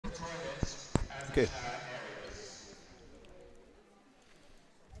Okay.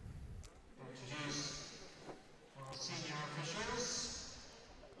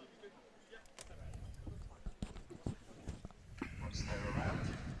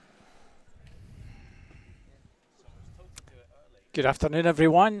 Good afternoon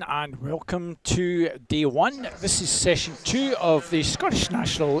everyone and welcome to day one. This is session 2 of the Scottish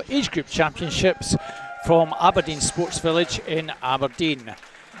National Age Group Championships from Aberdeen Sports Village in Aberdeen.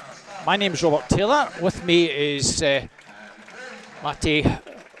 My name is Robert Taylor, with me is Matty,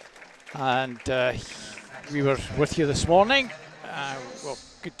 and we were with you this morning. Well,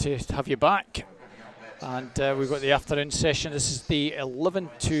 good to have you back. And we've got the afternoon session. This is the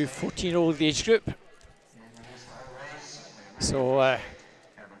 11 to 14-year-old age group. So,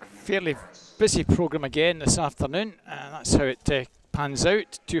 fairly busy programme again this afternoon, and that's how it pans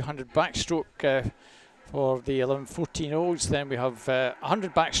out. 200 backstroke for the 11-14-year-olds. Then we have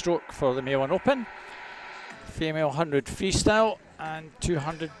 100 backstroke for the male and open, female 100 freestyle, and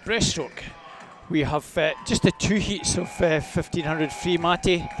 200 breaststroke. We have just the 2 heats of 1500 free,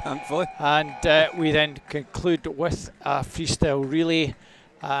 Matty. Thankfully. And we then conclude with a freestyle relay,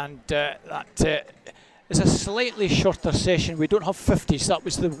 and that it's a slightly shorter session. We don't have 50s. That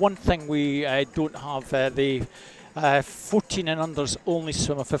was the one thing we don't have. The 14 and unders only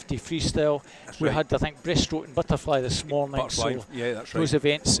swim a 50 freestyle. That's we right. had, I think, breaststroke and butterfly this morning. Butterfly. So yeah, that's right. those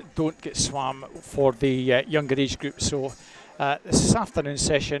events don't get swam for the younger age group. So this afternoon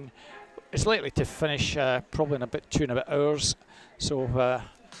session is likely to finish probably in about 2.5 hours. So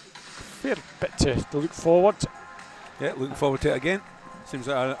fair bit to look forward. Yeah, looking forward to it again. Seems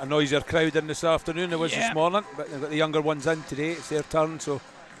like a noisier crowd in this afternoon than was this morning, but they've got the younger ones in today. It's their turn, so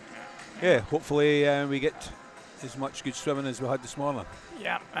yeah, hopefully we get as much good swimming as we had this morning.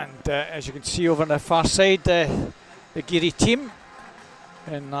 Yeah, and as you can see over on the far side, the Geary team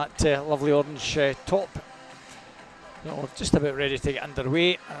in that lovely orange top. So we're just about ready to get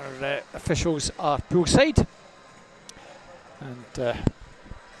underway. Our officials are poolside, and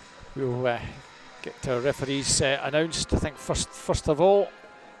we'll get our referees announced, I think, first of all,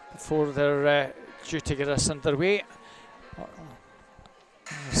 before they're due to get us underway.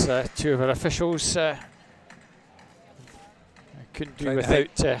 There's 2 of our officials. I couldn't do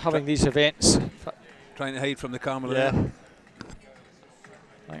without having these events. Trying to hide from the camera. Yeah. There.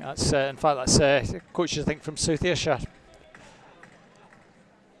 I think that's, in fact, that's coaches, I think, from South Ayrshire.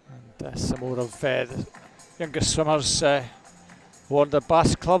 And some more of the younger swimmers, Warner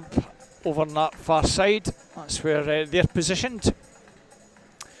Bass Club over on that far side. That's where they're positioned.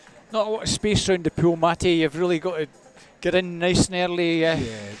 Not a lot of space around the pool, Matty. You've really got to get in nice and early,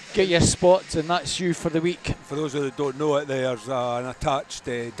 get your spots, and that's you for the week. For those who don't know it, there's an attached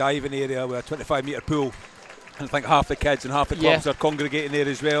diving area with a 25-metre pool. And I think half the kids and half the clubs are congregating there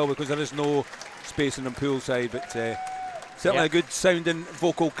as well, because there is no space in the poolside. But certainly a good sounding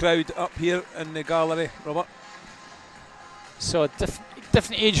vocal crowd up here in the gallery, Robert. So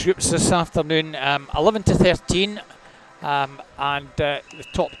different age groups this afternoon, 11 to 13, and the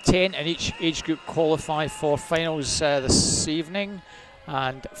top 10 in each age group qualify for finals this evening,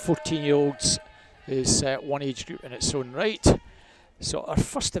 and 14-year-olds is one age group in its own right. So our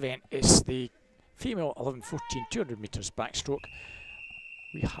first event is the female 11-14 200 metres backstroke.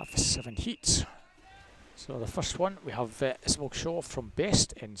 We have 7 heats. So the first one, we have Isabel Shaw from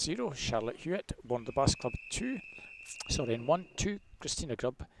Best in 0, Charlotte Hewitt, Born the Bass Club in 1, 2, Christina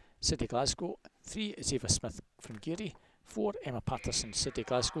Grubb, City Glasgow, 3 is Eva Smith from Geary, 4 Emma Patterson, City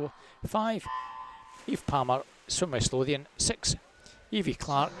Glasgow, 5 Eve Palmer, Swim West Lothian, 6 Evie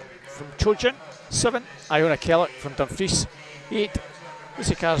Clark from Trojan, 7 Iona Kellogg from Dumfries, 8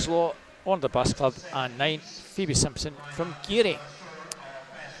 Lucy Carslaw on the Bass Club, and 9 Phoebe Simpson from Geary.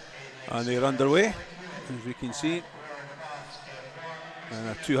 And they're underway, as we can see. And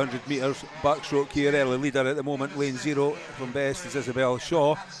a 200 metres backstroke here. Early leader at the moment, lane 0 from Best is Isabel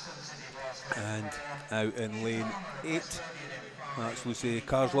Shaw. And out in lane 8, that's Lucy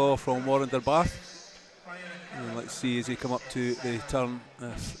Carslaw from Warrenderbath. And let's see as they come up to the turn,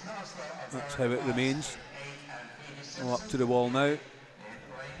 that's how it remains. Well, up to the wall now.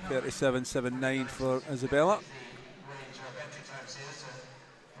 37.79 for Isabella.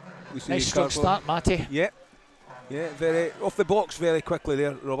 Nice strong start, Matty. Yeah, very off the box very quickly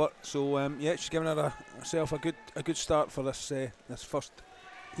there, Robert. So yeah, she's giving herself a good start for this this first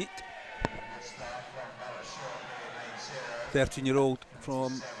heat. 13-year-old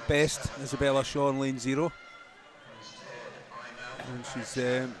from Best, Isabella Shaw in lane 0, and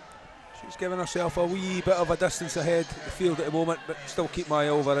she's giving herself a wee bit of a distance ahead of the field at the moment, but still keep my eye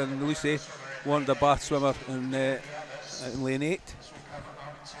over in Lucy, Warner Bath swimmer in lane 8.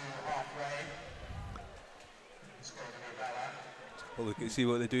 We'll look and see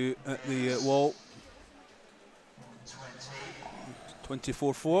what they do at the wall.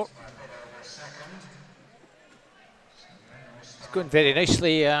 24-4. It's going very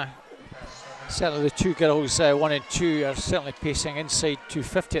nicely. Certainly the two girls, 1 and 2, are certainly pacing inside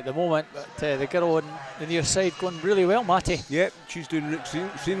 250 at the moment, but the girl on the near side going really well, Matty. Yep, she's doing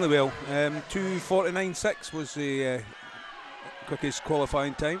extremely well. 2:49.6 was the quickest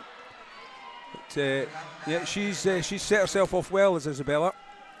qualifying time. But yeah, she's set herself off well as Isabella.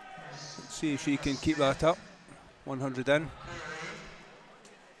 Let's see if she can keep that up. 100 in.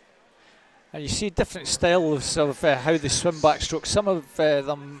 And you see different styles of how they swim backstroke. Some of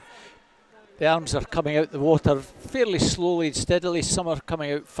them, the arms are coming out the water fairly slowly and steadily. Some are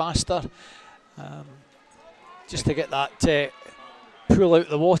coming out faster, just to get that pull out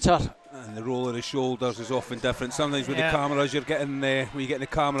the water. And the roll of the shoulders is often different. Sometimes with the cameras, you're getting when you get the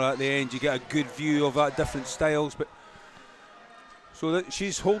camera at the end, you get a good view of that different styles. But so that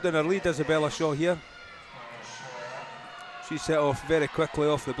she's holding her lead, Isabella Shaw here. She set off very quickly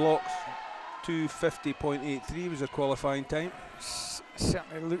off the blocks. 2:50.83 was her qualifying time.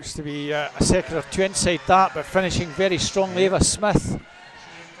 Certainly looks to be a second or two inside that, but finishing very strongly. Ava Smith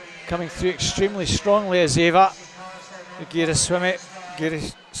coming through extremely strongly as Ava. The Gira swimmer.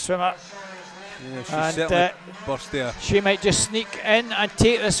 Yeah, she's certainly burst there. She might just sneak in and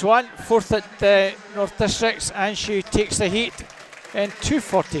take this one. Fourth at the North Districts, and she takes the heat in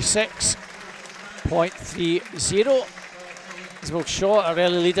 2:46.30. Isabel Shaw, our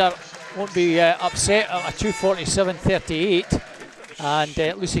early leader, won't be upset at a 2:47.38. And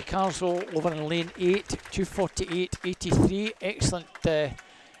Lucy Carswell over in lane 8, 2:48.83. Excellent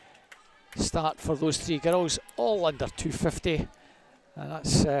start for those three girls, all under 250. And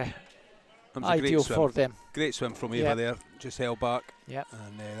that's ideal for them. Great swim from Eva there, just held back. Yep.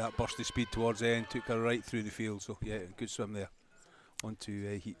 And that burst of speed towards the end took her right through the field. So yeah, good swim there. On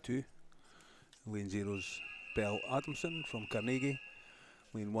to heat 2. Lane 0's Belle Adamson from Carnegie.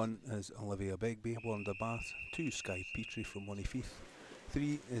 Lane 1 is Olivia Begbie, Wanda Bath. 2, Sky Petrie from Wonnyfeith.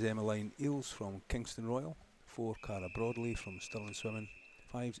 3 is Emmeline Eales from Kingston Royal. 4, Cara Broadley from Stirling Swimming.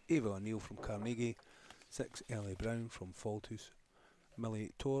 5 is Ava O'Neill from Carnegie. 6, Ellie Brown from Falthouse.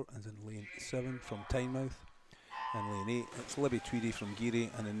 Millie Torr is in lane 7 from Tynemouth. In lane 8 it's Libby Tweedy from Geary,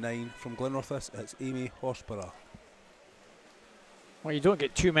 and in 9 from Glenrothes it's Amy Horsburgh. Well, you don't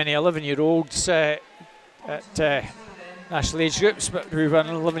get too many 11-year-olds at national age groups, but we run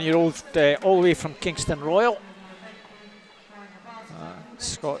an 11-year-old all the way from Kingston Royal.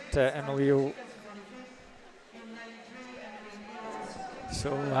 Scott Emilio.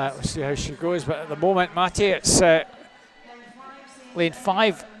 So we'll see how she goes, but at the moment, Matty, it's lane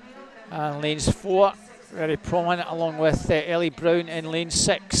 5 and lanes 4 very prominent, along with Ellie Brown in lane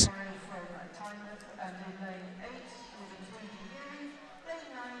 6.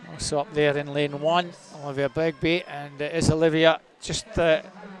 Also up there in lane 1, Olivia Begbie, and it is Olivia just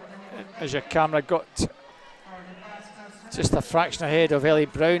as your camera got just a fraction ahead of Ellie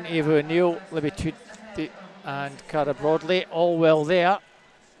Brown, Ava O'Neill, Libby Tweedy and Cara Broadley, all well there.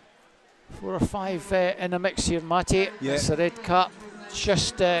 4 or 5 in the mix here, Matty. Yeah. It's a red cap,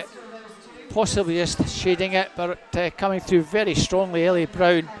 just possibly just shading it, but coming through very strongly. Ellie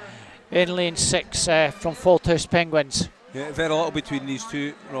Brown in lane 6 from Falthouse Penguins. Yeah, very little between these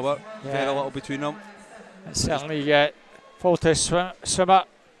two, Robert. Yeah. Very little between them. And certainly Falthouse swimmer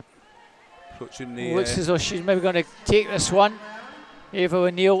Approaching the, looks as though she's maybe going to take this one. Ava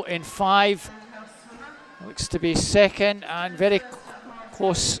O'Neill in 5. Looks to be second, and very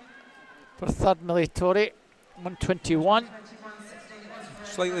close for third, Millie Torrey, 121.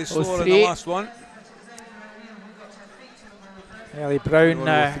 Slightly slower in the last one. Ellie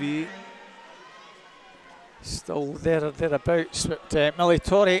Brown three. Still there or thereabouts, but Millie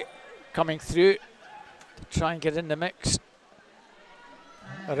Torrey coming through to try and get in the mix.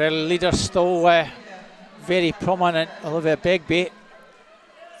 Our early leader still very prominent, Olivia Begbie.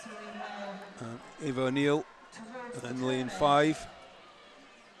 Ava O'Neill in lane 5.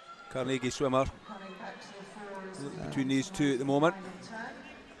 Carnegie swimmer. Between these two at the moment.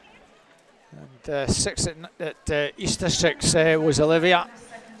 And 6 at East Districts was Olivia.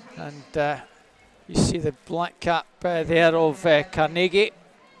 And you see the black cap there of Carnegie.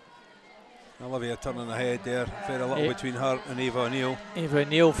 Olivia turning ahead there. Very little between her and Ava O'Neill. Ava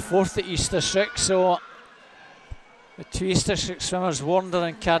O'Neill 4th at East District. So the 2 East District swimmers, Warner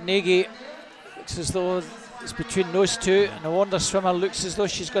and Carnegie, looks as though it's between those two, and the Warner swimmer looks as though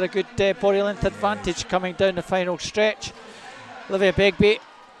she's got a good body length advantage coming down the final stretch. Olivia Begbie,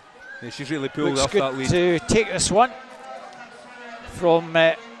 yeah, she's really pulled looks off good that lead to take this one from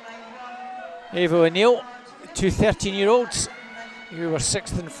Ava O'Neill. 2 13-year-olds who were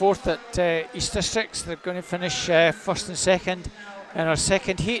 6th and 4th at East Districts. They're going to finish 1st and 2nd in our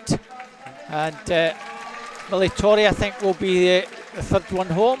second heat. And Millie Torrey, I think, will be the 3rd one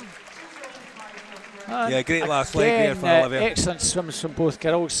home. And yeah, great last leg there for Olivia. Excellent swims from both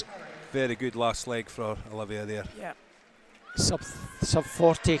girls. Very good last leg for Olivia there. Yeah, sub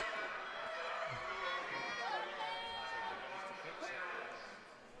 40.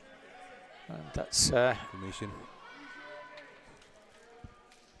 And that's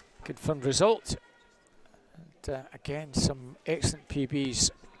confirmed result. And again, some excellent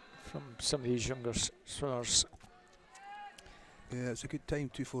PBs from some of these younger swimmers. Yeah, it's a good time,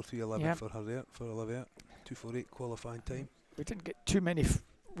 2:43.11 for her there, for Olivia. 2:48 qualifying time. We didn't get too many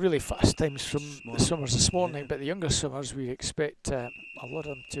really fast times from the swimmers this morning, but the younger swimmers, we expect a lot of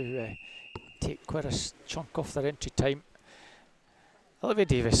them to take quite a chunk off their entry time. Olivia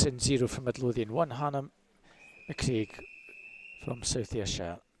Davis in 0 from Midlothian, 1 Hannah McCraig from South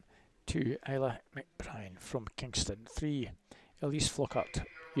Ayrshire, 2 Isla McBrien from Kingston, 3 Elise Flockhart,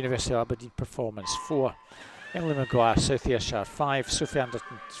 University of Aberdeen Performance, 4 Emily Maguire, South Ayrshire, 5 Sophie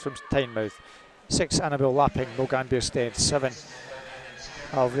Anderton from Tynemouth, 6 Annabelle Lapping, Mogan Bearstead, 7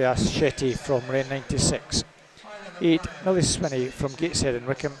 Alvia Shetty from Ren 96, 8 Millie Swinney from Gateshead and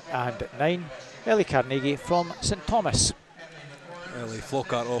Wickham, and 9 Ellie Carnegie from St Thomas. Ellie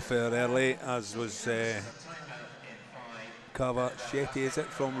Flockhart off there early, as was Cava Shetty, is it,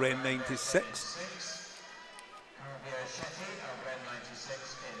 from Ren 96.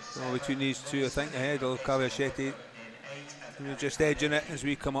 So between these two, I think, ahead of Cava Shetty. We're just edging it as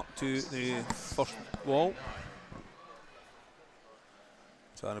we come up to the first wall.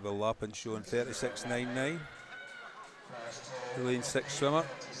 So Annabelle Lappin showing 36.99. The lane 6 swimmer.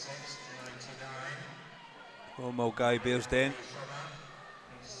 Oh, Mulgai Bearsden.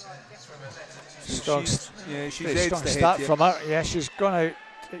 Strong, she's strong start from her. Yeah, she's gone out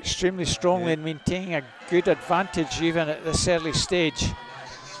extremely strongly and maintaining a good advantage even at this early stage.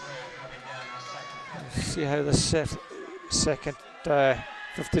 See how this second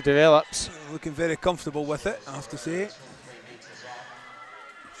 50 develops. Looking very comfortable with it, I have to say.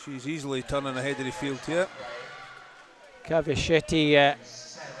 She's easily turning ahead of the field here. Cava Shetty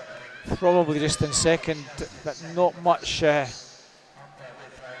probably just in second, but not much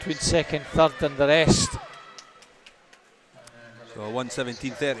between second, third and the rest. So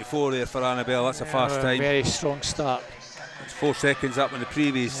 1:17.34 there for Annabelle, that's a fast time. Very strong start. It's 4 seconds up in the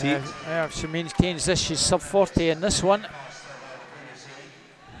previous heat. Yeah, if she maintains this, she's sub 40 in this one.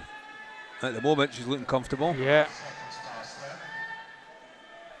 At the moment, she's looking comfortable. Yeah.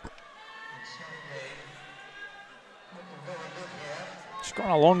 She's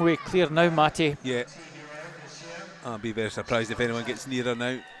gone a long way clear now, Matty. Yeah. I'll be very surprised if anyone gets near her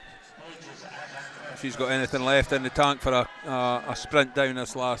now. If she's got anything left in the tank for a sprint down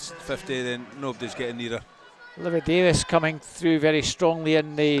this last 50, then nobody's getting near her. Olivia Davis coming through very strongly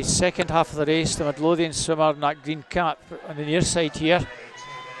in the second half of the race. The Midlothian swimmer in that green cap on the near side here.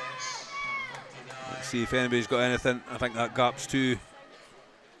 Let's see if anybody's got anything. I think that gap's too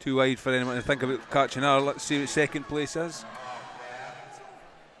wide for anyone to think about catching her. Let's see what second place is.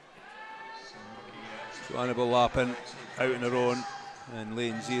 So Annabelle Lappin out on her own in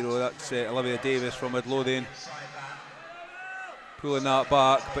lane 0. That's Olivia Davis from Midlothian. Pulling that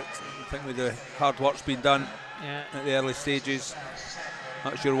back, but I think with the hard work's been done at the early stages.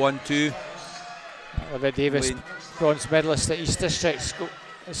 That's your 1-2. Olivia Davis, bronze medalist at East Districts,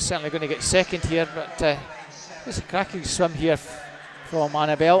 is certainly going to get second here, but it's a cracking swim here from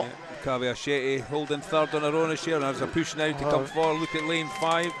Annabelle. Cava Shetty holding third on her own this year, and there's a push now to come forward. Look at lane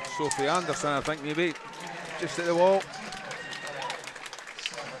 5, Sophie Anderson, I think maybe just at the wall.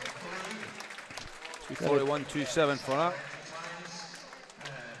 2:41.27 for that.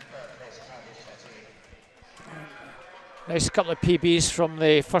 Nice couple of PBs from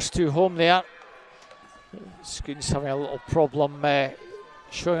the first two home there. Screen's having a little problem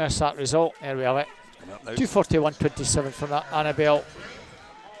showing us that result. There we have it. 2:41.27 from that Annabelle,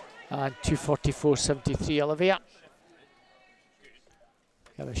 and 2:44.73 Olivia.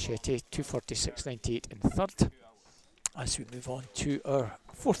 Cava Shetty 2:46.98 in third. As we move on to our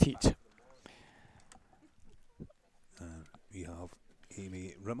fourth heat. We have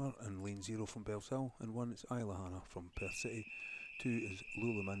Amy Rimmer in lane 0 from Bellshill, and 1 is Isla Hannah from Perth City, 2 is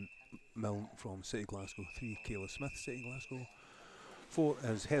Luluman Milne from City Glasgow, 3 Kayla Smith, City Glasgow, 4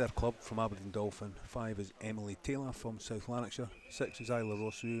 is Heather Clubb from Aberdeen Dolphin, 5 is Emily Taylor from South Lanarkshire, 6 is Isla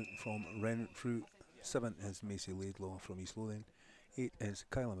Rossrue from Renfrew, 7 is Macy Laidlaw from East Lothian, 8 is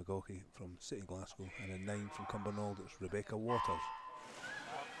Kyla McGaughey from City Glasgow, and then 9 from Cumbernauld, it's Rebecca Waters.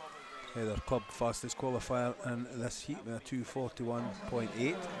 Heather Club fastest qualifier in this heat with a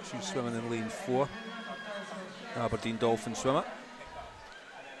 2:41.8. She's swimming in lane 4. Aberdeen Dolphin swimmer.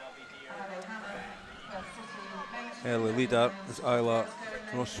 Early leader is Isla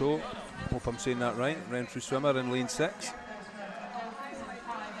Rosso. Hope I'm saying that right. Renfrew swimmer in lane 6.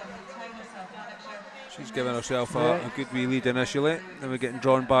 She's given herself a good wee lead initially. Then we're getting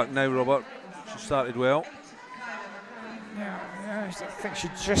drawn back now, Robert. She started well. Yeah, I think she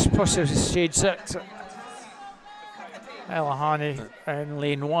just possibly shades it. Elahani in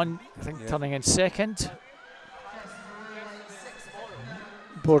lane 1, I think turning in second.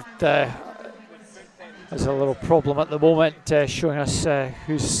 Board has a little problem at the moment showing us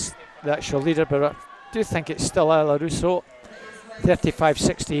who's the actual leader, but I do think it's still Isla Russo.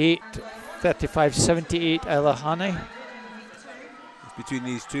 35.68, 35.78 Elahani. It's between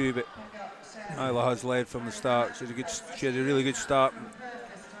these two, but Isla has led from the start. She had a really good start.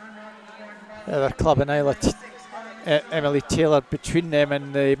 Their club and Isla, Emily Taylor between them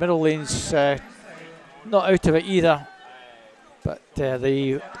in the middle lanes, not out of it either. But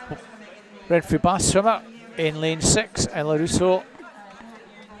the Renfrew Bath swimmer in lane 6, Isla Russo,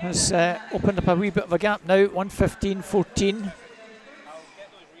 has opened up a wee bit of a gap now, 1:15.14.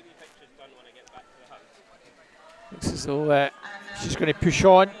 Looks as though she's going to push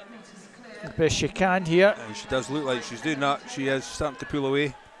on the best she can here. And she does look like she's doing that. She is starting to pull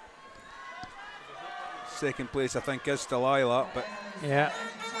away. Second place, I think, is still Isla, but yeah,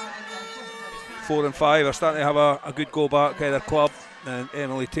 4 and 5 are starting to have a good go back. Heather Club and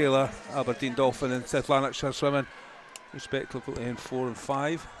Emily Taylor, Aberdeen Dolphin and South Lanarkshire swimming, respectively in 4 and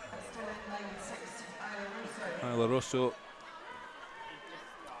 5. Isla Rosso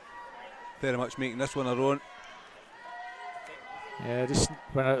very much making this one her own. Yeah, this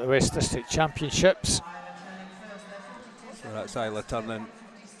went out of the West District Championships. So that's Isla turning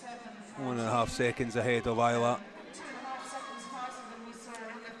 1.5 seconds ahead of Isla.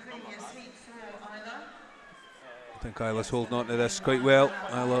 I think Isla's holding on to this quite well.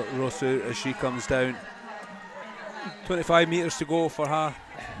 Isla Rosso as she comes down. 25 metres to go for her.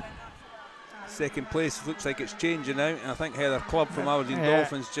 Second place looks like it's changing now. And I think Heather Club from Aberdeen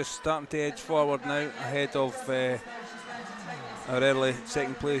Dolphins just starting to edge forward now ahead of our early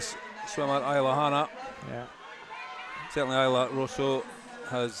second place swimmer Isla Hanna. Yeah. Certainly Isla Rosso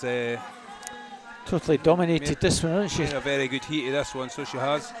has totally dominated this one, hasn't she? made a very good heat of this one, so she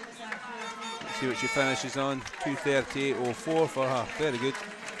has. Let's see what she finishes on. 2:38.04 for her. Very good.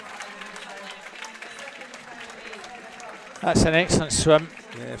 That's an excellent swim.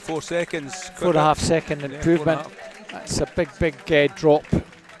 Yeah, 4 seconds. 4.5 second improvement. That's a big drop.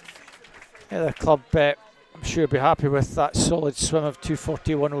 The club, I'm sure, will be happy with that solid swim of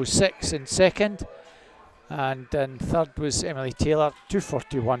 2:41.06 in second. And in third was Emily Taylor,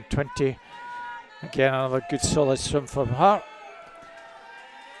 2:41.20. Again, another good solid swim from her.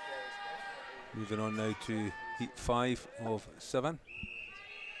 Moving on now to heat 5 of 7.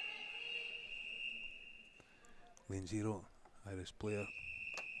 Lane 0, Iris Blair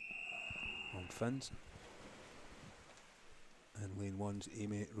from Finns. And lane 1's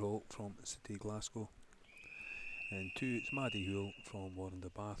Amy Roll from City Glasgow. And 2 it's Maddie Houle from Warren de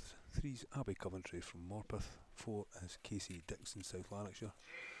Bath. 3's Abby Coventry from Morpeth. 4 is Casey Dixon, South Lanarkshire.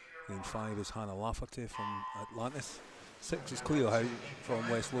 Lane 5 is Hannah Lafferty from Atlantis. 6 is Cleo Howe from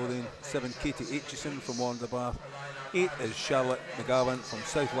West Lothian. 7 Katie Aitchison from Warren de Bath. 8 is Charlotte McGavin from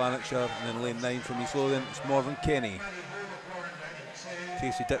South Lanarkshire. And then lane 9 from East Lothian it's Morven Kenny.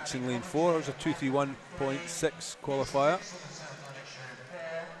 Casey Dixon lane 4, there's a 2:31.6 qualifier.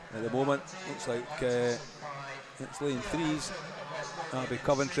 At the moment, looks like it's lane 3's Abby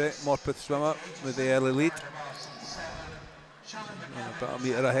Coventry, Morpeth swimmer, with the early lead. About a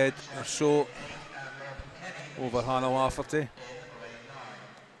metre ahead or so over Hannah Lafferty.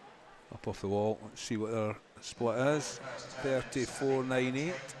 Up off the wall, let's see what their split is.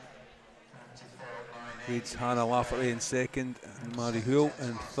 34.98. Leads Hannah Lafferty in second and Mary Houle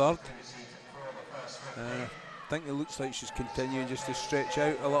in third. I think it looks like she's continuing just to stretch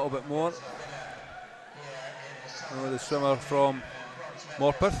out a little bit more. The swimmer from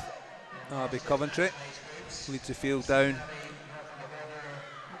Morpeth, Abby Coventry, leads the field down.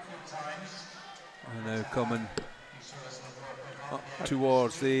 And now coming up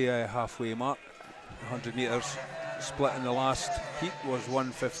towards the halfway mark. 100 metres split in the last heat was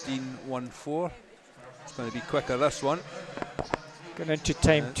 1:15.14. It's going to be quicker this one. Going into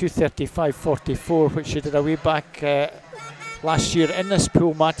time 2:35.44, which she did a way back last year in this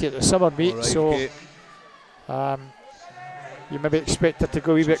pool, Matty, at the summer meet. Right, so okay. You maybe expect her to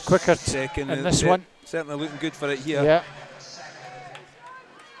go a wee bit quicker second in this one. Certainly looking good for it here. Yeah.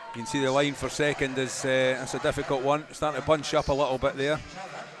 You can see the line for second is it's a difficult one. Starting to bunch up a little bit there.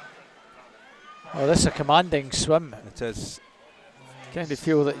 Oh, this is a commanding swim. It is. Kind of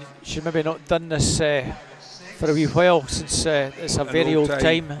feel that she's maybe not done this for a wee while, since it's a very old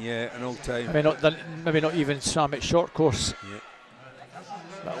time. Yeah, an old time. Maybe not even swam at short course. Yeah.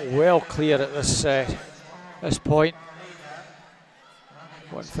 But well clear at this this point.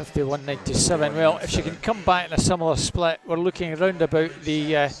 150, 197. Well, if she can come back in a similar split, we're looking around about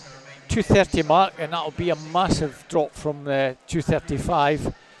the 230 mark, and that'll be a massive drop from the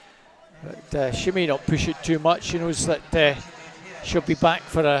 235. But she may not push it too much. She knows that she'll be back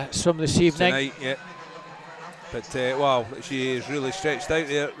for a swim this evening. Tonight, yeah. But wow, she is really stretched out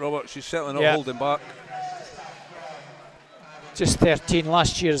there, Robert. She's certainly not holding back. Just 13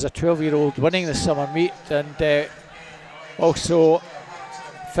 last year as a 12-year-old, winning the summer meet, and also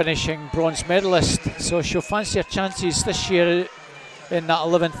finishing bronze medalist. So she'll fancy her chances this year in that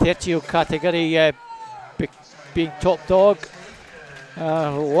 11:30 category, being top dog.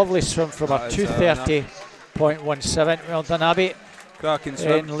 Lovely swim from her 230.17. Well done, Abby. Cracking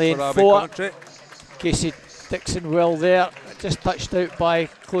swim in lane for 4. Country. Casey Dixon well there, just touched out by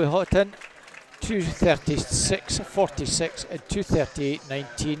Chloe Houghton. 236.46 and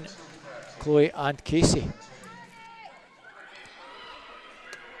 238.19, Chloe and Casey.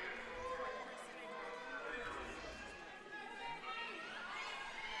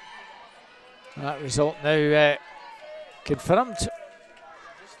 That result now confirmed.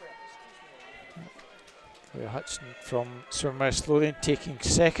 Chloe Hudson from Swimwear Lothian taking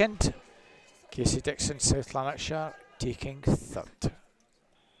second. Casey Dixon, South Lanarkshire, taking third.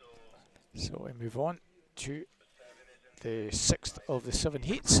 So we move on to the 6th of the 7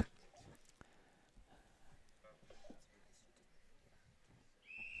 heats.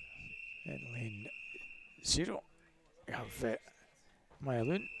 In lane 0, we have Maya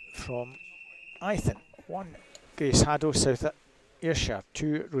Loon from Ithen. 1, Grace Haddo, South Ayrshire.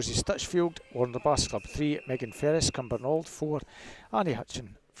 2, Rosie Stutchfield, Warner Bass Club. 3, Megan Ferris, Cumbernauld. 4, Annie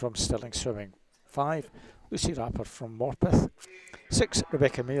Hutchin from Stirling Swimming. 5, Lucy Rapper from Morpeth. 6,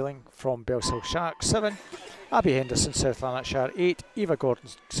 Rebecca Mailing from Bellshill Shark. 7, Abby Henderson, South Lanarkshire. 8, Eva Gordon,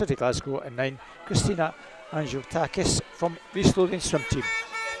 City Glasgow. And 9, Christina Angiotakis from East Lothian Swim Team.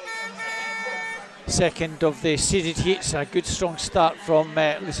 Second of the seeded heats, a good strong start from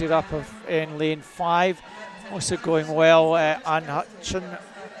Lucy Rapper in lane 5. Also going well, Anne Hutchin,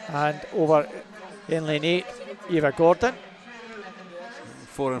 and over in lane 8, Eva Gordon.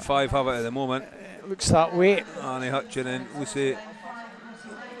 4 and 5 have it at the moment. Looks that way. Annie Hutchin and Lucy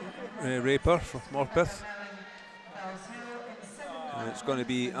Raper from Morpeth. And it's going to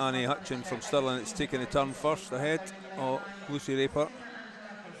be Annie Hutchin from Stirling that's taking the turn first ahead of Lucy Raper.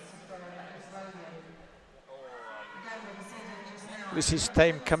 Lucy's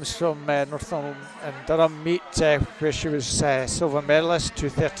time comes from Northumberland and Durham meet, where she was silver medalist,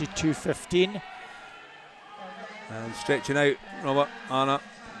 232.15. And stretching out, Robert,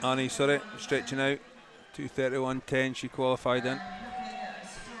 Annie, stretching out, 231.10 she qualified in.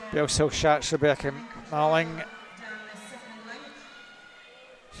 Bellshill Sharks, Rebecca Malling.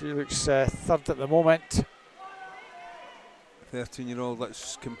 She looks third at the moment. 13-year-old,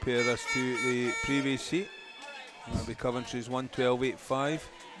 let's compare this to the previous heat. That'll be Coventry's 112.85.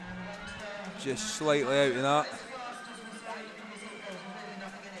 Just slightly out of that.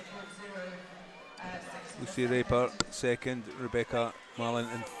 Lucy Raper second, Rebecca Malin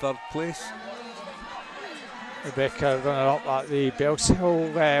in third place. Rebecca runner up at the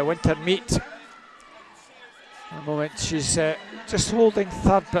Bellshill winter meet. At the moment she's just holding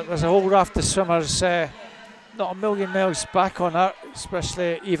third, but there's a whole raft of swimmers not a million miles back on her,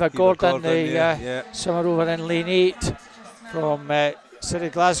 especially Eva Gordon, the swimmer over in lane 8 from City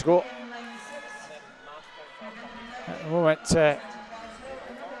Glasgow. At the moment,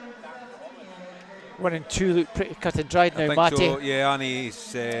 1 and 2 look pretty cut and dried now, Matty. So, yeah,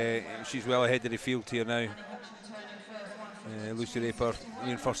 Annie's she's well ahead of the field here now. Lucy Raper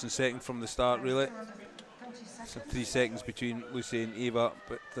in first and second from the start, really. So 3 seconds between Lucy and Eva,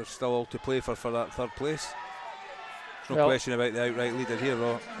 but there's still all to play for that third place. There's no question about the outright leader here,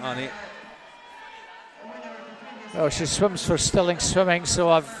 though, Annie. Well, she swims for Stirling Swimming, so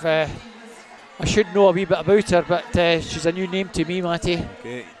I should know a wee bit about her, but she's a new name to me, Matty.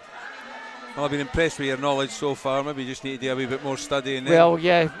 Okay. Well, I've been impressed with your knowledge so far. Maybe you just need to do a wee bit more studying. Well,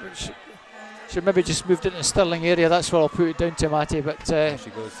 yeah, she maybe just moved into the Stirling area. That's what I'll put it down to, Matty. But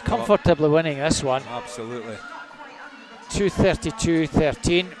comfortably winning this one. Absolutely.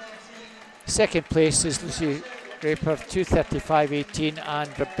 232.13. Second place is Lucy Raper, 235.18,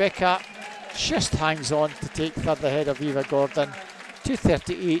 and Rebecca just hangs on to take third ahead of Eva Gordon,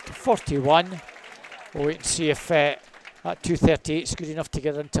 2:38.41. We'll wait and see if that 2:38 is good enough to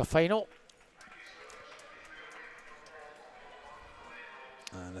get into a final.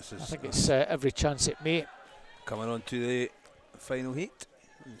 And this is, I think it's every chance it may. Coming on to the final heat.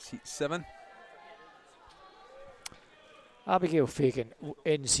 It's heat 7. Abigail Fagan,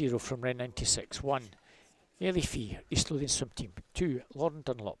 N0 from Ren 96. 1. Ailey Fee, East Lothian Swim Team. 2. Lauren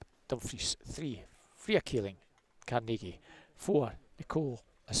Dunlop, Dumfries. 3. Freya Keeling, Carnegie. 4. Nicole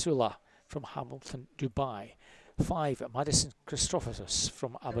Asula from Hamilton, Dubai. 5. Madison Christophorus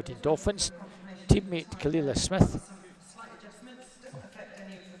from Aberdeen Dolphins. Teammate Kalila Smith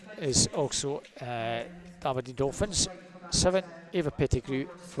is also Aberdeen Dolphins. 7. Ava Pettigrew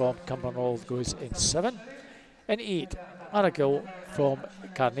from Cumbernauld goes in 7. In 8, Anna Gill from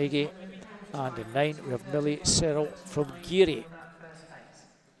Carnegie. And in 9, we have Millie Serrell from Geary.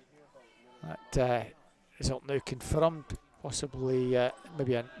 That result now confirmed. Possibly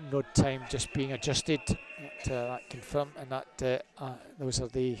maybe a nod time just being adjusted. That confirmed, and that those are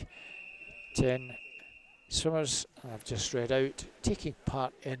the 10 swimmers I've just read out taking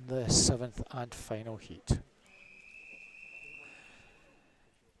part in the 7th and final heat.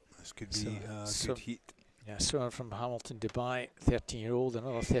 This could be a good heat. Yeah, swimmer from Hamilton, Dubai, 13-year-old,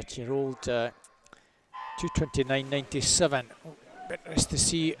 another 13-year-old, 2:29.97. Interesting to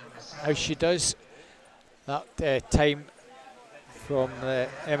see how she does. That time from the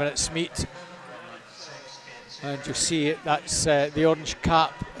Emirates meet, and you'll see that's the orange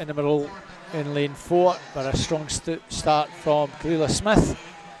cap in the middle in lane 4, but a strong start from Kalila Smith.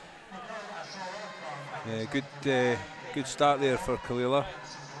 Yeah, good start there for Kalila.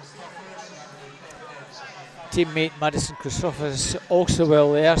 Teammate Madison Christophorus also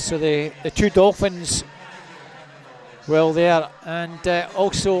well there, so the 2 Dolphins well there, and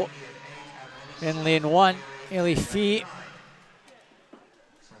also in lane 1, Ailey Fee.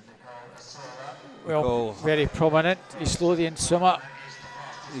 Well, Nicole, very prominent East Lothian swimmer.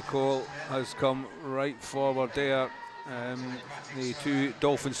 Nicole has come right forward there. The 2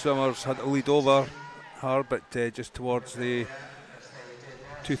 Dolphin swimmers had to lead over her, but just towards the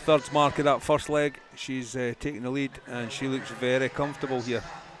 2/3 mark of that first leg, she's taking the lead, and she looks very comfortable here.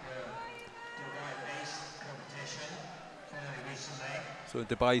 So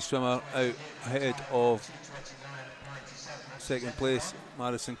Dubai swimmer out ahead of second place,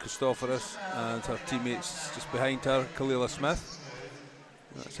 Madison Christophorus, and her teammates just behind her, Kalila Smith.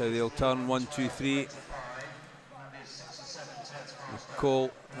 That's how they'll turn, 1, 2, 3.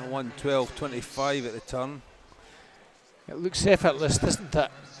 Nicole, 1:12.25 at the turn. It looks effortless, doesn't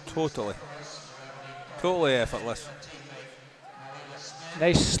it? Totally effortless.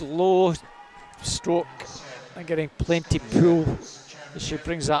 Nice slow stroke and getting plenty pull as she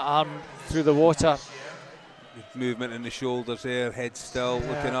brings that arm through the water. Good movement in the shoulders there, head still,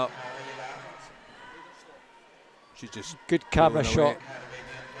 looking up. She's just good camera shot.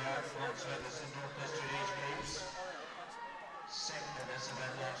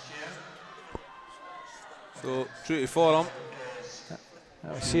 So true to form.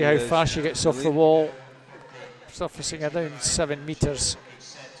 We'll see how far she gets off the wall. Surfacing around 7 metres.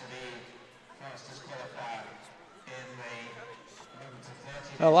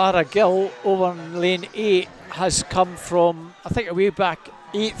 Lara Gill over in lane 8 has come from, I think, a way back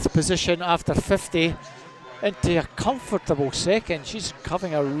 8th position after 50 into a comfortable second. She's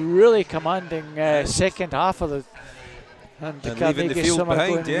having a really commanding second half of the, and the Carnegie swimmer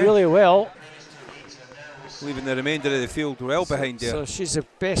going really well. Leaving the remainder of the field well behind there. So she's the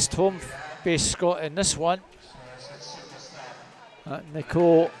best home-based Scot in this one.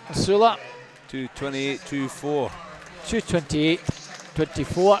 Nicole Asula. 2:28.24.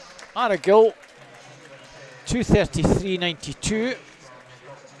 2:28.24. Anna Gill. 2:33.92.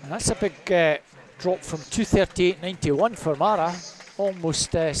 And that's a big drop from 2:38.91 for Mara.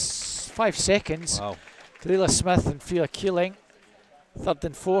 Almost 5 seconds. Wow. Kalila Smith and Freya Keeling, 3rd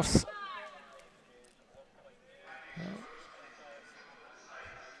and 4th.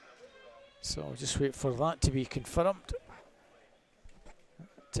 So I'll just wait for that to be confirmed.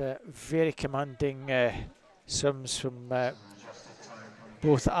 Very commanding swims from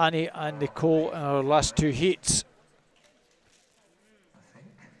both Annie and Nicole in our last 2 heats.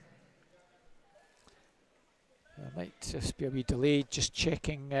 There might just be a wee delay, just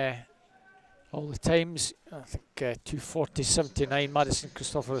checking all the times. I think 2:40.79. Madison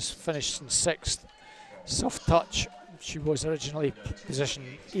Christophorus finished in 6th. Soft touch. She was originally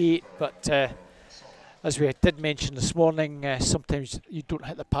position 8, but as we did mention this morning, sometimes you don't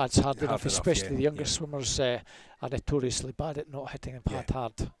hit the pads hard enough, especially the younger swimmers are notoriously bad at not hitting the pad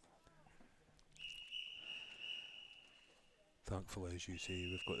hard. Thankfully, as you say,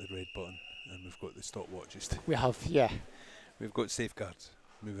 we've got the red button and we've got the stopwatches. We have, yeah. We've got safeguards.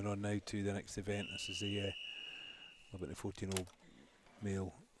 Moving on now to the next event. This is the 11 to 14-year-old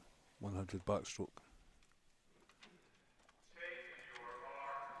male 100 backstroke.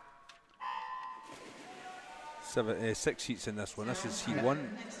 Six heats in this one. This is heat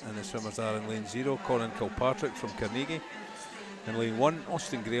 1, and the swimmers are in lane 0, Colin Kilpatrick from Carnegie. In lane 1,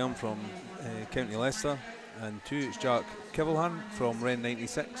 Austin Graham from County Leicester. And 2 is Jack Kivelhan from Ren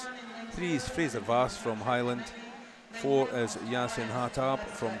 96. 3 is Fraser Vass from Highland. 4 is Yasin Hatab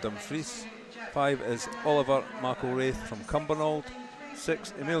from Dumfries. 5 is Oliver McElwraith from Cumbernauld.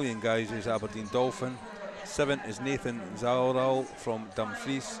 6, Emilian Guys is Aberdeen Dolphin. 7 is Nathan Zaural from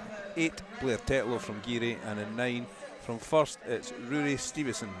Dumfries. 8, Blair Tetlow from Geary, and in 9 from First it's Rory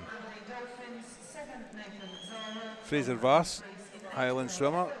Stevenson. Fraser Vass, Highland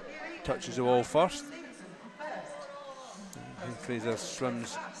swimmer, touches the wall first. And Fraser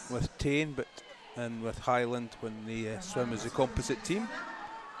swims with Tane, and with Highland when they swim as a composite team.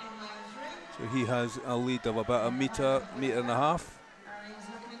 So he has a lead of about a metre and a half.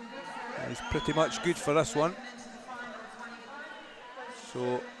 He's pretty much good for this one.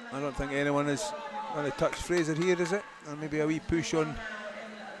 So I don't think anyone is going to touch Fraser here, is it? Or maybe a wee push on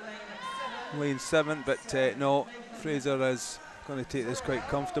lane 7, but no, Fraser is going to take this quite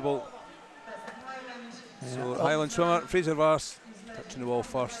comfortable. Yeah. So Highland swimmer, Fraser Vass, touching the wall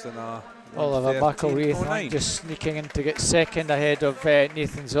first, and Oliver McElwraith just sneaking in to get second ahead of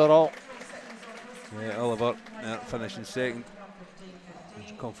Nathan Zorrell. Yeah, Oliver finishing second.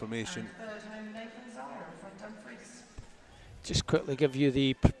 There's confirmation. Just quickly give you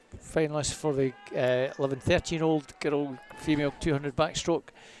the finalists for the 11-13-year-old girl female 200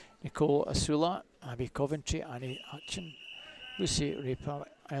 backstroke. Nicole Asula, Abby Coventry, Annie Hutchin, Lucy Raper,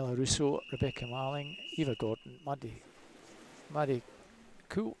 Isla Russo, Rebecca Marling, Eva Gordon, Maddie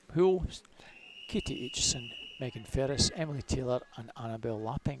Hoole, Katie Aitchison, Megan Ferris, Emily Taylor and Annabelle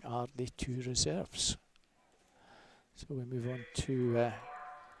Lapping are the 2 reserves. So we move on to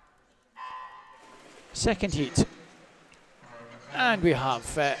second heat. And we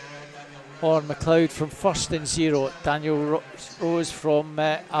have Oren McLeod from First in 0, Daniel Rose from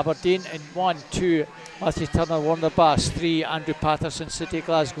Aberdeen in 1, 2, Matthew Turner, Warner Bass, 3, Andrew Patterson, City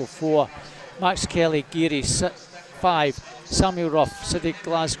Glasgow, 4, Max Kelly, Geary, 5, Samuel Ruff, City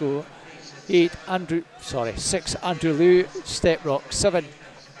Glasgow, 6, Andrew Liu, Steprock, 7,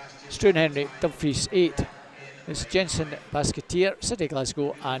 Struan Henry, Dumfries, 8 is Jensen Basketeer, City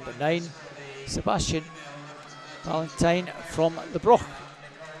Glasgow, and 9, Sebastian Valentine from the Broch.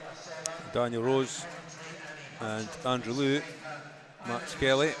 Daniel Rose and Andrew Liu, Max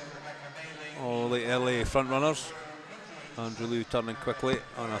Kelly, all the early front runners. Andrew Liu turning quickly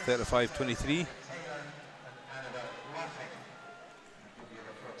on a 35.23.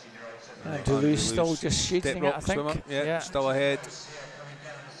 Andrew Liu still just shading it, I think. Swimmer, yeah, still ahead.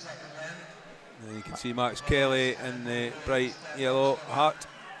 And you can see Max Kelly in the bright yellow hat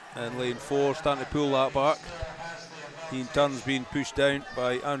in lane 4, starting to pull that back. He in turn's being pushed down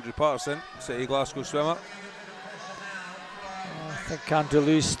by Andrew Patterson, City Glasgow swimmer. I think Andrew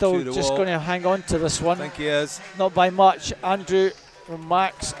Liu's still just going to hang on to this one. I think he is. Not by much. Andrew from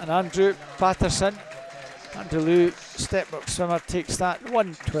Max and Andrew Patterson. Andrew Liu, Stepbrook swimmer, takes that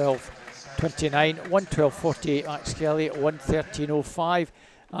 1:12.29, 1:12.48 Max Kelly, 1:13.05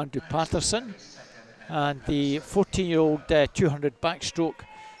 Andrew Patterson. And the 14-year-old 200 backstroke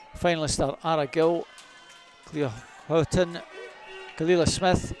finalists are Ara Gill, Cleo Houghton, Kalila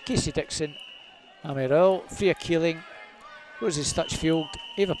Smith, Casey Dixon, Amir Earl, Freya Keeling, Rosie Stutchfield,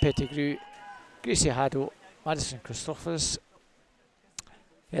 Eva Pettigrew, Gracie Haddo, Madison Christophers,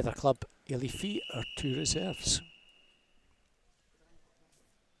 Heather Clubb, Elifi are 2 reserves.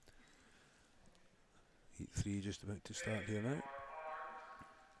 Heat 3 just about to start here now.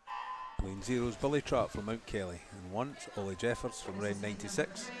 Lane 0's Billy Trapp from Mount Kelly, and 1 Ollie Jeffords from Ren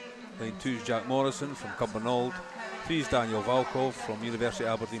 96. Lane 2's Jack Morrison from Cumbernauld. 3 is Daniel Valkov from University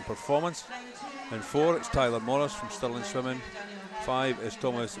of Aberdeen Performance. And 4 it's Tyler Morris from Stirling Swimming. 5 is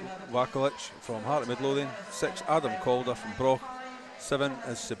Thomas Vakulich from Heart of Midlothian. 6 Adam Calder from Broch. 7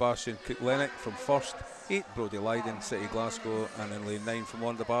 is Sebastian Cook-Lennox from First. 8 Brodie Lydon, City Glasgow. And in lane 9 from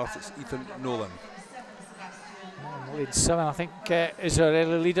Wonderbath it's Ethan Nolan. Lane 7 I think is our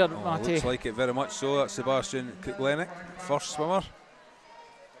early leader, Matty. Looks like it very much so. That's Sebastian Cook-Lennox, first swimmer.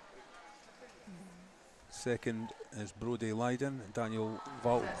 Second is Brodie Lydon, Daniel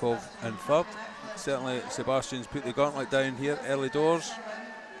Valkov in third. Certainly Sebastian's put the gauntlet down here early doors.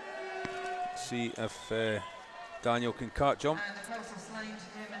 See if Daniel can catch him.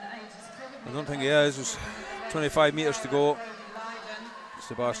 I don't think he is. There's 25 metres to go.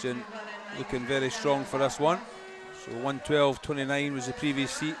 Sebastian looking very strong for this one. So 1:12.29 was the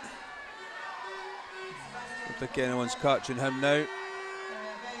previous heat. Don't think anyone's catching him now. And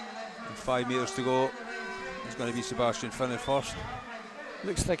 5 metres to go. It's going to be Sebastian Finney first.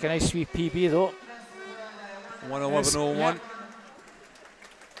 Looks like a nice wee PB though. 1:11.01. Yeah.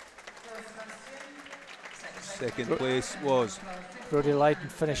 Second place was Brody Lydon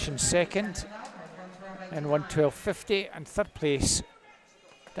finishing second in 1:12.50, and third place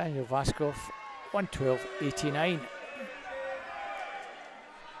Daniel Vaskov 1:12.89.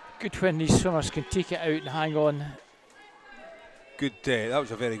 Good when these swimmers can take it out and hang on. good. That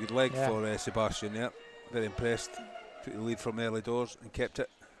was a very good leg Yeah. for Sebastian there. Very impressed. Took the lead from early doors and kept it.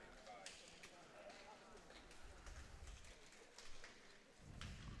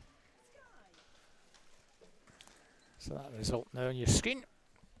 So that result now on your screen.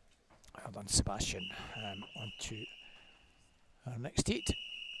 Well done, Sebastian. On to our next heat.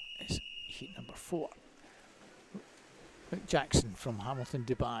 Is heat number 4. Luke Jackson from Hamilton,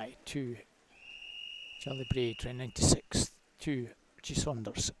 Dubai, to Charlie Bray, train 96, 2 Richie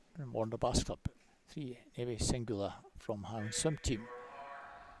Saunders from Warner Bass Club, 3 Navy Singular from Highland Swim Team,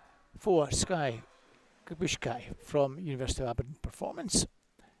 4 Sky Kabushkai from University of Aberdeen Performance,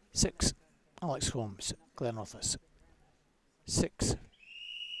 6 Alex Holmes, Glenrothes, 6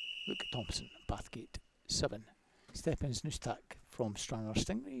 Luke Thompson, Bathgate, 7 Stephens Nustak from Stranraer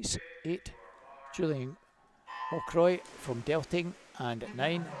Stingrays, 8 Julian O'Croy from Delting, and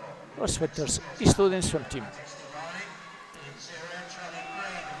 9 Ross Winters, East Lothian Swim Team.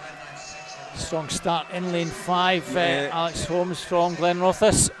 Strong start in lane 5, Alex Holmes from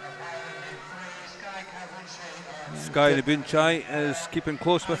Glenrothes. Sky Nabunchai is keeping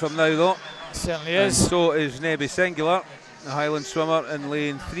close with him now though. Certainly And is. so is Nebby Singular, the Highland swimmer in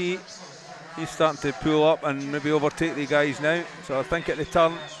lane 3. He's starting to pull up and maybe overtake the guys now. So I think at the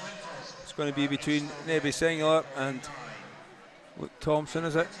turn it's going to be between Nebby Singular and Luke Thompson,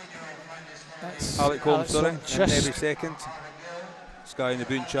 is it? That's Alec Holmes, sorry, and just Nebby second. Sky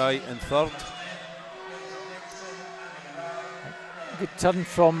Nabunchai in third. good turn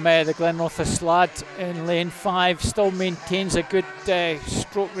from the Glenrothes lad in lane 5. Still maintains a good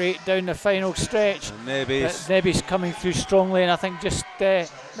stroke rate down the final stretch. And Nebby's Nebby's coming through strongly, and I think just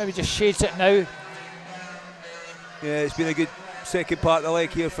maybe just shades it now. yeah, it's been a good second part of the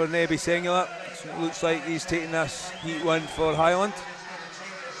leg here for Nebby Singular. So it looks like he's taking this heat win for Highland.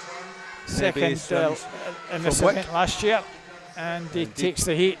 Second Nebby in this from Wick. event last year, and he takes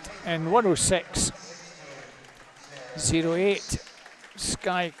the heat in 1:06.08.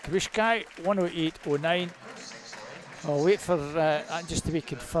 Sky Kabushkai 1:08.09. I'll wait for that just to be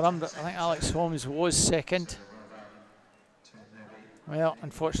confirmed. I think Alex Holmes was second. Well,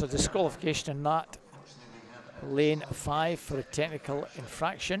 unfortunately, disqualification in that. Lane 5 for a technical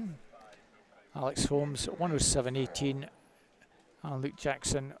infraction. Alex Holmes 1:07.18, and Luke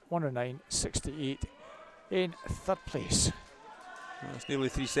Jackson 1:09.68 in third place. That's nearly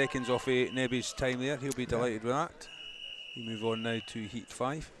 3 seconds off Nebby's time there. He'll be delighted with that. We move on now to heat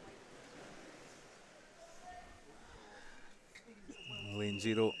 5. Lane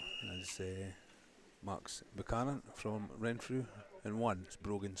 0 is Max Buchanan from Renfrew, and 1 is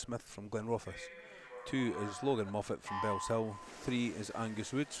Brogan Smith from Glenrothes. 2 is Logan Moffat from Bells Hill. 3 is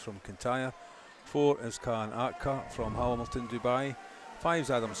Angus Woods from Kintyre. 4 is Khan Atka from Hamilton, Dubai. 5 is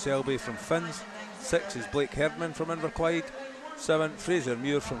Adam Selby from Finns. 6 is Blake Herdman from Inverclyde. 7 Fraser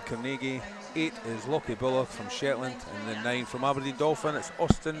Muir from Carnegie. 8 is Lockie Bullock from Shetland, and then 9 from Aberdeen Dolphin, it's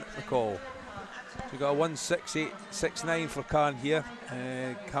Austin McCall. So we've got a 1:68.69 for Khan here.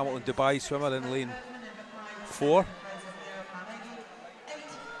 Hamilton Dubai swimmer in lane 4.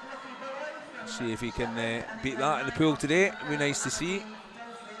 See if he can beat that in the pool today. It'd be nice to see.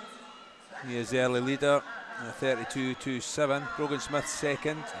 He is the early leader, 32.27. Brogan Smith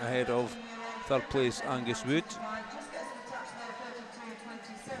second, ahead of third place Angus Wood.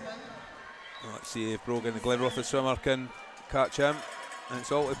 Let's see if Brogan, the Glenrothes swimmer, can catch him. And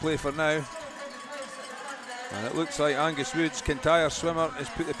it's all to play for now. And it looks like Angus Wood's Kintyre swimmer has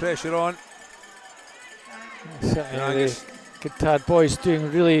put the pressure on. Certainly the Kintyre boy's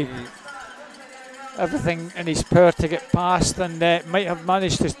doing really everything in his power to get past, and might have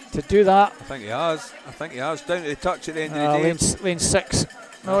managed to do that. I think he has. Down to the touch at the end of the day. Lane 6.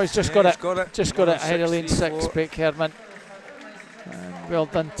 No, he's just got it. Just got it ahead of lane 6, Blake Herdman. And well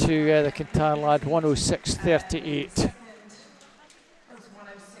done to the Kintyre lad, 1:06.38.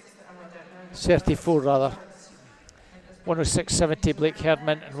 34 rather. 1:06.70 Blake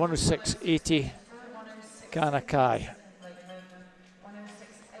Herdman, and 1:06.80 Kana Kai.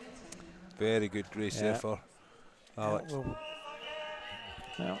 Very good race there for Alex.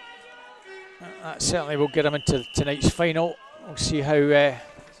 Well, that certainly will get him into tonight's final. We'll see how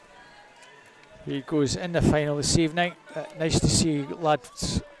he goes in the final this evening. Nice to see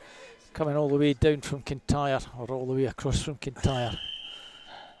lads coming all the way down from Kintyre, or all the way across from Kintyre.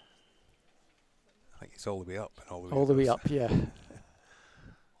 I think it's all the way up. And all the way up, yeah.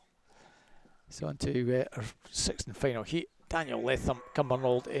 So on to our sixth and final heat. Daniel Latham,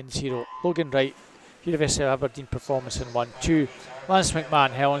 Cumbernauld N0. Logan Wright, University of Aberdeen Performance in 1, 2. Lance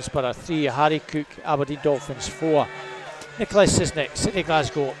McMahon, Helensburgh 3. Harry Cook, Aberdeen Dolphins 4. Nikolai Sisnick, City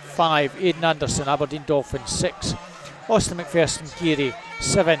Glasgow 5. Aidan Anderson, Aberdeen Dolphins 6. Austin McPherson, Geary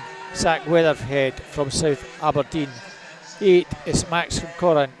 7. Zach Weatherhead from South Aberdeen 8. is Max from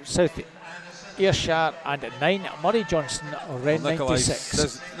Corran, South Ayrshire, and 9. Murray Johnson, Wren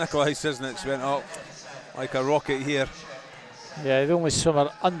 96. Nikolai Sisnick's went up like a rocket here. Yeah, the only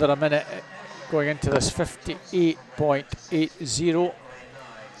swimmer under a minute going into this 58.80. Well,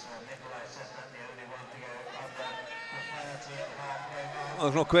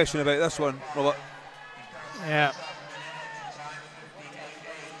 there's no question about this one, Robert. Yeah.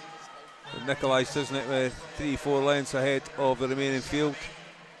 Nikolai Sisnick with 3-4 lengths ahead of the remaining field.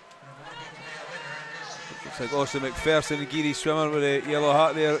 Looks like Austin McPherson, the Geary swimmer with a yellow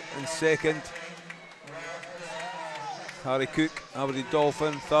hat there in second. Harry Cook, Aberdeen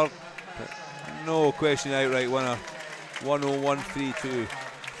Dolphin, third. But no question outright winner. 101.32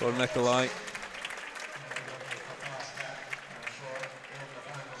 for Nikolai.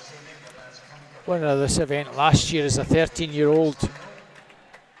 Winner of this event last year is a 13-year-old.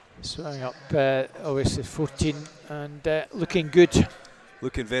 Swimming up, obviously 14, and looking good.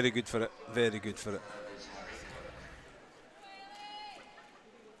 Looking very good for it, very good for it.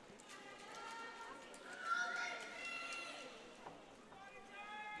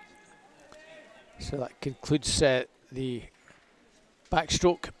 So that concludes the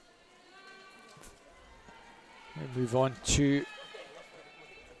backstroke. We move on to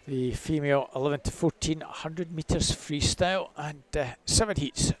the female 11 to 14, 100 metres freestyle, and 7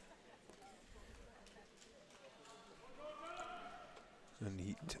 heats. In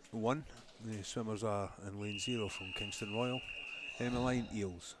heat 1, the swimmers are in lane 0 from Kingston Royal, Emmeline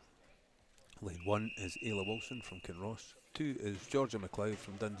Eels. Lane 1 is Ayla Wilson from Kinross. 2 is Georgia McLeod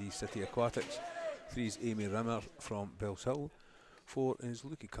from Dundee City Aquatics. 3 is Amy Rimmer from Bellshill. 4 is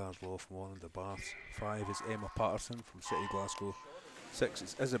Lucy Carslaw from Orlando Baths. 5 is Emma Patterson from City Glasgow. 6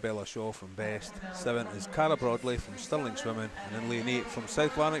 is Isabella Shaw from Best. 7 is Cara Broadley from Stirling Swimming. And in lane 8 from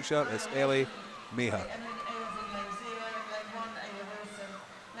South Lanarkshire it's Ellie Maher.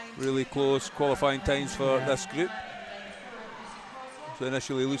 Really close qualifying times for this group. So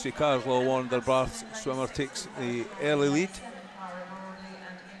initially Lucy Carslaw, Orlando Baths swimmer, takes the early lead.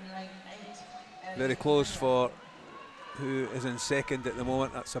 Very close for who is in second at the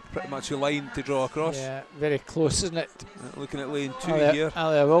moment. That's pretty much a line to draw across. Yeah, very close, isn't it? Looking at lane 2 here.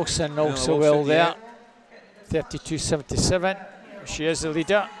 Alia Wilson also well there. 32.77. She is the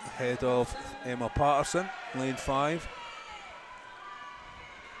leader. Ahead of Emma Patterson, lane 5.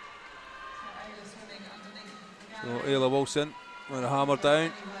 So Ayla Wilson with a hammer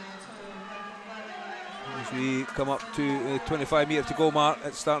down. As we come up to the 25 metre to go mark,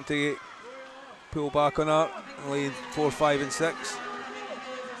 it's starting to pull back on her. Lane 4, 5 and 6.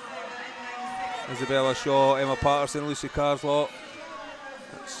 Isabella Shaw, Emma Patterson, Lucy Carslaw.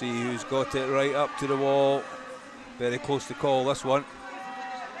 Let's see who's got it right up to the wall. Very close to call this one.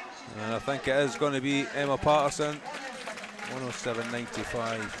 And I think it is going to be Emma Patterson.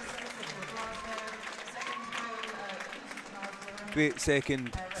 107.95. Great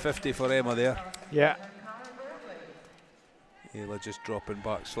second 50 for Emma there. Yeah. Ayla just dropping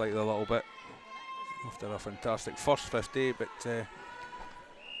back slightly a little bit after a fantastic first 50, but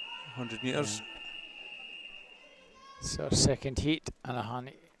 100 metres. So second heat,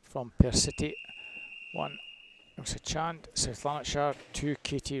 Anahani from Perth City. 1, Ilse Chand, South Lanarkshire. 2,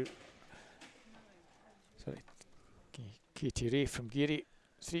 Katie Ray from Geary.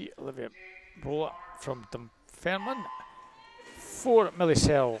 3, Olivia Bola from Dunfermline. 4,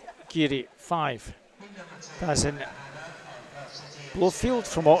 Millicell, Geary. 5, Dazin Blowfield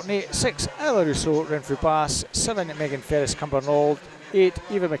from Orkney. 6, Ella Russo, Renfrew Bass. 7, Megan Ferris, Cumbernauld. 8,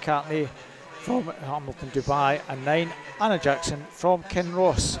 Eva McCartney from Hamilton, Dubai. And 9, Anna Jackson from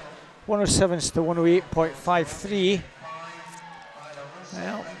Kinross. 107s to 108.53.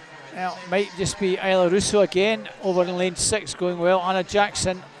 Well, might just be Ella Russo again over in lane 6 going well. Anna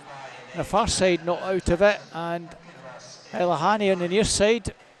Jackson on the far side not out of it, and Ella Haney on the near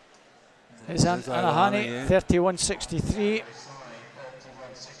side is Anna Haney, yeah. 31.63.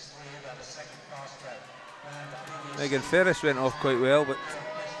 Megan Ferris went off quite well, but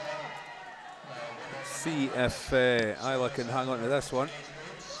see if Isla can hang on to this one.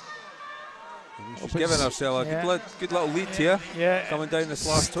 She's giving herself a good little lead here. Yeah. Coming down this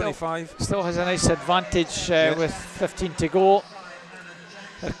last 25. Still has a nice advantage with 15 to go.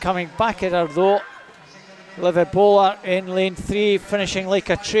 They're coming back at her though. Olivia Bowler in lane 3, finishing like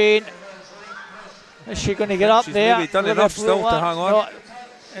a train. Is she going to get up there? Maybe done enough still to hang on. No,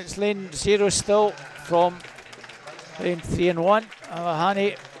 it's lane 0 still from lane 3 and 1.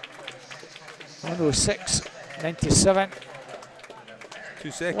 Alahani 106.97.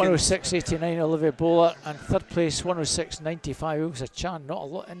 2 seconds. 106.89 Olivia Bowler, and third place 106.95 Ilse Chan. Not a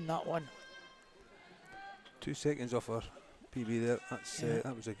lot in that one. 2 seconds off her PB there. That's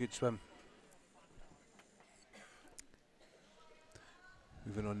that was a good swim.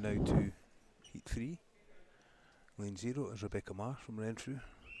 Moving on now to heat 3. Lane 0 is Rebecca Marr from Renfrew.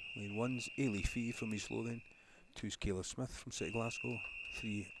 Lane 1's Ailey Fee from East Lothian. 2's Kayla Smith from City Glasgow.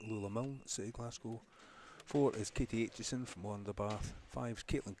 3 Lula Milne, City Glasgow. 4 is Katie Aitchison from Wonderbath. 5 is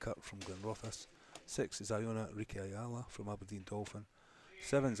Caitlin Kirk from Glenrothes. 6 is Iona Riki Ayala from Aberdeen Dolphin.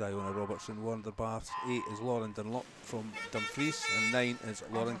 7 is Iona Robertson, Wonderbath. 8 is Lauren Dunlop from Dumfries. And 9 is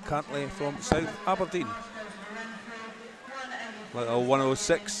Lauren Cantley from South Aberdeen. Little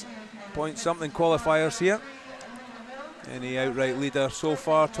 106 point something qualifiers here. Any outright leader so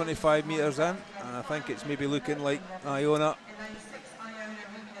far, 25 metres in. And I think it's maybe looking like Iona.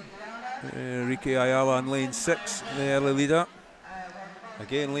 Riki Ayala in lane 6, the early leader.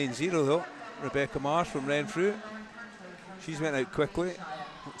 Again, lane 0 though, Rebecca Marsh from Renfrew. She's went out quickly.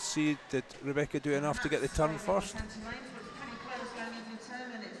 Let's see, did Rebecca do enough to get the turn first?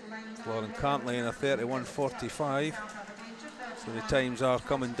 Lauren Cantley in a 31.45. So the times are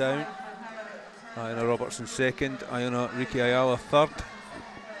coming down. Iona Robertson second, Iona Riki Ayala third.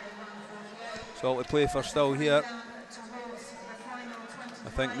 So all to play for still here. I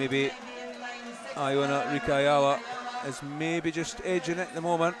think maybe Iona Riki Ayala is maybe just edging it at the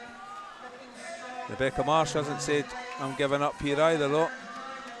moment. Rebecca Marsh hasn't said I'm giving up here either though.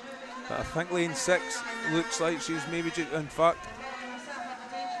 But I think lane 6 looks like she's maybe just, in fact,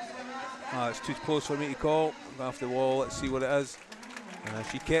 it's too close for me to call. I'm off the wall, let's see what it is.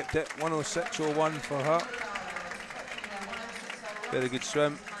 She kept it, 106.01 for her. Very good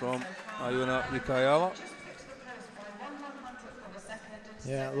swim from Iona Riki Ayala.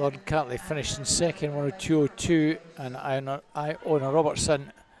 Yeah, Lauren Cantley finished in second, 102.02, and Iona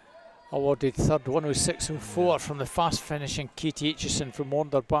Robertson awarded third, 106.04 from the fast finishing Katie Aitchison from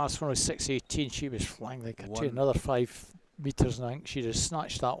Wonderbath, 106.18. She was flying like a train, another 5 metres, and I think she just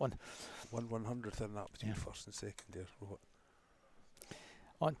snatched that one. 1/100th in that between first and second there.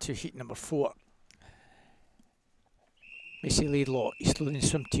 On to heat number 4. Macy Laidlaw, East Lothian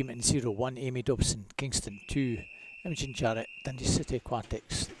Swim Team in 0-1, Amy Dobson, Kingston 2, Imogen Jarrett, Dundee City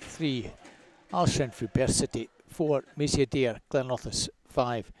Aquatics 3, Alice Renfrew, Bear City 4, Macy Adair, Glenrothes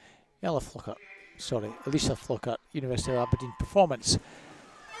 5, Elisa Flocker, University of Aberdeen Performance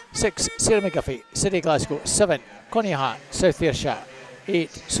 6, Sarah McGuffey, City Glasgow 7, Connie Hart, South Ayrshire 8,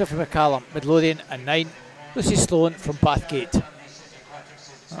 Sophie McCallum, Midlothian, and 9, Lucy Sloan from Bathgate.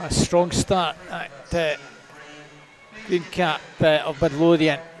 A strong start at Green Cap of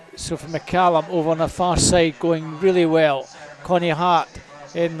Midlothian. Sophie McCallum over on the far side going really well. Connie Hart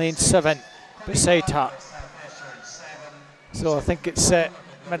in lane 7 beside her. So I think it's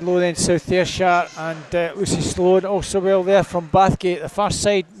Midlothian, South Ayrshire, and Lucy Sloan also well there from Bathgate. The far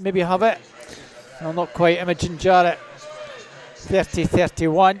side maybe have it. No, not quite. Imogen Jarrett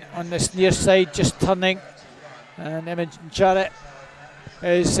 30.31 on this near side, just turning. And Imogen Jarrett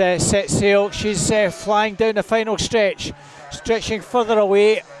is set sail. She's flying down the final stretch, stretching further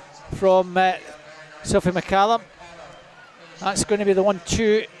away from Sophie McCallum. That's going to be the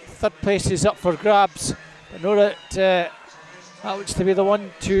 1-2. Third place is up for grabs. But know that that looks to be the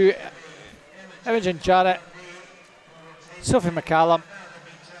 1-2. Imogen Jarrett, Sophie McCallum,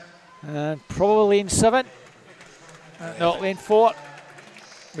 and probably lane 7. No, lane 4.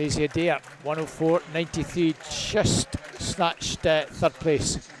 Maisie Adair, 104.93, just snatched third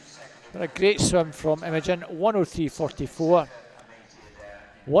place. But a great swim from Imogen, 103.44.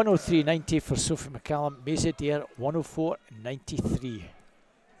 103.90 for Sophie McCallum, Maisie Adair, 104.93.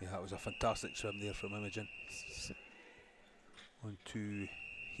 Yeah, that was a fantastic swim there from Imogen. On to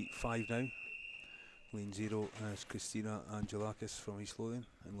heat 5 now. Lane 0 is Christina Angelakis from East Lothian.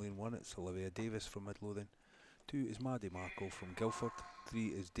 In lane 1 it's Olivia Davis from Midlothian. 2 is Maddie Markle from Guildford. 3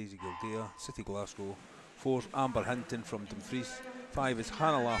 is Daisy Gildea, City Glasgow. 4 is Amber Hinton from Dumfries. 5 is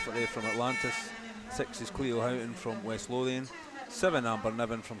Hannah Lafferty from Atlantis. 6 is Cleo Houghton from West Lothian. 7 Amber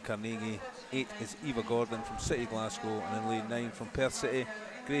Niven from Carnegie. 8 is Eva Gordon from City Glasgow. And in lane 9 from Perth City,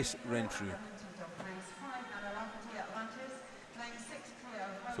 Grace Renfrew.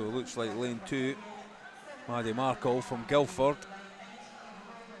 So it looks like lane 2, Maddie Markle from Guildford.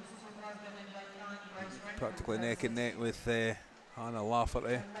 Practically neck and neck with Hannah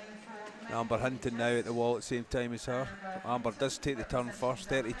Lafferty. Amber Hinton now at the wall at the same time as her. Amber does take the turn first,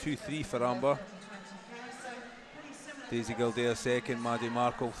 32.3 for Amber. Daisy Gildea second, Maddie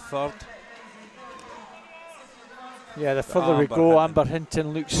Markle third. Yeah, the further we go, Amber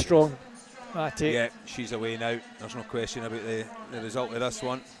Hinton looks strong. Yeah, she's away now. There's no question about the result of this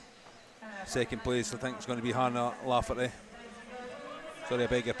one. Second place, I think, is going to be Hannah Lafferty. Sorry, I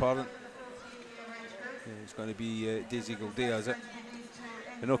beg your pardon. Yeah, it's going to be Daisy Gildea, is it?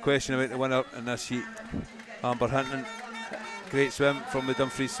 And no question about the winner in this heat, Amber Hinton. Great swim from the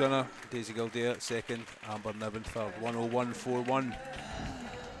Dumfries swimmer. Daisy Gildea second, Amber Niven third. 101.41.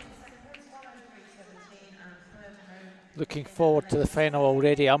 Looking forward to the final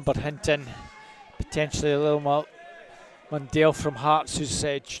already. Amber Hinton, potentially a little Mundale from Hearts, who's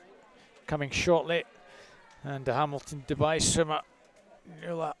coming shortly, and the Hamilton Dubai swimmer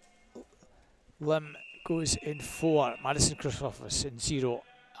Nuala Lim goes in 4. Madison Christophers in 0.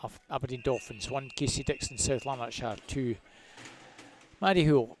 Aberdeen Dolphins 1. Casey Dixon South Lanarkshire 2. Mary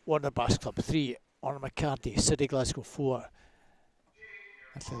Hoole Warner Bass Club 3. Orna McCarty City Glasgow 4.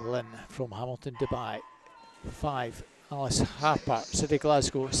 Natalie Lynn from Hamilton Dubai 5. Alice Harper City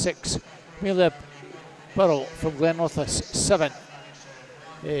Glasgow 6. Amelia Burrell from Glenrothes 7.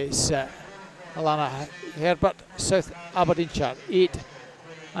 Is Alana Herbert South Aberdeenshire 8.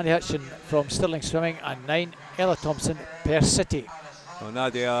 Annie Hutchin from Stirling Swimming, and 9. Ella Thompson Perth City. Well,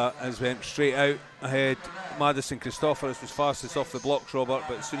 Nadia has went straight out ahead. Madison Christophers was fastest off the blocks, Robert,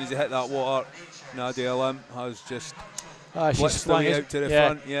 but as soon as he hit that water, Nadia Lim has just she's flying out to the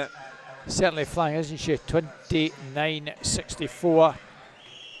front. Yeah, certainly flying, isn't she? 29.64.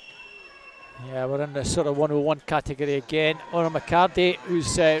 Yeah, we're in the sort of 101 category again. Orna McCarty,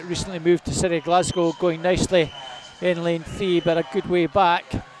 who's recently moved to City Glasgow, going nicely in lane 3, but a good way back.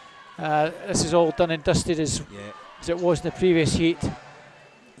 This is all done and dusted as it was in the previous heat.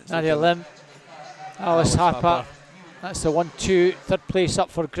 Nadia Lim, Alice Harper, that's the 1-2. Third place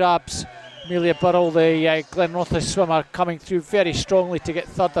up for grabs. Amelia Burrell, the Glenrothes swimmer, coming through very strongly to get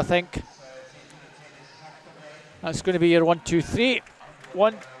third, I think. That's going to be your 1-2-3.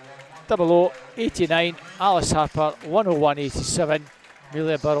 1:00.89. Alice Harper 1:01.87.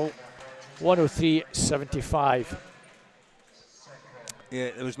 Amelia Burrell 1:03.75.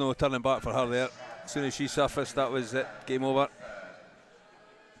 Yeah, there was no turning back for her there. As soon as she surfaced, that was it. Game over.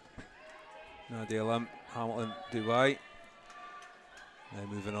 Nadia Lim, Hamilton Dubai. Now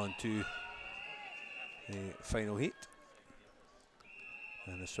moving on to the final heat.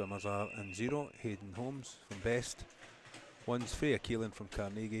 And the swimmers are in 0. Hayden Holmes from Best. 1's Freya Keelan from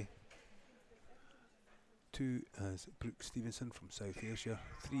Carnegie. 2 is Brooke Stevenson from South Ayrshire.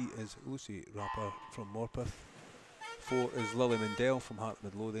 3 is Lucy Rapper from Morpeth. 4 is Lily Mundell from Hart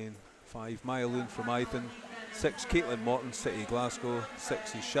Midlothian. 5 Maya Loon from Ithen. 6 Caitlin Morton, City Glasgow.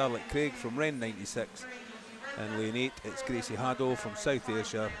 6 is Charlotte Craig from Wren 96. And lane 8 it's Gracie Haddo from South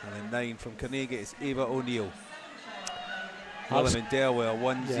Ayrshire. And then 9 from Carnegie it's Ava O'Neill. Lily Mundell with a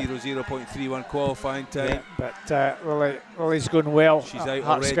 1:00.31 qualifying time. Yeah, but Lily's going well. She's out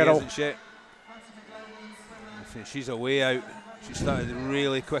already, isn't she? She's away out. She started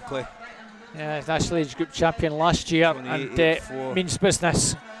really quickly. Yeah, National Age Group champion last year, and means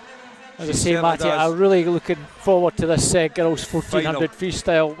business. As I say, Matty, I'm really looking forward to this girls 1400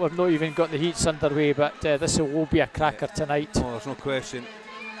 freestyle. We've not even got the heats underway, but this will be a cracker tonight. Oh, there's no question.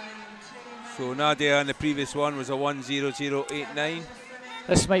 So Nadia in the previous one was a 1:00.89.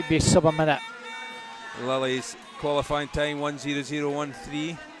 This might be sub a minute. Lily's qualifying time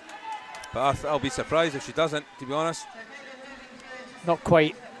 1:00.13. But I'll be surprised if she doesn't, to be honest. Not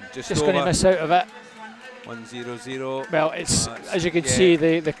quite. Just going to miss out of it. 1:00. Well, it's as you can see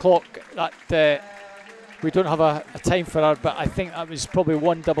the clock that we don't have a time for her, but I think that was probably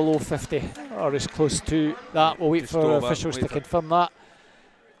 1:00.50 or as close to that. We'll wait for officials to confirm that.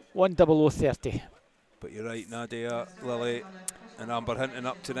 1:00.30. But you're right, Nadia, Lily, and Amber Hinton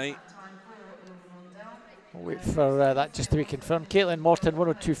up tonight. We'll wait for that just to be confirmed. Caitlin Morton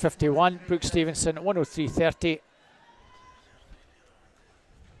 1:02.51. Brooke Stevenson 1:03.30.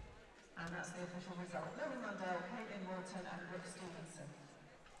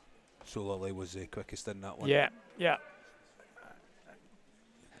 So Lily was the quickest in that one. Yeah, yeah.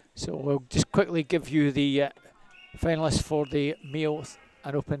 So we'll just quickly give you the finalists for the male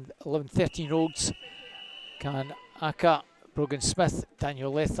and open 11-13-year-olds. Can Aka, Brogan Smith,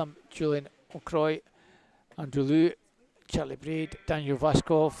 Daniel Latham, Julian O'Croy, Andrew Liu, Charlie Braid, Daniel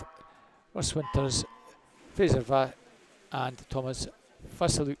Vaskov, Russ Winters, Fraser and Thomas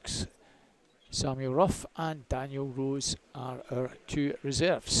Fasalux, Samuel Ruff and Daniel Rose are our two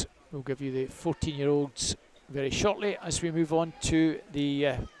reserves. We'll give you the 14-year-olds very shortly as we move on to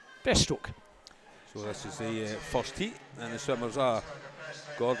the breaststroke. So this is the first heat, and the swimmers are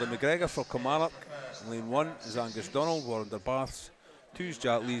Gordon McGregor for Kilmarnock. Lane 1 is Angus Donald, Warrender Baths. 2 is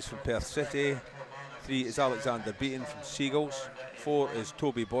Jack Lees from Perth City. 3 is Alexander Beaton from Seagulls. 4 is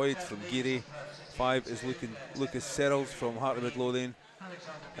Toby Boyd from Geary. 5 is Lucas Serrals from Heart of Midlothian.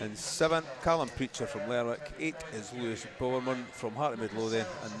 And 7, Callum Preacher from Lerwick. 8 is Lewis Bowerman from Heart of Midlothian.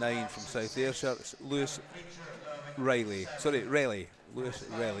 And 9 from South Ayrshire, it's Lewis Riley. Lewis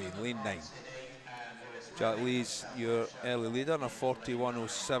Riley in lane 9. Jack Lee's your early leader in a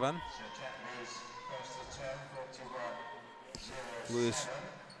 41.07. Lewis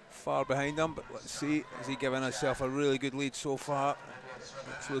far behind him, but let's see, is he giving himself a really good lead so far?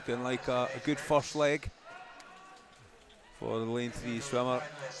 It's looking like a good first leg for the lane 3 swimmer.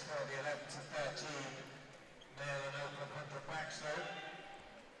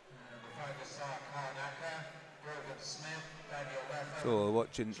 So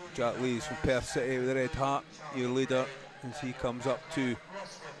watching Jack Lees from Perth City with the red hat, your leader, as he comes up to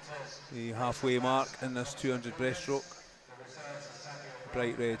the halfway mark in this 200 breaststroke.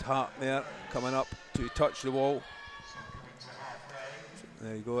 Bright red hat there, coming up to touch the wall. So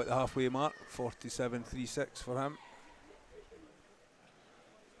there you go at the halfway mark, 47.36 for him.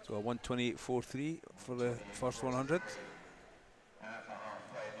 So a 128.43 for the first 100.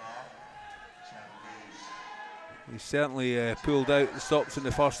 He certainly pulled out the stops in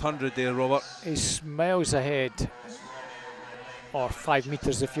the first 100 there, Robert. He's miles ahead, or 5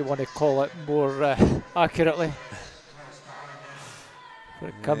 metres if you want to call it more accurately.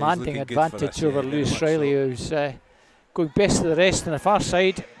 A commanding advantage over Lewis Riley, who's going best of the rest on the far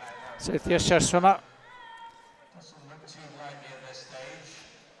side. South Ayrshire swimmer.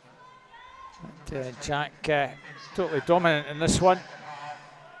 And, Jack totally dominant in this one.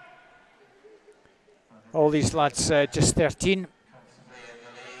 All these lads just 13.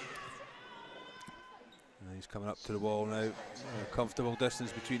 And he's coming up to the wall now. A comfortable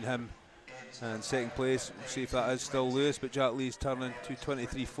distance between him and second place. We'll see if that is still Lewis, but Jack Lee's turning to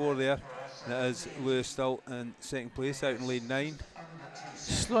 23.4 there. And it is Lewis still in second place out in lane 9.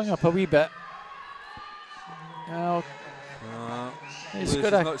 Slowing up a wee bit. Well, he's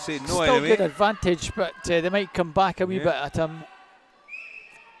got a still good advantage, but they might come back a wee bit at him.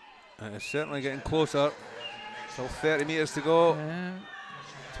 It's certainly getting closer. Still 30 metres to go.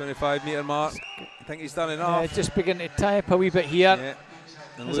 25 metre mark. I think he's done enough. Just beginning to tie up a wee bit here. Yeah.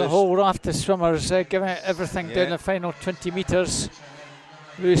 There's a whole raft of swimmers giving it everything down the final 20 metres.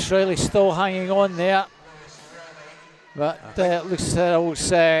 Lewis Riley still hanging on there. But it looks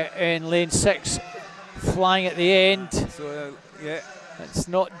in lane 6, flying at the end. So, it's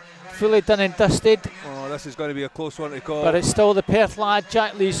not fully done and dusted. Oh, this is going to be a close one to call. But it's still the Perth lad,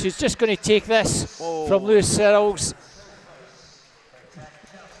 Jack Lees, who's just going to take this from Lewis Serrals.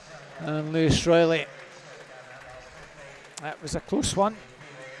 And Lewis Riley. That was a close one.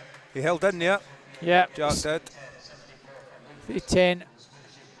 He held in there. Yeah. Jack did.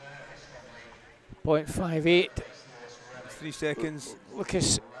 3:10.58. 3 seconds.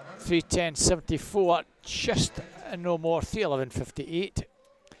 Lucas 3:10.74. Just no more. 3:11.58.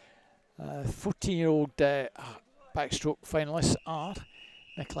 14-year-old backstroke finalists are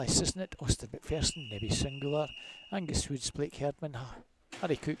Nikolai Sisnett, Austin McPherson, Nebby Singular, Angus Woods, Blake Herdman,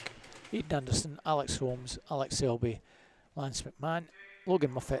 Harry Cook, Aidan Anderson, Alex Holmes, Alex Selby, Lance McMahon,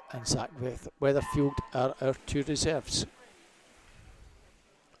 Logan Muffet and Zach Weatherfield are our two reserves.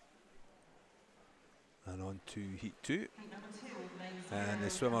 And on to heat 2. And the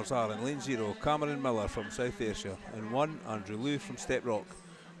swimmers are in lane 0, Cameron Miller from South Ayrshire. In 1, Andrew Lew from Step Rock.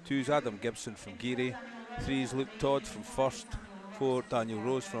 2 is Adam Gibson from Geary. 3 is Luke Todd from First. 4, Daniel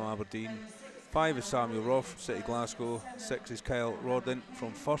Rose from Aberdeen. 5 is Samuel Roth from City Glasgow. 6 is Kyle Rodden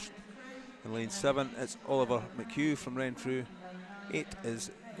from First. In lane 7, it's Oliver McHugh from Renfrew. 8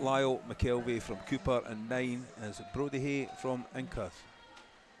 is Lyle McKelvey from Cooper. And 9 is Brody Hay from Incas.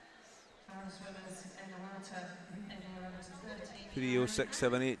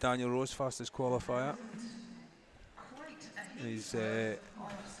 3:06.78, Daniel Rose, fastest qualifier. He's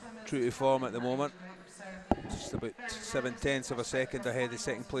true to form at the moment. Just about 7/10 of a second ahead of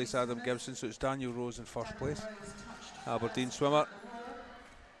second place Adam Gibson, so it's Daniel Rose in first place. Aberdeen swimmer.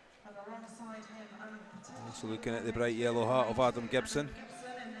 Also looking at the bright yellow hat of Adam Gibson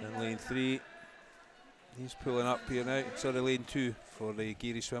in lane 3. He's pulling up here now. Sorry, lane 2 for the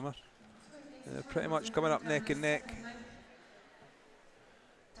Geary swimmer. Pretty much coming up neck and neck.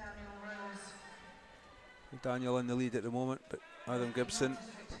 Daniel in the lead at the moment, but Adam Gibson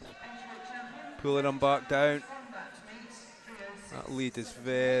pulling him back down. That lead is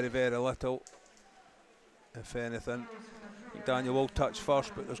very, very little, if anything. I think Daniel will touch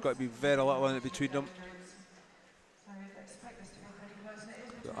first, but there's got to be very little in it between them.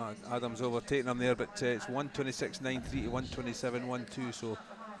 Adam's overtaking him there, but it's 1:26.93 to 1:27.12, so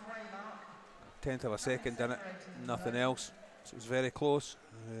 1/10 of a second in it, nothing else. So it's very close.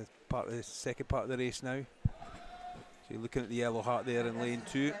 Part of the second part of the race now. So you're looking at the yellow hat there in lane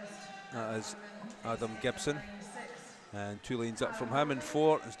 2. That is Adam Gibson, and 2 lanes up from him. In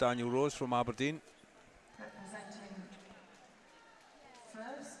 4 is Daniel Rose from Aberdeen.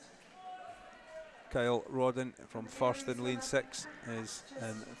 Kyle Rodden from first in lane 6 is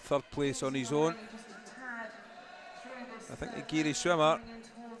in 3rd place on his own. I think the geary swimmer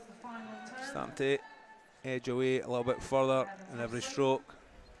starting to edge away a little bit further in every stroke.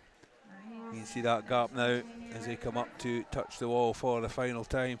 You can see that gap now as they come up to touch the wall for the final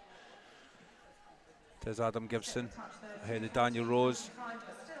time. There's Adam Gibson ahead of Daniel Rose,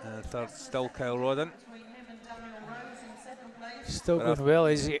 and 3rd still Kyle Rodden. Still going well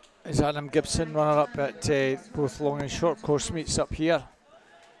is Adam Gibson, runner up at both long and short course meets up here,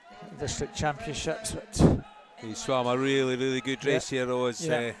 district championships. But he swam a really, really good race here though, as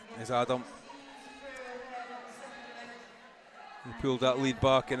Adam. He pulled that lead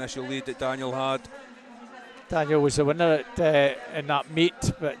back, initial lead that Daniel had. Daniel was the winner in that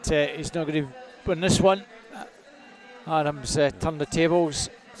meet, but he's not going to win this one. Adam's turned the tables.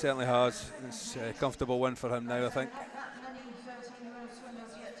 Certainly has. It's a comfortable win for him now, I think.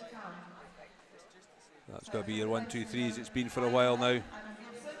 That's got to be your 1, 2, 3s. It's been for a while now.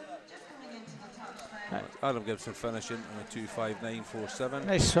 Adam Gibson finishing on a 2:59.47.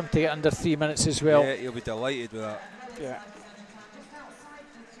 Nice swim to get under 3 minutes as well. Yeah, he'll be delighted with that. Yeah.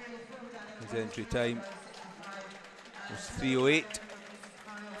 His entry time was 3:08.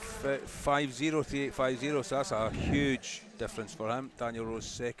 3850, so that's a huge difference for him. Daniel Rose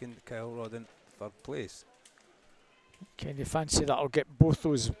 2nd, Kyle Rodden 3rd place. Can you fancy that'll get both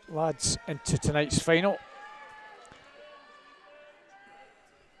those lads into tonight's final?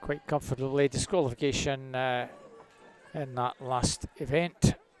 Quite comfortably, disqualification in that last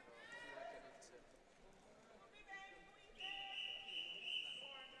event.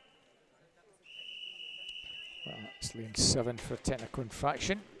 Well, that's lane 7 for technical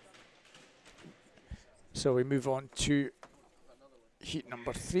infraction. So we move on to heat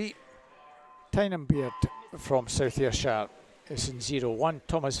number 3. Tynan Beard from South Ayrshire is in 0-1.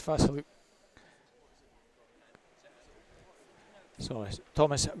 Thomas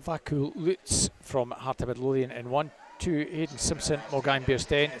Vakul Lutz from Heart of Midlothian in 1. 2 Hayden Simpson, Mulgine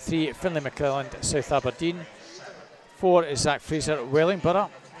Bearsden. 3 Finlay McClelland, South Aberdeen. 4 is Zach Fraser,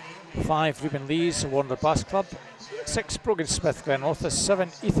 Wellingborough. 5 Ruben Lees, Warner Bass Club. 6 Brogan Smith, Glenrothes. 7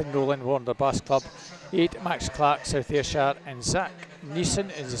 Ethan Nolan, Warner Bass Club. 8 Max Clark, South Ayrshire, and Zach Neeson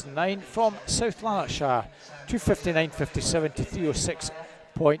is 9 from South Lanarkshire. 2:59.57 to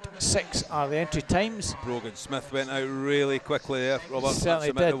 3:06.6 are the entry times. Brogan Smith went out really quickly there. Robert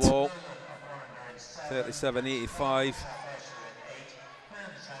certainly did. At the wall. 37.85.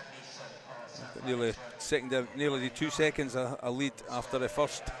 Nearly 2 seconds a lead after the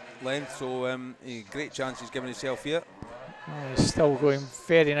first length, so a great chance he's given himself here. He's still going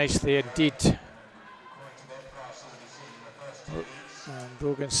very nicely indeed. And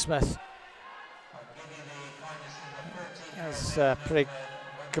Brogan Smith has a pretty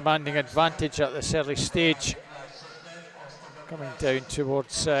commanding advantage at this early stage, coming down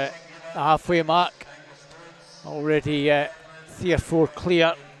towards the halfway mark. Already 3 or 4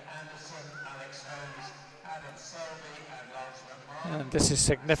 clear, and this is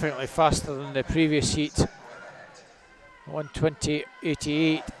significantly faster than the previous heat.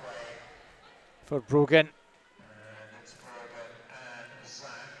 1:20.88 for Brogan.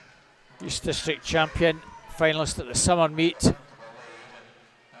 East District champion, finalist at the summer meet.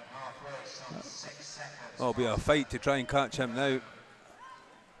 It'll be a fight to try and catch him now.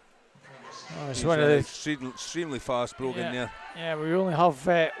 It's one of the extremely fast Brogan there. Yeah, we only have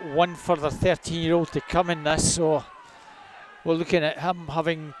one further 13-year-old to come in this, so we're looking at him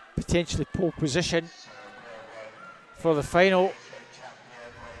having potentially pole position for the final.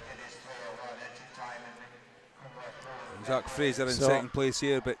 Zach Fraser in 2nd place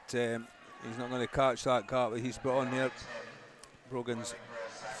here, but he's not going to catch that gap that he's brought on here. Brogan's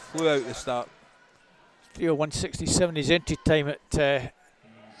flew out the start. 3:01.67 his entry time at the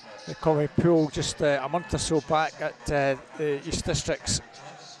Conway Pool just a month or so back at the East Districts.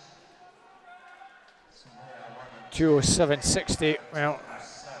 2:07.60. Well,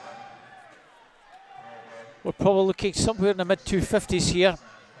 We're probably looking somewhere in the mid-250s here.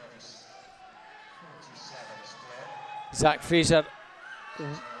 Zach Fraser,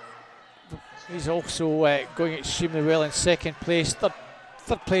 he's also going extremely well in second place.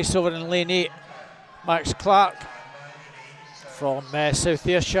 Third place over in lane 8, Max Clark from South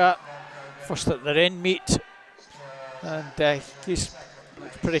Ayrshire, first at their end meet, and he's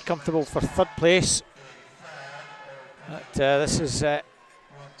pretty comfortable for third place. But, this is a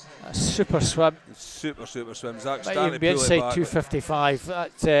super swim. Super swim. Zach's Might starting even to be pull inside it back. 255.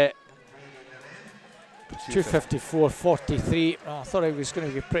 That's 254.43. Oh, I thought I was going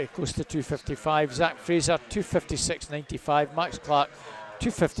to be pretty close to 255. Zach Fraser 256.95. Max Clark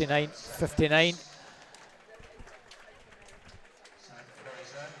 259.59.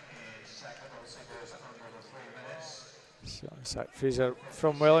 So Zach Fraser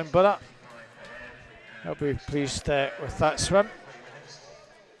from Wellingborough. I'll be pleased with that swim.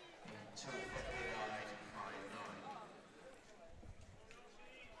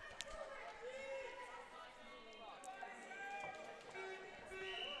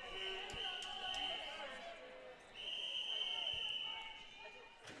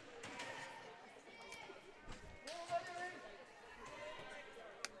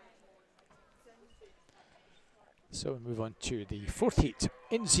 So we move on to the fourth heat.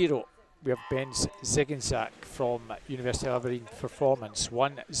 In 0, we have Ben Ziginzak from University of Aberdeen Performance.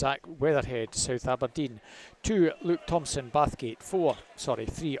 1, Zach Weatherhead, South Aberdeen. 2, Luke Thompson, Bathgate.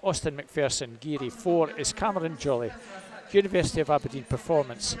 3, Austin McPherson, Geary. 4 is Cameron Jolly, University of Aberdeen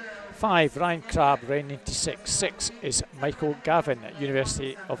Performance. 5, Ryan Crabb, Ryan 96. 6 is Michael Gavin,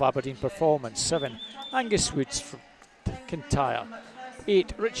 University of Aberdeen Performance. 7, Angus Woods from Kintyre.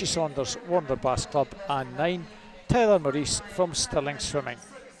 8, Richie Saunders, Warner Bass Club. And 9, Tyler Maurice from Stirling Swimming.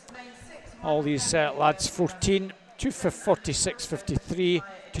 All these lads 14, 246.53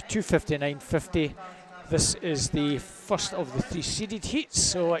 to 259.50. This is the first of the 3 seeded heats,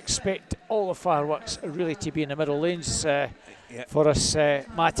 so expect all the fireworks really to be in the middle lanes for us,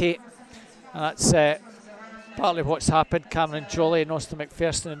 Matty. And that's partly what's happened. Cameron Jolly and Austin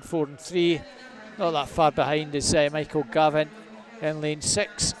McPherson in 4 and 3. Not that far behind is Michael Gavin in lane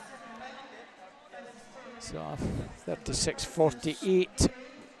 6. So 36.48.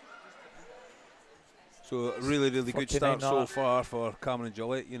 So a really good start so far for Cameron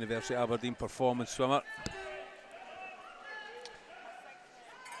Jolly, University of Aberdeen Performance swimmer.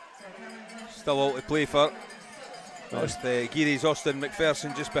 Still all to play for. That's Geary's Austin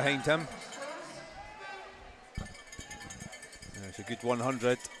McPherson just behind him. It's a good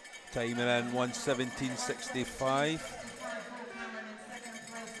 100, timing in 1:17.65.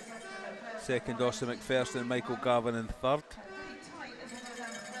 Second, Austin McPherson and Michael Gavin in third.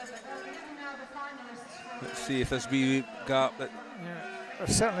 Let's see if this wee gap that we're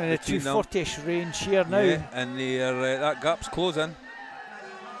certainly in the 240-ish range here now. Yeah, and that gap's closing.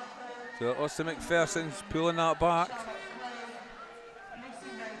 So Austin McPherson's pulling that back.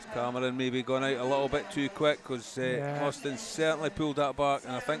 Cameron maybe gone out a little bit too quick because Austin certainly pulled that back,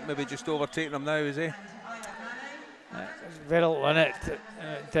 and I think maybe just overtaking him now, is he? Very little in it.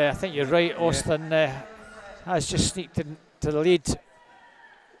 I think you're right. Austin has just sneaked into the lead.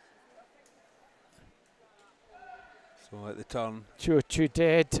 So at the turn, 202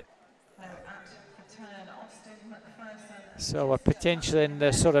 dead. So we're potentially in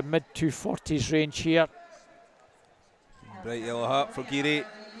the sort of mid 240s range here. Bright yellow hat for Geary.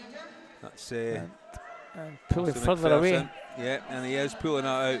 That's and pulling further away. Yeah, and he is pulling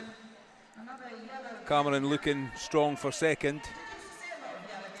that out. Cameron looking strong for second.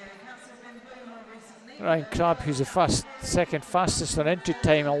 Ryan Crabb, who's the second fastest on entry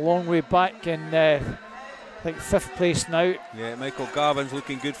time, a long way back in I think 5th place now. Yeah, Michael Gavin's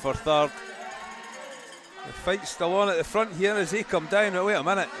looking good for third. The fight's still on at the front here as they come down. Oh, wait a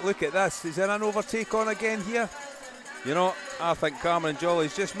minute, look at this. Is there an overtake on again here? You know, I think Cameron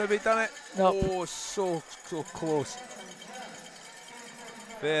Jolly's just maybe done it. Nope. Oh, so close.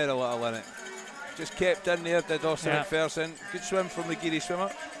 Very little in it. Just kept in there, did Austin McPherson. Good swim from the Geary swimmer.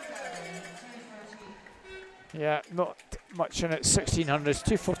 Yeah, not much in it. 1600s,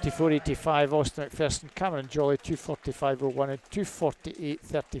 244.85. Austin McPherson, Cameron Jolly 245.01 and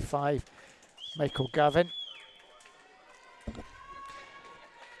 248.35. Michael Gavin.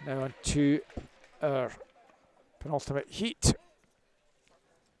 Now on to our penultimate heat.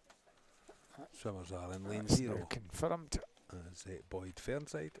 Swimmers are in lane 0. Confirmed. As Boyd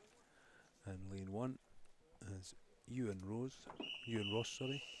Fernside. And lane 1 is Ewan Ross,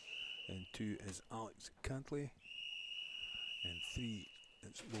 sorry. And 2 is Alex Cantley. And 3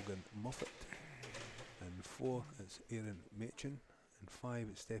 it's Logan Moffat. And 4 it's Aaron Machin. And 5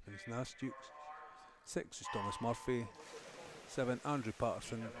 it's Stephens Nastukes. 6 is Thomas Murphy. 7, Andrew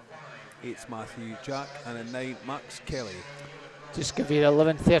Patterson. 8's Matthew Jack. And in 9, Max Kelly. Just give you the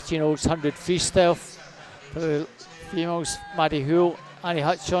 11-13-olds 100 freestyle for the females. Maddie Hoole, Annie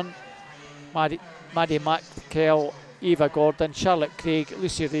Hutchon, Maddie McKell, Eva Gordon, Charlotte Craig,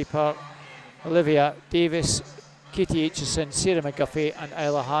 Lucy Reaper, Olivia Davis, Katie Aitchison, Sarah McGuffey and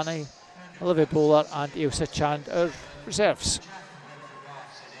Isla Haney, Olivia Bowler and Ailsa Chand, our reserves.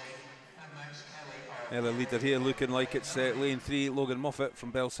 Early leader here looking like it's lane 3, Logan Moffat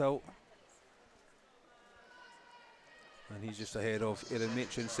from Bellshill. And he's just ahead of Erin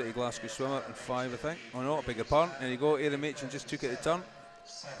Machin, City Glasgow swimmer, in 5, I think. Oh no, bigger pardon. There you go, Erin Machin just took it a turn.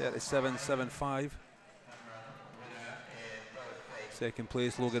 37.75. Second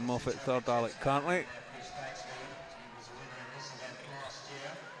place, Logan Moffat. Third, Alec Cantley.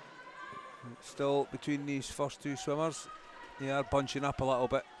 Still between these first 2 swimmers. They are bunching up a little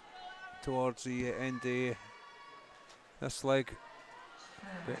bit towards the end of this leg.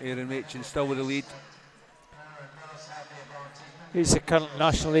 But Erin Machin still with the lead. He's the current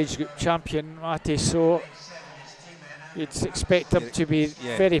national age group champion, Matty, so you'd expect him to be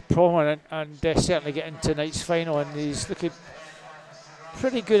very prominent and certainly get into tonight's final, and he's looking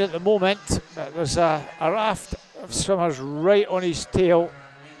pretty good at the moment. But there's a raft of swimmers right on his tail.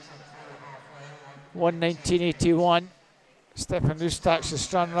 1:19.81. Stefan Lustak's the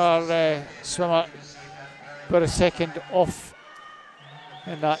Stranraer swimmer, but a second off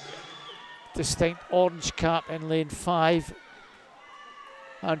in that distinct orange cap in lane 5.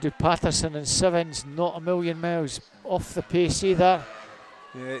 Andrew Patterson in 7's not a million miles off the pace either.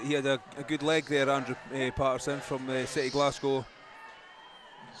 Yeah, he had a good leg there, Andrew Patterson from City Glasgow.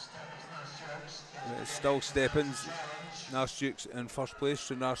 Still Steppens, Nash Dukes in first place,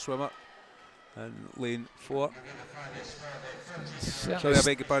 Stranraer swimmer in lane 4. Sorry, I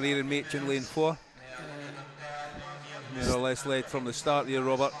beg your pardon, Erin Machin, lane 4. More or less led from the start here,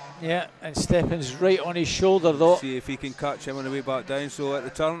 Robert. Yeah, and Steppens right on his shoulder though. See if he can catch him on the way back down. So at the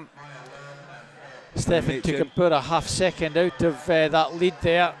turn, Stephen took about a half second out of that lead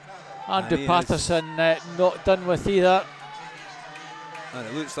there. Andrew Patterson not done with either. And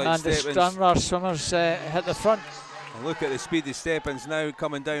it looks like and the Stranraer swimmers hit the front. And look at the speed of Steppens now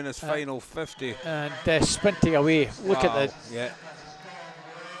coming down his final 50. And sprinting away. Look at the...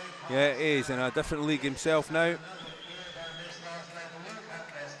 Yeah, he's in a different league himself now.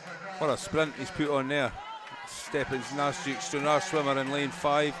 What a sprint he's put on there. Steppens, Nasjuk, Stranraer swimmer in lane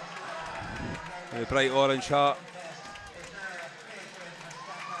 5. The bright orange hat.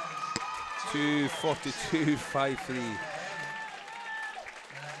 2:42.53.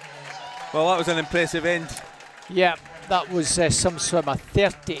 Well, that was an impressive end. Yeah, that was some swimmer.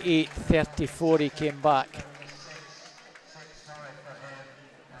 38.34 he came back.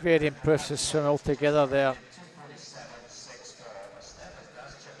 Very impressive swim altogether there.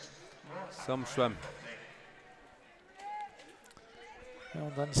 Some swim.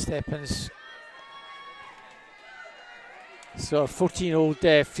 Well done, Steppens. So 14-year-old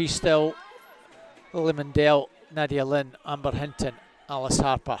freestyle, Lily Mundell, Nadia Lynn, Amber Hinton, Alice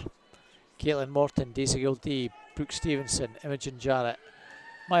Harper, Caitlin Morton, Daisy Gildee, Brooke Stevenson, Imogen Jarrett,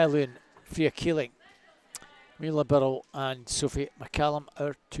 Maya Loon, Freya Keeling, Mila Burrell and Sophie McCallum,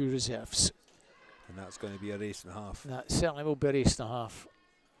 our 2 reserves. And that's going to be a race and a half. That certainly will be a race and a half.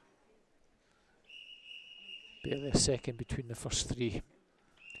 Barely a second between the first 3.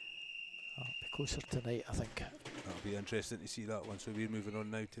 I'll be closer tonight, I think. That'll be interesting to see that one. So we're moving on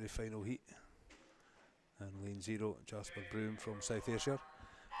now to the final heat. And lane 0, Jasper Broom from South Ayrshire.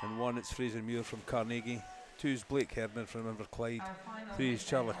 And 1, it's Fraser Muir from Carnegie. 2 is Blake Herman from Inverclyde. 3 is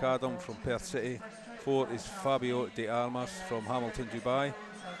Charlie Cadam from Perth City. 4 is Fabio De Armas from Hamilton, Dubai.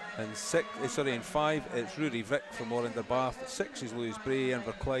 And 5, it's Rory Vick from Orender Bath. 6 is Lewis Bray,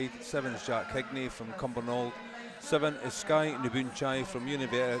 Inverclyde. 7 is Jack Higney from Cumbernauld. 7 is Sky Nubunchai from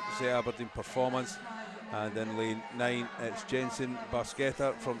University Aberdeen Performance. And in lane 9, it's Jensen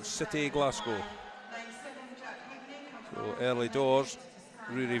Basketta from City Glasgow. So early doors,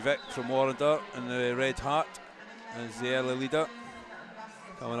 Rory Vick from Orender in the red hat is the early leader.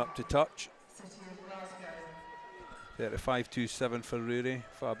 Coming up to touch. 35.27 for Rory.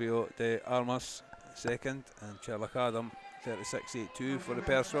 Fabio De Armas second, and Sherlock Adam 36.82 for the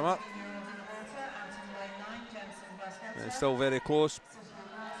pair swimmer. And it's still very close,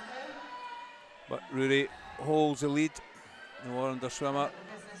 but Rory holds the lead. The Warrender swimmer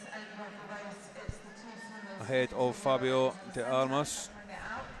ahead of Fabio De Armas.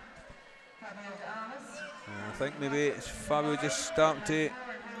 And I think maybe it's Fabio just starting to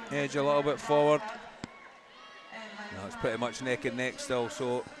edge a little bit forward. No, it's pretty much neck and neck still,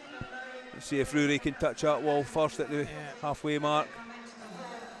 so Let's see if Rory can touch that wall first at the halfway mark.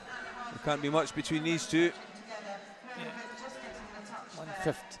 There can't be much between these two.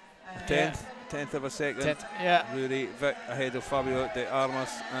 1/5. Tenth of a second. Rory Vic ahead of Fabio de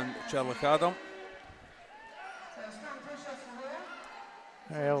Armas and Sherlock Adam.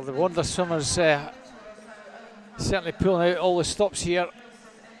 Well, the Wonder Swimmers certainly pulling out all the stops here.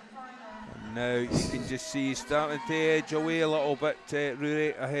 And now you can just see starting to edge away a little bit.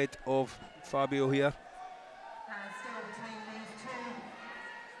 Rory ahead of Fabio here.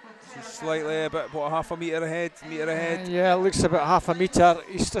 Slightly about half a metre ahead. Yeah, it looks about half a metre.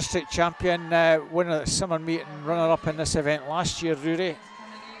 East District champion, winner of the summer meet and runner-up in this event last year, Rory.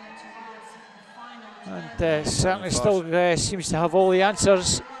 And certainly still seems to have all the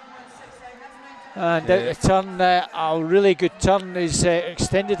answers. And out the turn, a really good turn. He's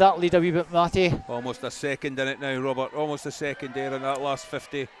extended that lead a wee bit, Matty. Almost a second in it now, Robert. Almost a second there in that last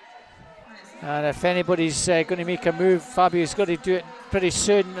 50. And if anybody's going to make a move, Fabio's got to do it pretty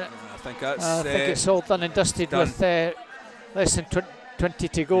soon. I think that's. I think it's all done and dusted with less than 20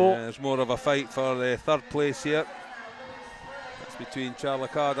 to go. Yeah, there's more of a fight for the third place here. It's between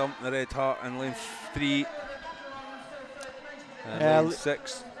Sherlock Adam, the Red Heart, and lane 3. And lane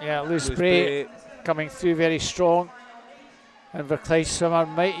 6. Yeah, Lewis Bray coming through very strong. And Verclyde swimmer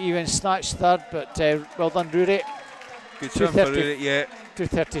might even snatch third, but well done, Rory. Good swim for Rory, yeah.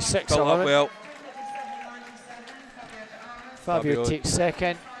 2:36. Built up well. Fabio takes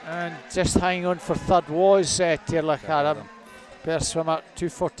second, and just hanging on for third was Sherlock Adam. Bear swimmer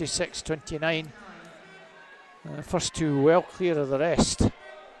 2:46.29. The first two well clear of the rest.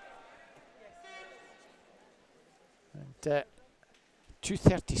 And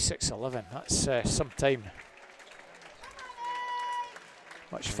 2:36.11. That's some time.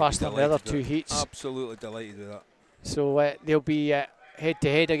 Much faster than the other two heats. Absolutely delighted with that. So they'll be head to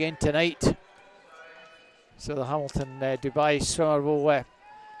head again tonight. So the Hamilton Dubai swimmer will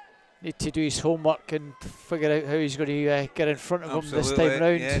need to do his homework and figure out how he's going to get in front of him this time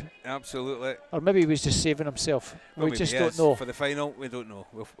round. Yeah, absolutely. Or maybe he was just saving himself. Well, we just don't know. For the final, we don't know.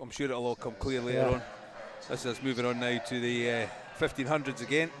 I'm sure it'll all come clear later on. This is moving on now to the 1500s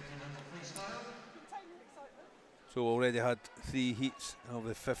again. So already had 3 heats of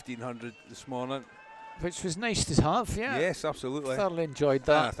the 1500 this morning. Which was nice to have, yeah. Yes, absolutely. Thoroughly enjoyed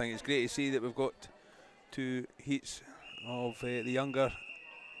that. And I think it's great to see that we've got 2 heats of the younger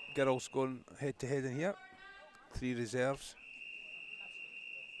girls going head to head in here. 3 reserves.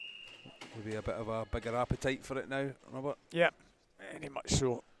 Maybe a bit of a bigger appetite for it now, Robert. Yeah, very much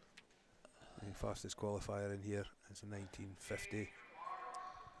so. The fastest qualifier in here is a 1950.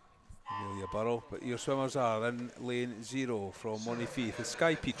 Amelia Burrow, but your swimmers are in lane 0 from Montefiore, is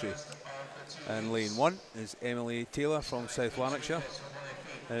Sky Petrie. And lane 1 is Emily Taylor from South Lanarkshire.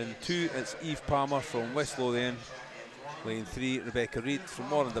 And 2 it's Eve Palmer from West Lothian. Lane 3 Rebecca Reid from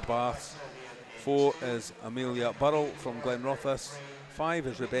Warrender Baths. 4 is Amelia Burrow from Glenrothes. 5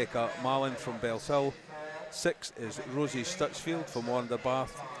 is Rebecca Mallon from Bellshill. 6 is Rosie Stutchfield from Warrender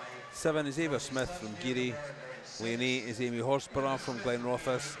Bath. 7 is Ava Smith from Geary. Lane 8 is Amy Horsburgh from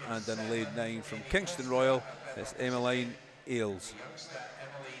Glenrothes, and in lane 9 from Kingston Royal, it's Emmeline Ailes.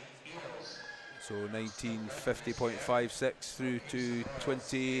 So 1950.56 through to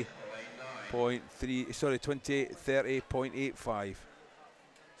 20:30.85.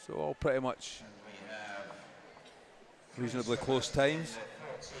 So all pretty much reasonably close times.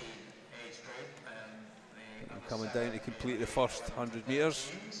 And coming down to complete the first 100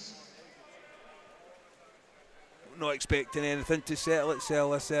 metres. Not expecting anything to settle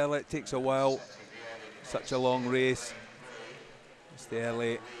itself this early. It takes a while. Such a long race. It's the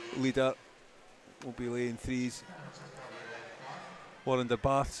early leader. Will be lane 3's Warrender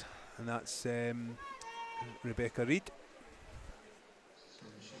Baths, and that's Rebecca Reid. So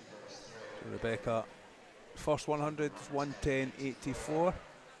Rebecca, first 100 is 1:10.84.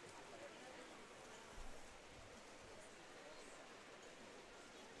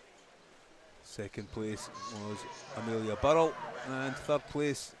 Second place was Amelia Burrell, and third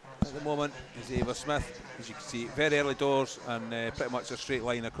place at the moment is Ava Smith. As you can see, very early doors, and pretty much a straight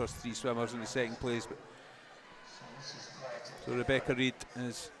line across 3 swimmers in the second place. So Rebecca Reid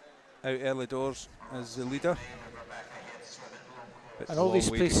is out early doors as the leader. And all these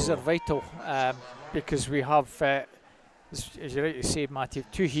places are vital because we have, as you rightly say, Matthew,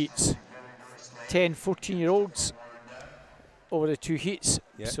 2 heats, 10, 14-year-olds over the 2 heats.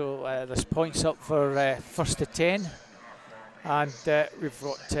 Yep. So there's points up for first to 10, and we've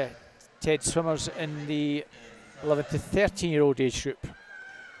got 10 swimmers in the 11 to 13-year-old age group.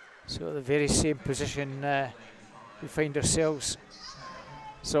 So the very same position we find ourselves.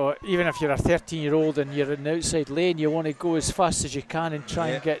 So even if you're a 13-year-old and you're in the outside lane, you want to go as fast as you can and try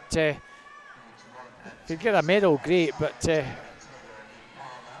and get. If you get a medal, great, but a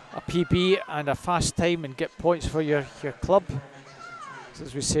PB and a fast time and get points for your club. So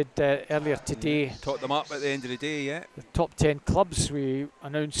as we said earlier today, top them up at the end of the day. Yeah, the top 10 clubs we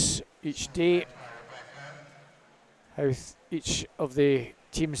announce each day how each of the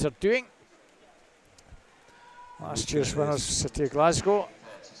teams are doing. Last year's winners, City of Glasgow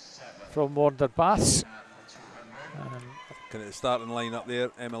from Warner Baths. Kind of the starting line up there,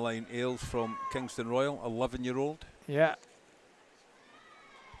 Emmeline Ailes from Kingston Royal, 11-year-old. Yeah.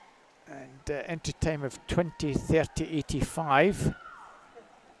 And entry time of 20:30:85.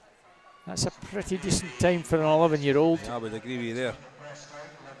 That's a pretty decent time for an 11-year-old. Yeah, I would agree with you there.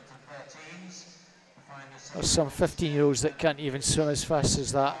 There's some 15-year-olds that can't even swim as fast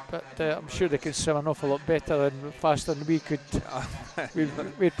as that, but I'm sure they can swim an awful lot better and faster than we could.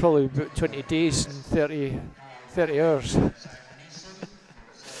 We'd probably be about 20 days and 30 hours.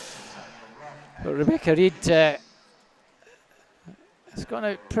 But Rebecca Reid has gone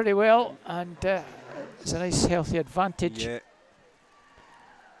out pretty well, and it's a nice healthy advantage. Yeah.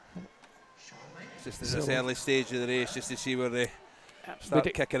 Just at this early stage of the race, just to see where they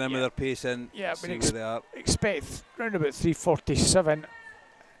start kicking in with their pace in. Yeah, see where they are. Expect round about 3:47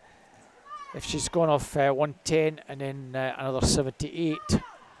 if she's gone off 1:10 and then another 78. So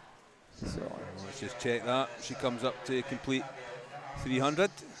let's just check that. She comes up to complete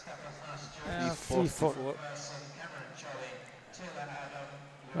 300. 3:44.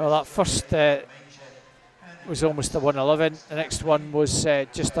 Well, that first was almost a 1:11. The next one was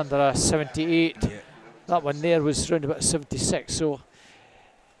just under a 78. Yeah. That one there was round about 76. So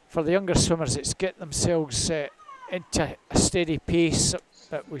for the younger swimmers, it's get themselves into a steady pace.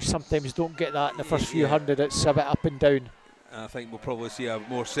 But we sometimes don't get that in the first few hundred. It's a bit up and down. I think we'll probably see a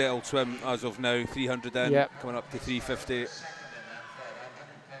more settled swim as of now. 300 in, coming up to 350.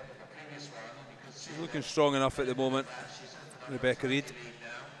 She's looking strong enough at the moment, Rebecca Reid.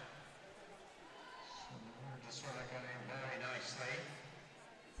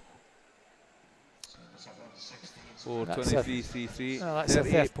 Oh, 23.33,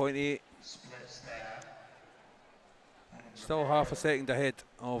 38.8. Still half a second ahead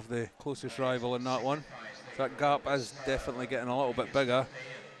of the closest rival in that one. So that gap is definitely getting a little bit bigger.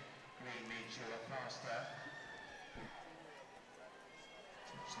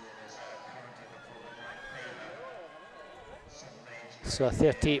 So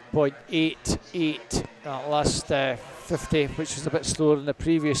 38.88, that last 50, which was a bit slower than the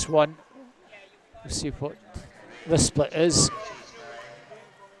previous one. We'll see what the split is.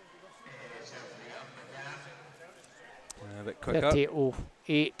 A bit quicker.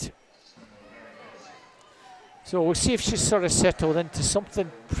 38.08. So we'll see if she's sort of settled into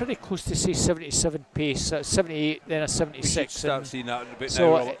something pretty close to say 77 pace, 78, then a 76. We should start seeing that a bit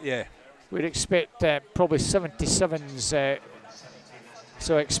so now. Yeah. We'd expect probably 77s.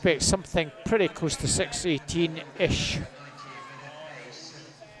 So I expect something pretty close to 6:18-ish.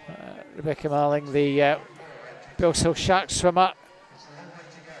 Rebecca Malling, the Bells Hill Shark swimmer,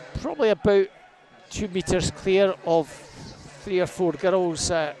 probably about 2 metres clear of 3 or 4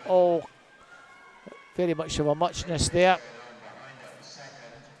 girls, all very much of a muchness there.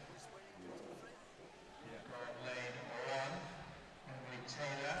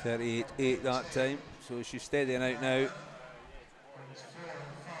 .38.8 that time, so she's steadying out now.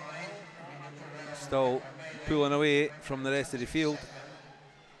 Still pulling away from the rest of the field.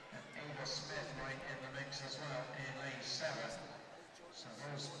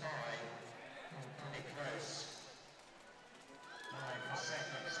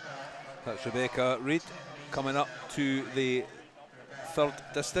 That's Rebecca Reid coming up to the third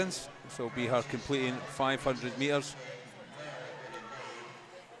distance. This will be her completing 500 metres.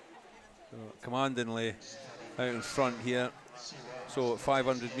 So commandingly out in front here. So at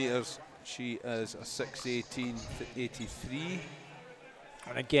 500 metres, she is a 6:18.83.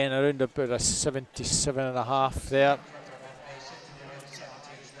 And again, around about a 77.5 there.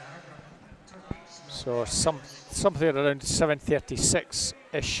 So something around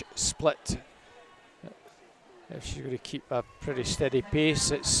 7:36-ish split. If she's going to keep a pretty steady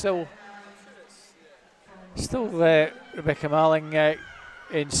pace, it's still Rebecca Malling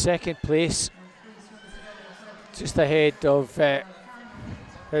in second place, just ahead of in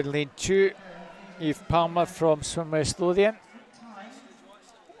lane 2, Eve Palmer from Swim West Lothian.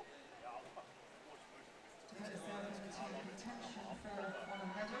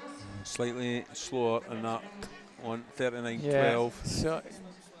 Slightly slower than that one, 39.12. Yeah, so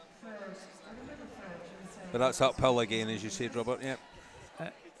but that's uphill again, as you said, Robert. Yep.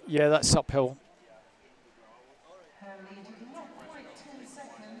 Yeah, that's uphill.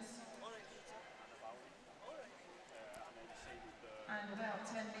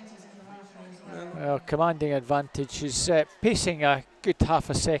 Well, commanding advantage. She's pacing a good half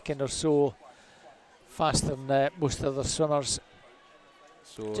a second or so faster than most other swimmers.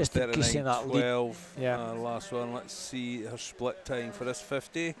 So just increasing that lead. 12, Yeah. last one. Let's see her split time for this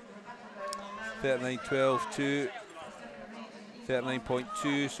 50. 39.12 to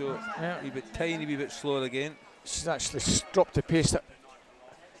 39.2, so Yeah. a wee bit tiny, wee bit slower again. She's actually dropped the pace. That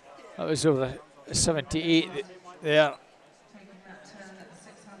was over 78 there.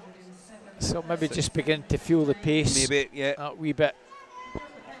 So maybe just begin to feel the pace. Maybe, yeah. A wee bit.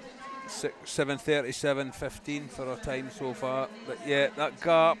 7:37.15 for her time so far. But yeah, that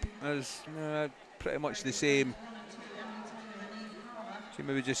gap is pretty much the same. She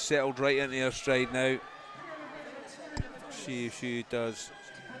maybe just settled right into her stride now. She does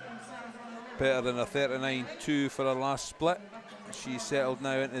better than a 39.2 for her last split. She's settled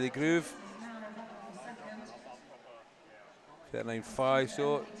now into the groove. 39.5,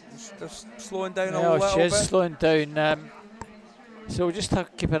 so just slowing down a little She bit. is slowing down. So we'll just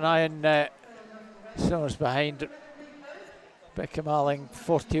have to keep an eye on swimmers behind. Becca Marling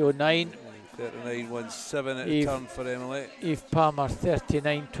 40.09. 39.17 at the turn for Emily. Eve Palmer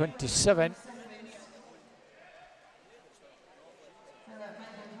 39.27.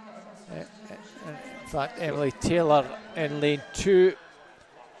 In fact, Emily Taylor in lane 2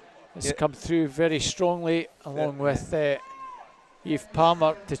 has come through very strongly, along with Eve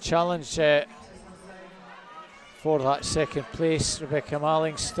Palmer to challenge for that second place. Rebecca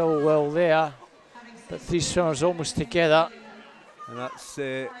Marling still well there, but three swimmers almost together. And that's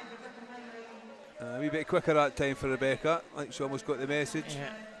a wee bit quicker that time for Rebecca. Like she almost got the message.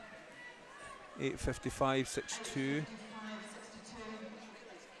 8:55.62.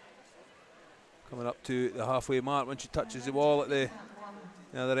 Coming up to the halfway mark when she touches the wall at the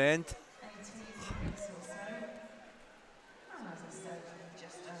other end.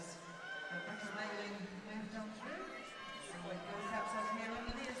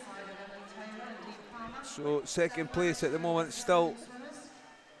 So second place at the moment still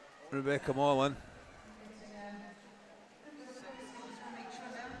Rebecca Marling.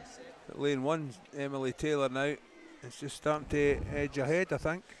 At lane 1, Emily Taylor now. It's just starting to edge ahead, I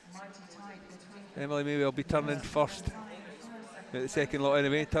think. Emily maybe will be turning first. At the second lot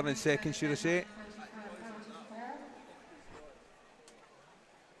anyway, turning second, should I say.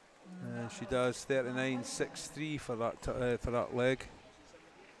 And she does 39.63 for that leg.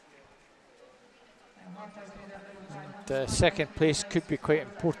 And second place could be quite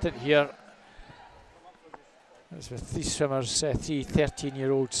important here. As with these swimmers, three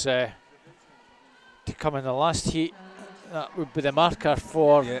 13-year-olds to come in the last heat. That would be the marker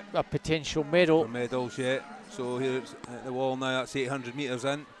for a potential medal. For medals, yeah. So here's at the wall now, that's 800 metres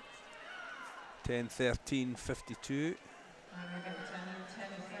in. 10:13.52.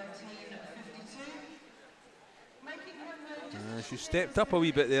 She stepped up a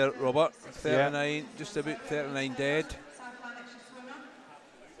wee bit there, Robert. 39, just about 39 dead.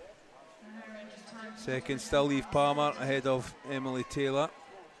 Second, still Eve Palmer ahead of Emily Taylor.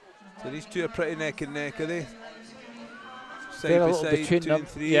 So these two are pretty neck and neck, are they? Side by side, 2 and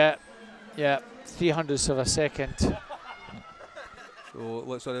 3. Yeah, 300ths of a second. So it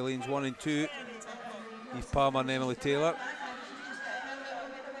looks like the lanes 1 and 2. Eve Palmer and Emily Taylor.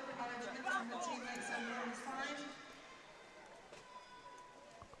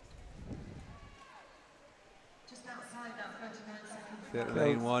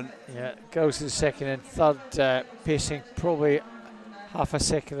 Yeah, girls in second and third, pacing probably half a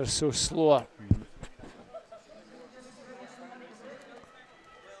second or so slower.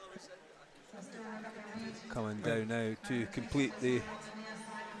 Coming down now to complete the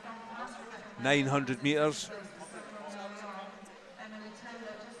 900 metres.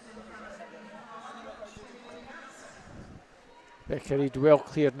 Becca Reid well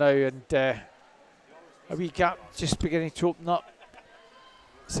cleared now, and a wee gap just beginning to open up.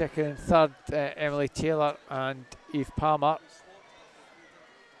 Second and third, Emily Taylor and Eve Palmer.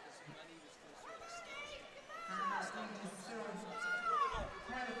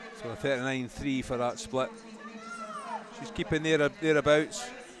 So 39.3 for that split. She's keeping thereabouts.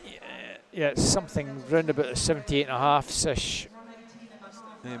 Yeah, it's something round about the 78.5-ish.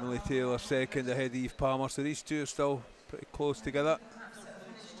 Emily Taylor second ahead of Eve Palmer, so these two are still pretty close together.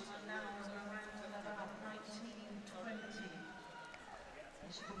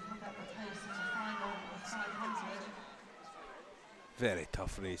 Very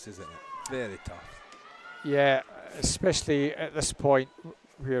tough race, isn't it? Very tough. Yeah, especially at this point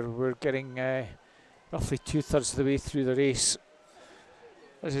we're getting roughly 2/3 of the way through the race.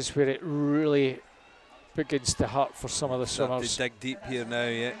 This is where it really begins to hurt for some of the swimmers. To dig deep here now,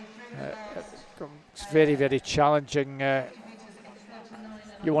 yeah. It's very, very challenging.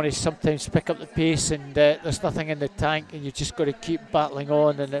 You want to sometimes pick up the pace, and there's nothing in the tank, and you just got to keep battling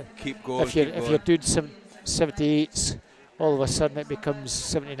on. And keep going. If you're doing 78s, all of a sudden it becomes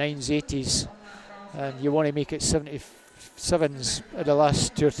 79s, 80s, and you want to make it 77s at the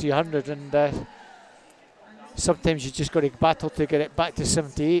last 200 or 300, and sometimes you just got to battle to get it back to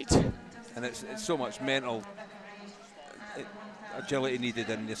 78. And it's so much mental agility needed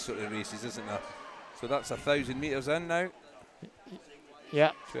in this sort of races, isn't there? So that's 1,000 metres in now.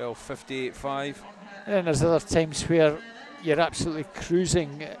 Yeah. 12:58.5. And then there's other times where you're absolutely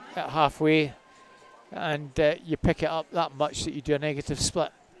cruising at halfway, and you pick it up that much that you do a negative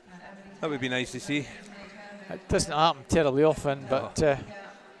split. That would be nice to see. It doesn't happen terribly often, but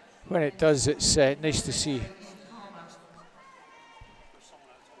when it does, it's nice to see.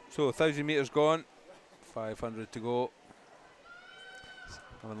 So 1,000 metres gone, 500 to go.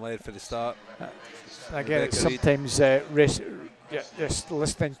 I'm led for the start. Again, it's sometimes just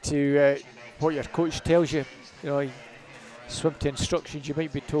listening to what your coach tells you. You know, swim to instructions. You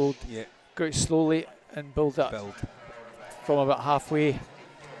might be told, go it slowly and build up from about halfway.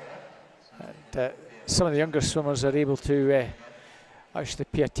 And some of the younger swimmers are able to actually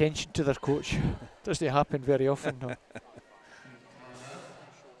pay attention to their coach. Doesn't happen very often, no.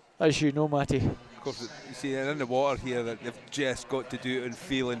 As you know, Matty. Of course, you see, they're in the water here, that they've just got to do it and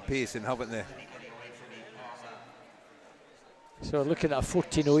feel and pacing, haven't they? So looking at a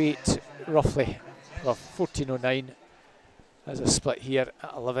 14:08 roughly, well 14:09 as a split here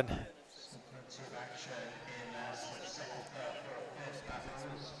at 11.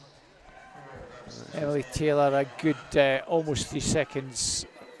 Emily Taylor a good almost 3 seconds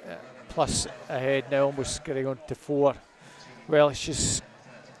plus ahead now, almost getting on to 4. Well, she's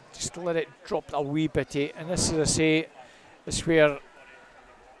just let it drop a wee bit, and this, as I say, is where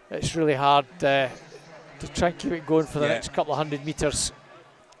it's really hard to try and keep it going for the next couple of 100 metres.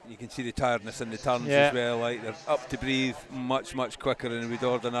 You can see the tiredness in the turns as well, like they're up to breathe much quicker than we'd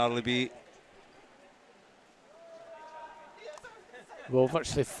ordinarily be. Well,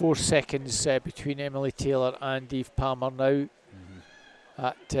 virtually 4 seconds between Emily Taylor and Eve Palmer now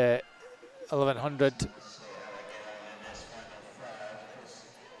at 1100.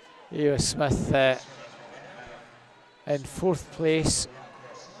 Eva Smith in 4th place.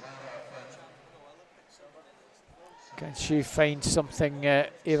 Can she find something,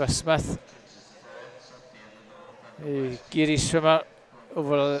 Eva Smith? The geary swimmer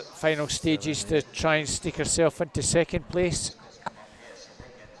over the final stages to try and stick herself into 2nd place.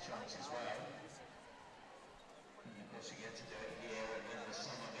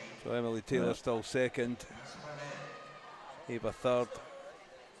 So Emily Taylor still 2nd, Eva 3rd.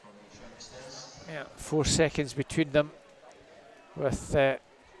 Yeah, 4 seconds between them, with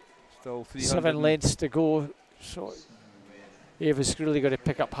still 7 lengths to go. So Eva's really got to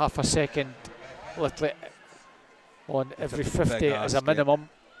pick up half a second, literally on every 50 as a minimum.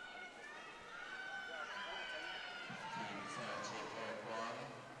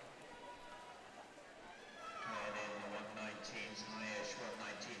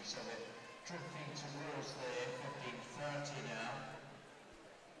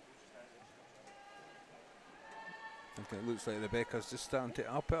 It looks like Rebecca's just starting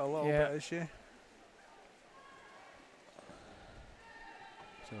to up it a little bit, is she?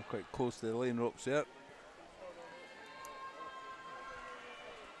 So quite close to the lane ropes there.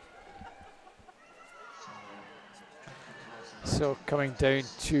 So coming down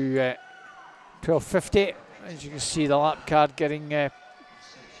to 12:50, as you can see the lap card getting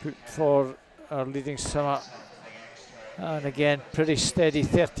put for our leading swimmer, and again pretty steady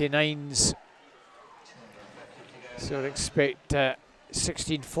 39s. So expect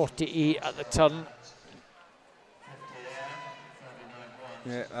 16:48 at the turn.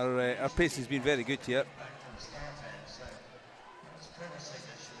 Yeah, our pace has been very good here.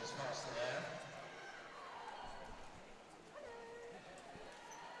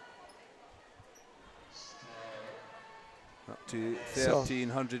 Up to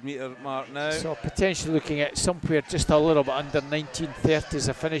 1,300 metre mark now. So potentially looking at somewhere just a little bit under 19:30 as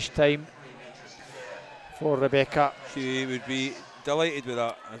a finish time for Rebecca. She would be delighted with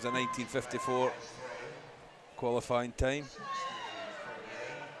that as a 19:54 qualifying time.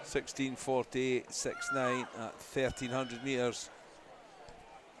 16:48.69 at 1,300 metres.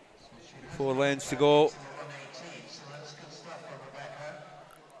 4 lengths to go.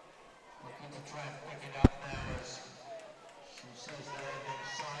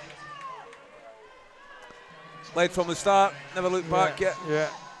 led from the start, never looked back yet. Yeah.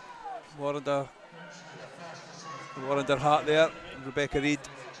 Wore under hat there, Rebecca Reid.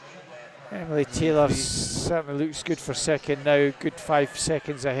 Emily Taylor certainly looks good for second now, good 5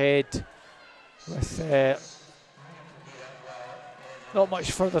 seconds ahead with not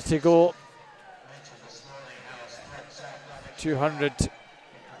much further to go. 200.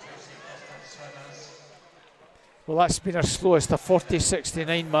 Well, that's been our slowest, a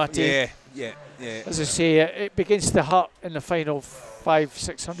 40.69, Matty. Yeah. As I say, it begins to hurt in the final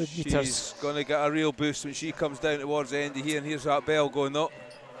 500-600 metres. She's going to get a real boost when she comes down towards the end of here, and here's that bell going up.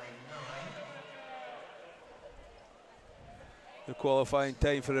 The qualifying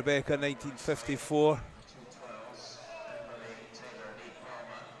time for Rebecca, 19:54.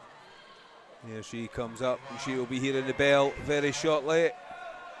 Here she comes up, and she will be hearing the bell very shortly.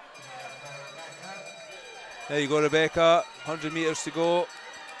 There you go, Rebecca, 100 metres to go.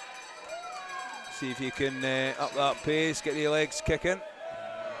 See if you can up that pace, get your legs kicking.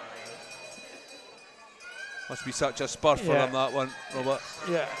 Must be such a spur for them, that one, Robert.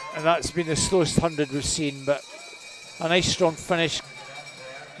 Yeah, and that's been the slowest 100 we've seen, but a nice strong finish.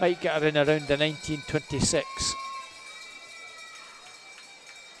 Might get her in around the 19:26.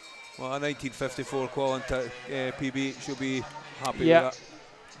 Well, a 19:54 quality PB, she'll be happy with that.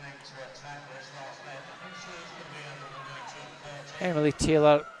 Emily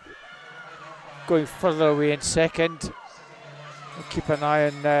Taylor going further away in second. We'll keep an eye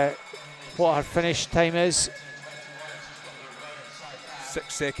on what her finish time is.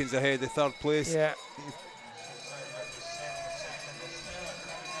 6 seconds ahead of third place. Yeah.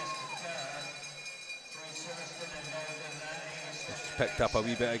 Picked up a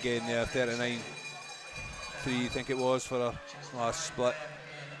wee bit again there, 39.3 I think it was for her last split.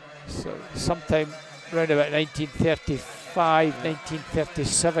 So sometime around about 1935,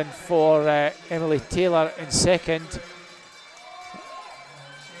 1937 for Emily Taylor in second.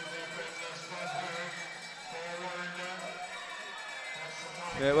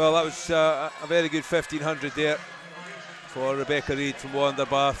 Yeah, well, that was a very good 1500 there for Rebecca Reid from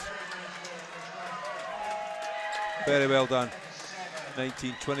Wanderbath. Very well done.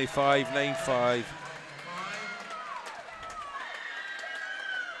 19:25.95.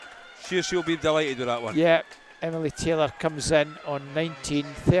 Sure, she'll be delighted with that one. Yeah, Emily Taylor comes in on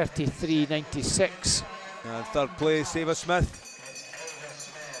 19:33.96. And third place, Ava Smith.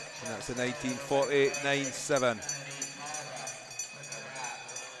 And that's a 19:48.97.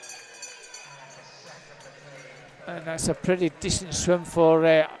 And that's a pretty decent swim for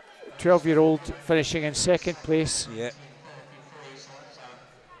a 12-year-old finishing in second place. Yeah.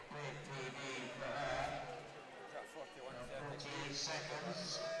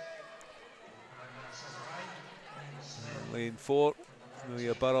 Lane 4,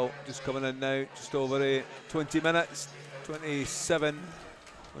 Amelia Burrell just coming in now, just over 20 minutes,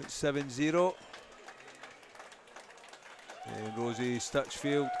 27.70. And Rosie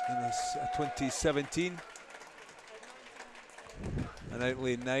Stutchfield in a 2017. And out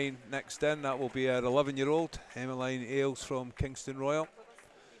lane 9, next in, that will be our 11-year-old, Emmeline Ailes from Kingston Royal.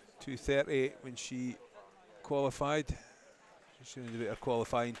 2:30 when she qualified. She's showing a bit of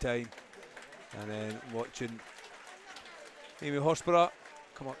qualifying time. And then watching Amy Horsburgh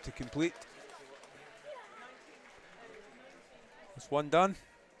come up to complete. That's one done.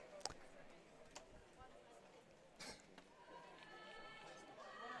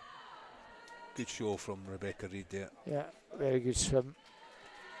 Good show from Rebecca Reid there. Yeah, very good swim.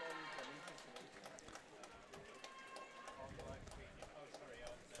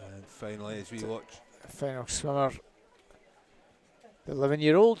 And finally, as we watch, final swimmer, the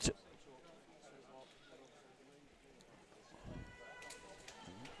 11-year-old.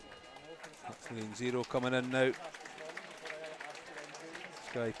 That's lane 0 coming in now.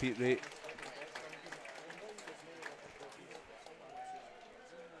 Sky Pete Ray.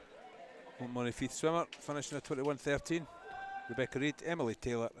 Money fifth swimmer, finishing at 21:13. Rebecca Reid, Emily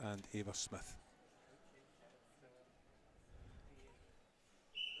Taylor and Ava Smith.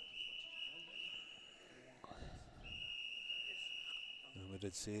 And we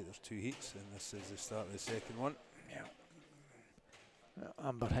did say there's 2 heats and this is the start of the second one. Yeah.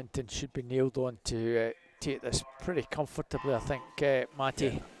 Amber Hinton should be nailed on to take this pretty comfortably, I think, Matty.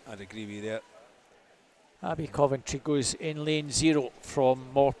 Yeah, I'd agree with you there. Abby Coventry goes in lane 0 from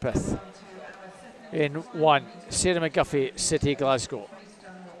Morpeth. In 1, Sarah McGuffey, City Glasgow.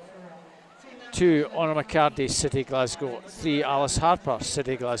 2, Honor McCarty, City Glasgow. 3, Alice Harper,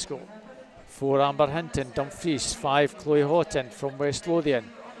 City Glasgow. 4, Amber Hinton, Dumfries. 5, Chloe Houghton from West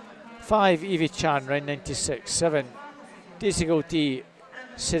Lothian. 5, Evie Chan, round 96. 7, Daisy Goldie,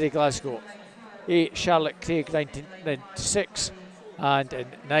 City Glasgow. 8, Charlotte Craig, 1996, and in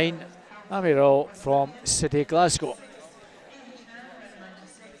 9, Amy Raw from City Glasgow.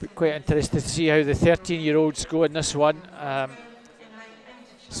 Be quite interested to see how the 13-year-olds go in this one,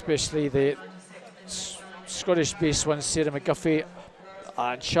 especially the Scottish-based ones, Sarah McGuffey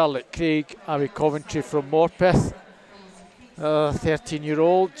and Charlotte Craig, Abby Coventry from Morpeth,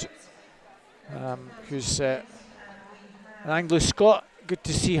 13-year-old, who's an Anglo-Scot. Good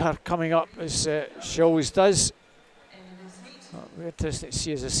to see her coming up as she always does. We're interested to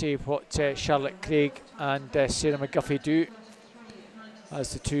see, as I say, what Charlotte Craig and Sarah McGuffey do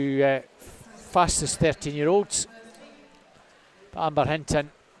as the two fastest 13-year-olds. Amber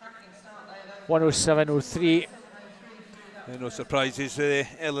Hinton, 107.03. No surprises, the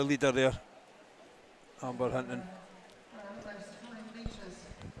early leader there, Amber Hinton.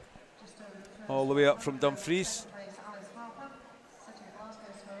 All the way up from Dumfries.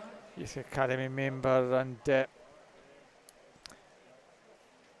 Youth Academy member, and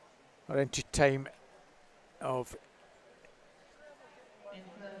our entry time of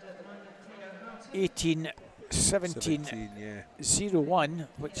 18:17.01,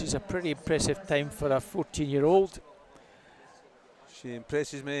 which is a pretty impressive time for a 14-year-old. She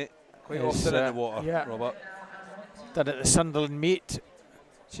impresses me quite often in the water, yeah. Robert. Done at the Sunderland meet.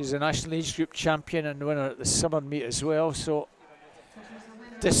 She's a national age group champion and winner at the summer meet as well, so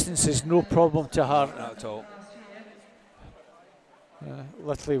distance is no problem to her. Not at all.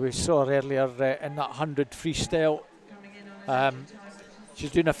 Literally, we saw her earlier in that 100 freestyle.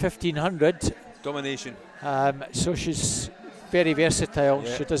 She's doing a 1500. Domination. So she's very versatile.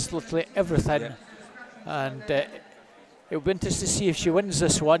 Yeah. She does literally everything. Yeah. And it'll be interesting to see if she wins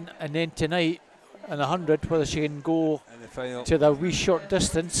this one, and then tonight in 100 whether she can go to the wee short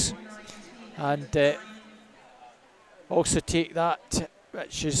distance and also take that.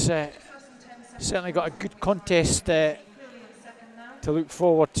 But she's certainly got a good contest to look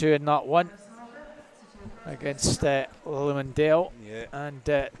forward to in that one against Lillymandale. Yeah. And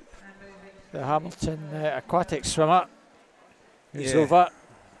the Hamilton aquatic swimmer is Yeah. over.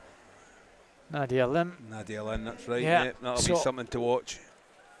 Nadia Lim. Nadia Lynn, that's right. Yeah. Yeah, that'll So be something to watch.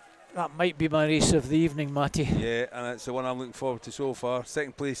 that might be my race of the evening, Matty. Yeah, and it's the one I'm looking forward to so far.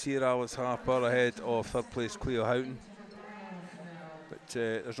 Second place here, Alice Harper, ahead of third place, Cleo Houghton. But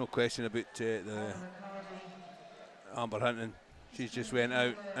there's no question about the Amber Hinton. She's just went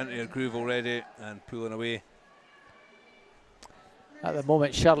out into her groove already and pulling away. At the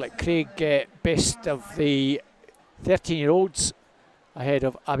moment, Charlotte Craig best of the 13-year-olds, ahead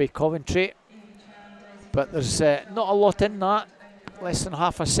of Abby Coventry. But there's not a lot in that, less than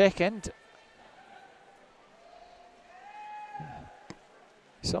half a second.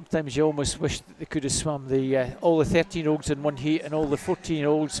 Sometimes you almost wish that they could have swum all the 13-year-olds in one heat and all the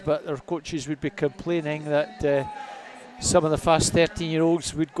 14-year-olds, but their coaches would be complaining that some of the fast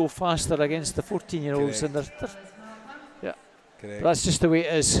 13-year-olds would go faster against the 14-year-olds, and they're yeah. But that's just the way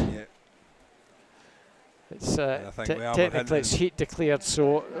it is. Yeah. It's technically it's heat declared,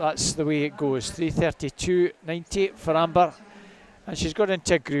 so that's the way it goes. 3:32.90 for Amber, and she's got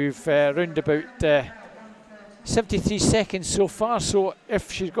into a groove round about 73 seconds so far. So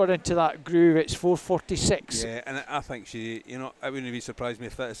if she's got into that groove, it's 4:46. Yeah, and I think she, I wouldn't be surprised me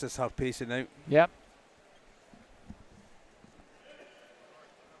if this is her pacing out. Yep.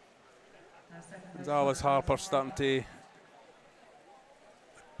 Is Alice Harper starting to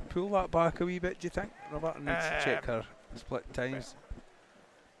pull that back a wee bit, do you think, Robert? I need to check her split times.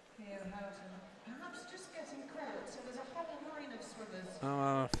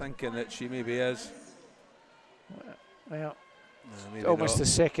 I'm thinking that she maybe is. Well, maybe almost not. a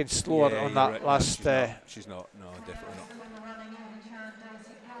second slower on that right. last. No, she's not. No, definitely not.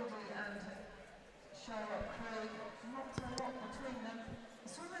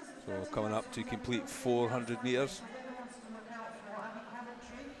 So coming up to complete 400 metres.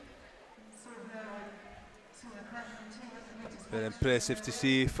 Very impressive to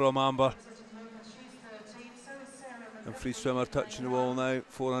see from Amber. And free swimmer touching the wall now,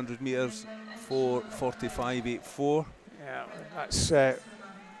 400 metres, 4:45.84. Yeah, that's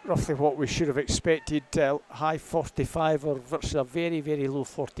roughly what we should have expected. High 45 or virtually a very, very low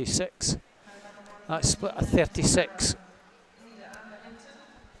 46. That's split a 36.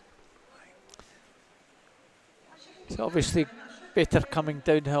 It's obviously better coming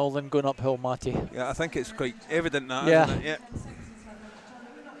downhill than going uphill, Matty. Yeah, I think it's quite evident that, yeah. Isn't it? Yeah.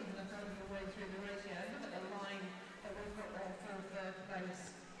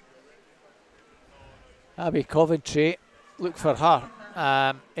 Abby Coventry, look for her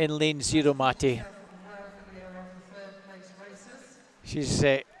in lane 0, Matty. She's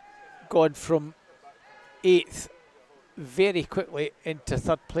gone from 8th very quickly into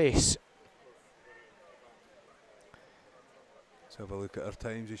 3rd place. Let's have a look at her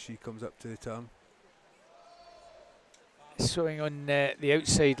times as she comes up to the turn. Showing on the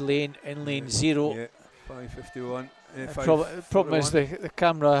outside lane in lane 0. Yeah, 5:51. Problem is the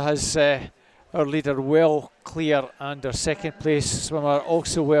camera has our leader well clear and our second place swimmer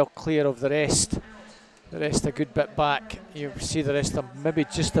also well clear of the rest. The rest a good bit back. You see the rest of them maybe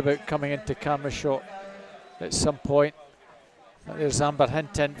just about coming into camera shot at some point. There's Amber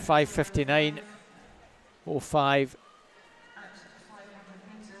Hinton, 5:59.05.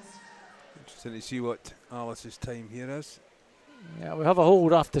 Interesting to see what Alice's time here is. Yeah, we have a whole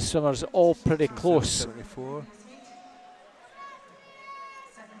raft of swimmers all pretty close. 74.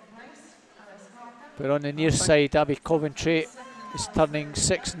 But on the near side, Abby Coventry is turning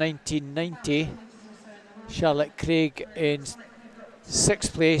 6:19.90. Charlotte Craig in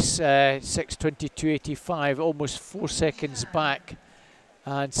 6th place, 6:22.85, almost 4 seconds back.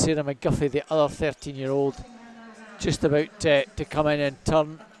 And Sarah McGuffey, the other 13-year-old, just about to come in and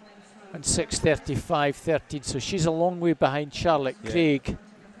turn on 6:35.13. So she's a long way behind Charlotte Craig.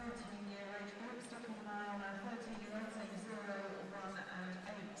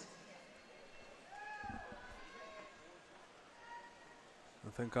 I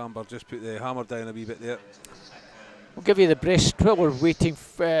think Amber just put the hammer down a wee bit there. We'll give you the breaststroke. We're waiting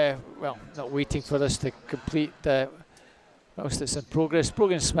for, well, not waiting for this to complete whilst it's in progress.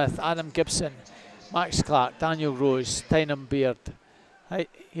 Brogan Smith, Adam Gibson, Max Clark, Daniel Rose, Tynham Beard,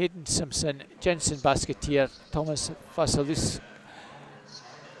 Hayden Simpson, Jensen Basketeer, Thomas Vasilus,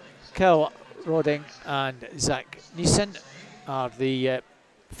 Kyle Rodding and Zach Neeson are the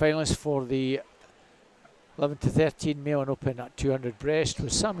finalists for the 11 to 13 male and open at 200 breast,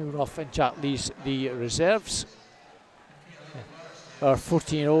 with Samuel Ruff and Jack Lees the reserves. Our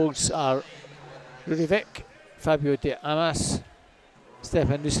 14-year-olds are Rudy Vick, Fabio De Amas,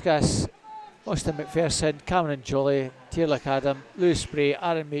 Stefan Nuskas, Austin McPherson, Cameron Jolly, Taylor Adam, Lewis Bray,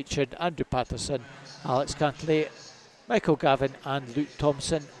 Aaron Machin, Andrew Patterson, Alex Cantley, Michael Gavin and Luke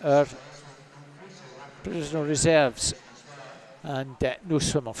Thompson, our provisional reserves, and no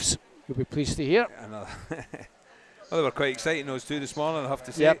swim-offs. You'll be pleased to hear. Well, they were quite exciting, those two this morning, I have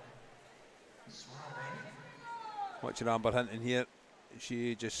to say. Yep. Watching Amber Hinton here,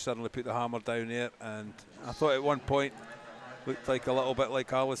 she just suddenly put the hammer down there, and I thought at one point looked like a little bit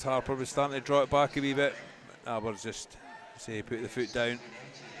like Alice Harper was starting to draw it back a wee bit. Amber just put the foot down.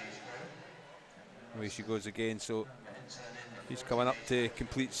 Away she goes again, so she's coming up to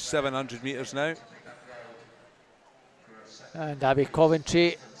complete 700 metres now. And Abby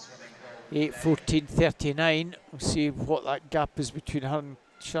Coventry, 8:14.39. We'll see what that gap is between her and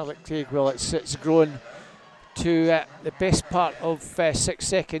Charlotte Craig. Well, it's grown to the best part of 6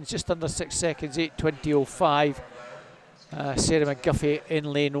 seconds, just under 6 seconds, 8:20.05. Sarah McGuffey in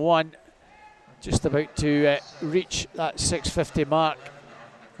lane 1, just about to reach that 6:50 mark,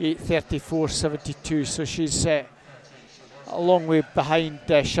 8:34.72. So she's a long way behind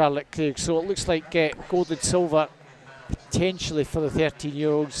Charlotte Craig. So it looks like gold and silver potentially for the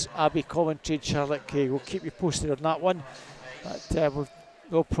 13-year-olds, Abby Coventry and Charlotte Craig. We'll keep you posted on that one. But we've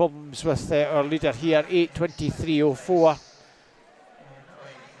no problems with our leader here, 8:23.04.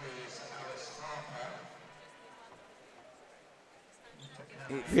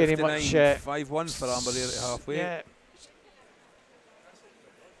 Very much 5-1 for Amber there at halfway. Yeah,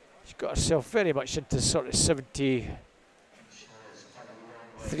 she's got herself very much into sort of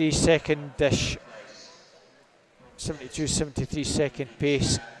 73 second-ish, 72, 73 second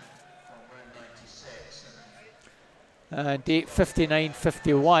pace. And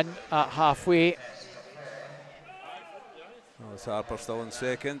 8:59.51 at halfway. Oh, it's Harper still in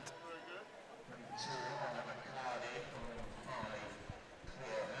second.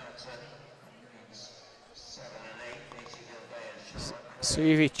 So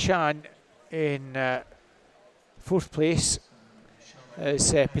Evie Chan in 4th place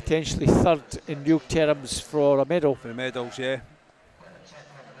is potentially 3rd in real terms for a medal. For the medals, yeah.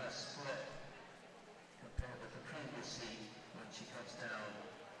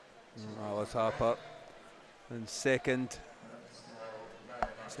 Alice Harper in second.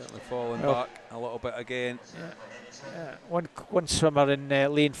 Certainly falling back a little bit again. Yeah. One swimmer in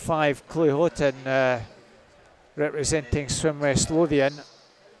lane 5, Chloe Houghton, representing Swim West Lothian.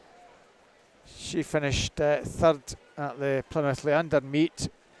 She finished 3rd at the Plymouth Leander meet.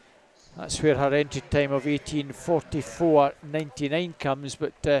 That's where her entry time of 18:44.99 comes,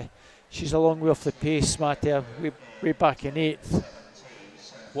 but she's a long way off the pace, Mattia, way back in 8th.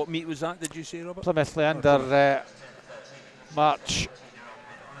 What meet was that, did you say, Robert? Plymouth Leander, March.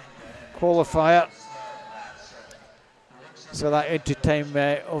 qualifier. So that entry time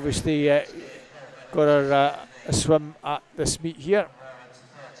obviously got her a swim at this meet here.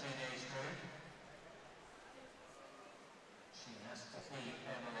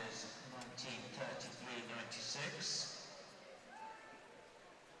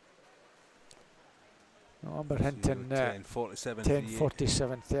 Amber Hinton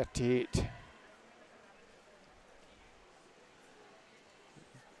 10:47:38.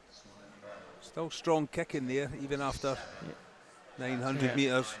 Still strong kicking there, even after 900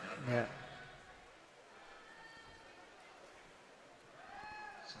 metres. Yeah.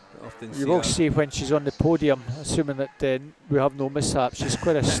 You will see when she's on the podium, assuming that we have no mishaps. She's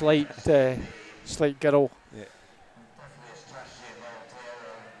quite a slight girl. Yeah.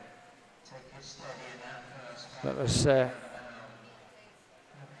 But there's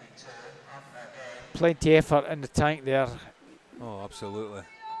plenty of effort in the tank there. Oh, absolutely.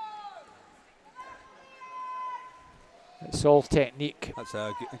 It's all technique. That's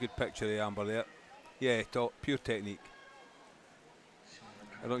a good picture of Amber there. Yeah, pure technique.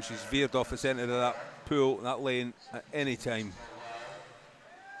 I think she's veered off the centre of that pool, that lane, at any time.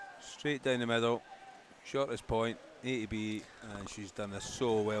 Straight down the middle, shortest point, A to B, and she's done this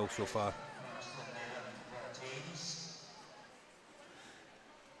so well so far.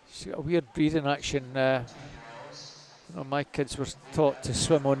 She's got a weird breathing action. You know, my kids were taught to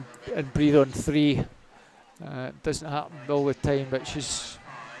swim on and breathe on 3. It doesn't happen all the time, but she's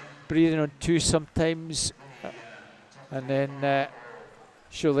breathing on 2 sometimes, and then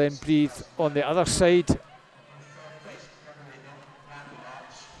she'll then breathe on the other side.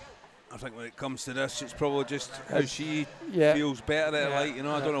 I think when it comes to this, it's probably just how she feels better at it. Like, you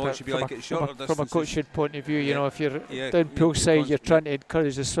know, I don't know what she'd be like at shorter distances. From a coaching point of view, you know, if you're down poolside, you're trying to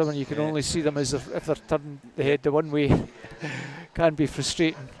encourage the swimmer, you can only see them as if they're turning the head the one way. Can be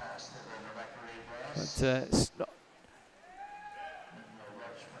frustrating. But it's not.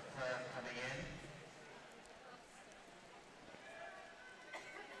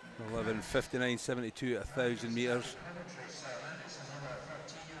 11:59.72 at 1,000 metres.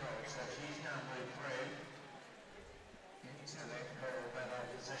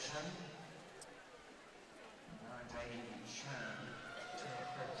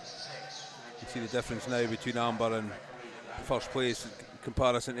 You see the difference now between Amber in first place in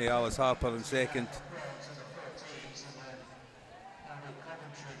comparison to Alice Harper in second.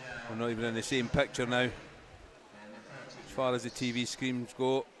 We're not even in the same picture now as far as the TV screens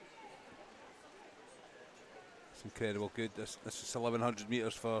go. It's incredible good. This is 1,100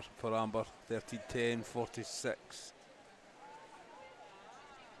 metres for Amber, 13:10.46.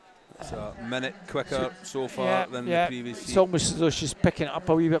 It's a minute quicker so far than the previous heat. It's almost as though she's picking it up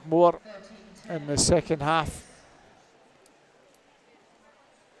a wee bit more in the second half.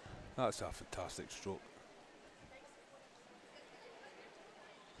 That's a fantastic stroke.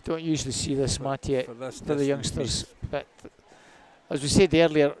 Don't usually see this, Matty, for the youngsters. But as we said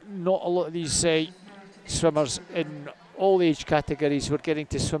earlier, not a lot of these swimmers in all age categories were getting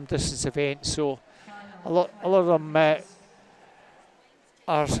to swim distance events, so a lot of them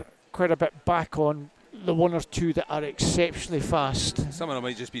are quite a bit back on the 1 or 2 that are exceptionally fast. Some of them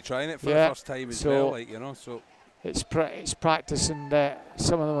might just be trying it for the first time as well, like, you know. So it's practice, and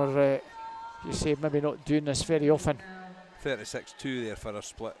some of them are, you say, maybe not doing this very often. 36.2 there for her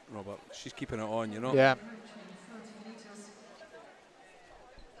split, Robert. She's keeping it on, you know. Yeah.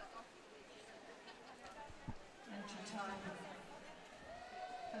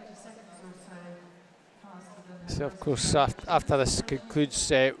 So of course after this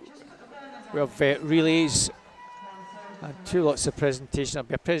concludes, we have relays and 2 lots of presentation. There'll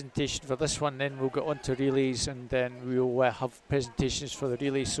be a presentation for this one, then we'll get on to relays, and then we'll have presentations for the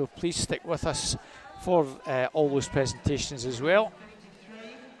relays. So please stick with us for all those presentations as well.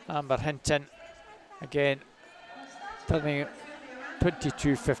 Amber Hinton again turning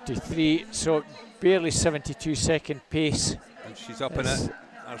 22:53, so barely 72-second pace. And she's up in it.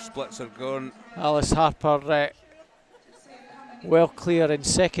 Her splits are gone. Alice Harper well clear in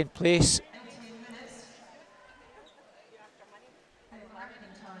second place.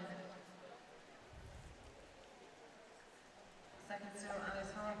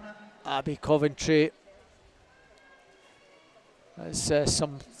 Abby Coventry is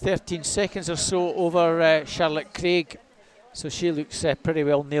some 13 seconds or so over Charlotte Craig, so she looks pretty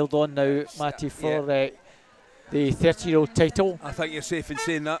well nailed on now, Matty, for the 30-year-old title. I think you're safe in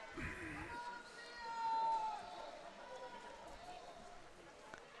saying that.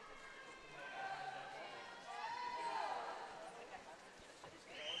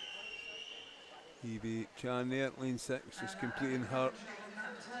 Evie Chan there, lane 6, is completing her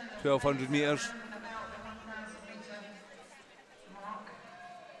 1200 metres.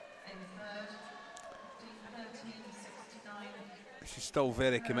 She's still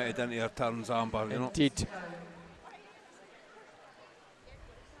very committed into her turns, Amber, you know. Indeed.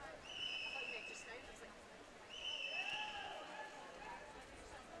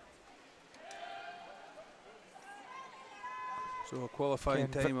 So a qualifying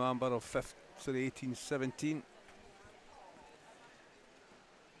time, Amber, of 18:17.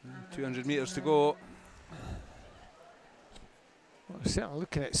 200 metres to go. Well, we're certainly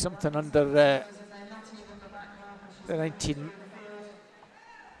looking at something under the 19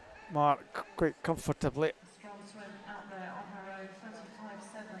 mark quite comfortably.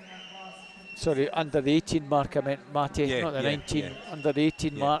 Sorry, under the 18 mark I meant, Matty, not the 19, under the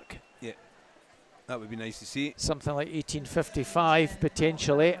 18 mark. Yeah, that would be nice to see. Something like 18:55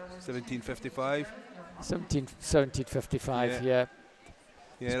 potentially. 17:55. 17:55, yeah.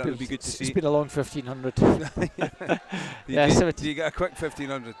 Yeah, that would be good to see. It's been a long 1500. Do you get a quick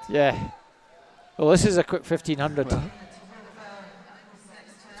 1500? Yeah. Well, this is a quick 1500. Well.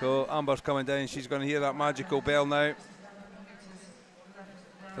 So Amber's coming down. She's going to hear that magical bell now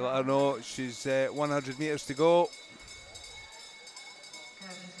to let her know she's 100 metres to go.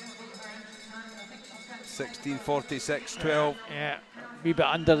 16:46.12. Yeah, a wee bit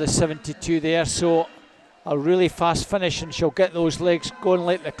under the 72 there, so a really fast finish, and she'll get those legs going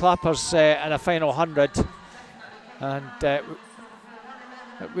like the clappers in a final 100. And it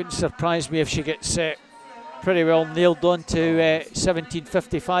wouldn't surprise me if she gets pretty well nailed on to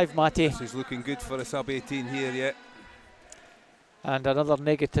 17:55, Matty. She's looking good for a sub-18 here, yeah. And another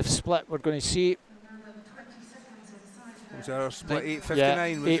negative split we're going to see. Was our split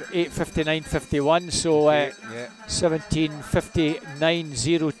 8:59? Yeah, 8:59.51, so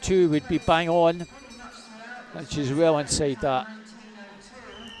 17:59.02 would be bang on. And she's well inside that.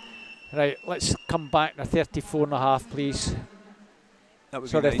 Right, let's come back to 34.5, please. That would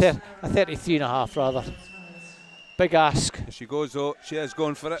Sorry, be nice. A 33.5 rather. Big ask. Here she goes though, she is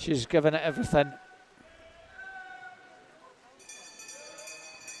going for it. She's given it everything.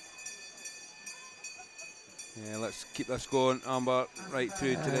 Yeah, let's keep this going, Amber, right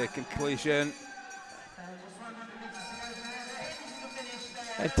through to the completion.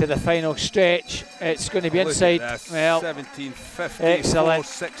 Into the final stretch. It's going to be inside. Well,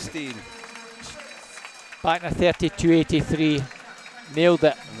 17:54.16. Back to 32.83. Nailed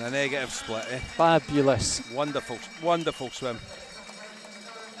it. And a negative split, eh? Fabulous. Wonderful, wonderful swim.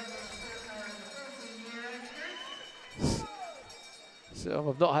 So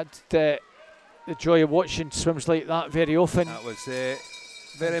I've not had the joy of watching swims like that very often. That was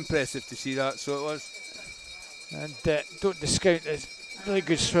very impressive to see that, so it was. And don't discount the really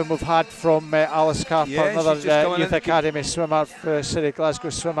good swim we've had from Alice Carper, Yeah, another Youth Academy swimmer, City Glasgow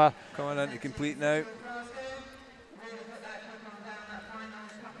swimmer. Coming into complete now.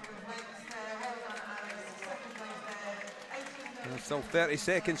 And still 30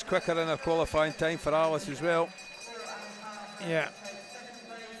 seconds quicker in her qualifying time for Alice as well. Yeah.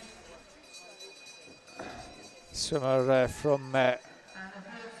 Swimmer from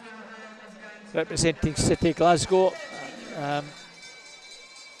representing City Glasgow.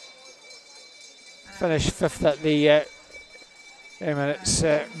 Finished 5th at the Emirates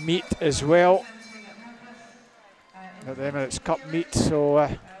meet as well. At the Emirates Cup meet, so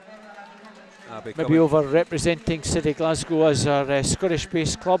maybe over representing City Glasgow as our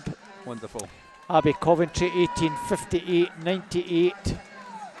Scottish-based club. Wonderful. Abbey Coventry, 18:58.98.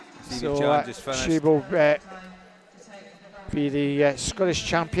 So she will be the Scottish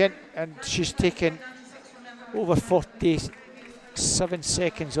champion, and she's taken over 47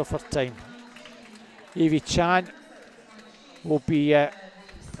 seconds off her time. Evie Chan will be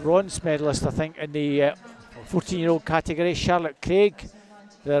bronze medalist, I think, in the 14-year-old category. Charlotte Craig,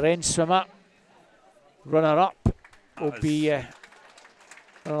 the Wren swimmer, runner-up, will be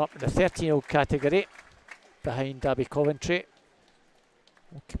runner-up in the 13-year-old category behind Abbey Coventry.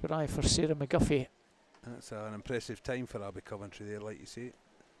 We'll keep an eye for Sarah McGuffey. That's an impressive time for Abbey Coventry there, like you say.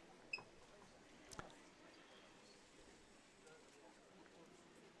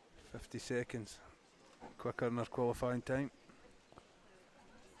 .50 quicker than her qualifying time.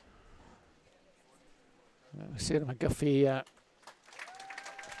 Sarah McGuffey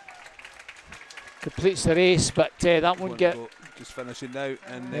completes the race, but that won't get. Just finishing now,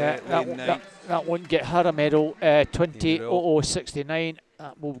 and that won't get her a medal. 20:00.69.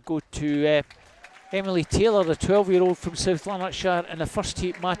 That will go to Emily Taylor, the 12-year-old from South Lanarkshire, in the first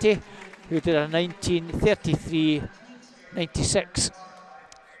heat, Matty, who did a 19:33.96.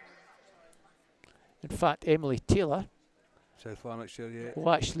 In fact, Emily Taylor South Lanarkshire, yeah.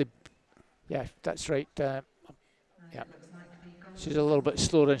 Well, actually, yeah, that's right. Yeah, she's a little bit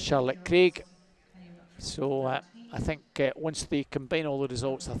slower than Charlotte Craig. So I think once they combine all the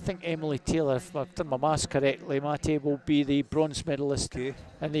results, I think Emily Taylor, if I've done my maths correctly, Matty, will be the bronze medalist in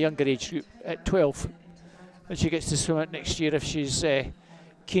the younger age group at 12. And she gets to swim it next year if she's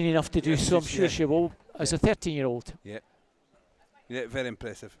keen enough to do so. I'm sure she will, as a 13-year-old. Yeah. Yeah, very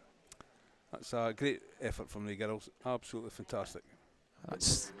impressive. That's a great effort from the girls. Absolutely fantastic.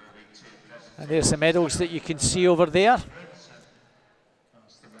 And there's the medals that you can see over there.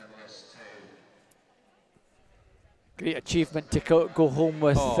 Great achievement to go home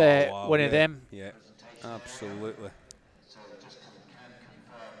with wow, one of them. Yeah, absolutely.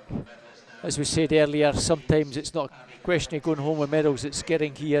 As we said earlier, sometimes it's not a question of going home with medals, it's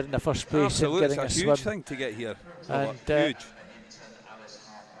getting here in the first place. Absolutely, and getting it's a huge thing to get here. And, huge.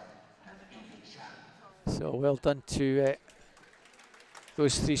 So well done to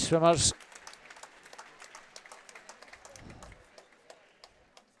those three swimmers.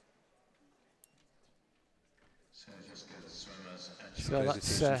 So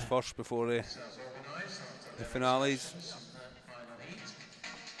that's first before the finales.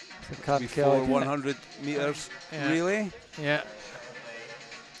 Before 100 metres relay. Yeah.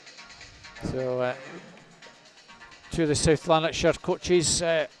 So two of the South Lanarkshire coaches,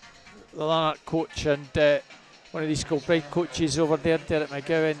 the Lanark coach and one of these Kilbride coaches over there, Derek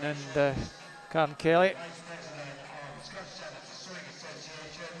McGowan and Karen Kelly.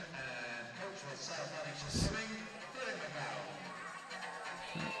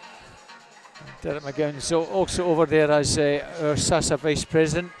 Derek McGowan's also over there as our SASA Vice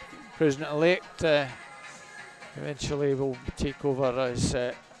President, President-elect. Eventually will take over as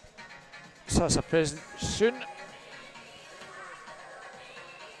SASA President soon.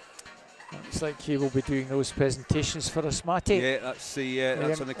 Looks like he will be doing those presentations for us, Matty. Yeah,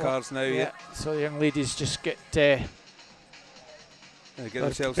 that's on the cards now. Yeah. So the young ladies just get their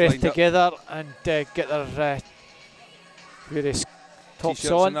themselves breath together and get their various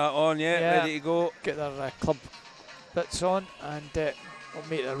tops on. And that on, ready to go. Get their club bits on and will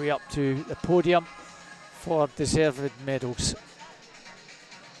make their way up to the podium for deserved medals.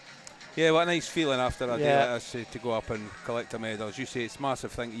 Yeah, what a nice feeling after a day like this to go up and collect a medal. As you say, it's a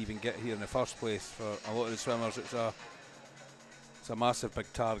massive thing to even get here in the first place. For a lot of the swimmers, it's a massive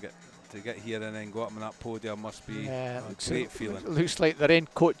big target. To get here and then go up on that podium must be a great feeling. Looks like the rain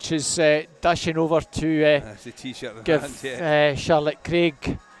coach is dashing over to the t-shirt give Charlotte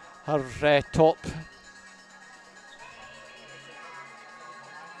Craig her top.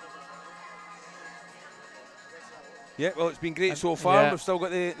 Yeah, well, it's been great so far. We've still got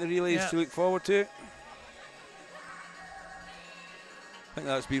the relays to look forward to. I think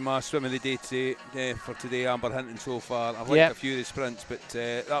that's been my swim of the day today, for today, Amber Hinton, so far. I've liked a few of the sprints, but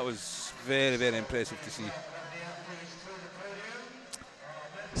that was very, very impressive to see.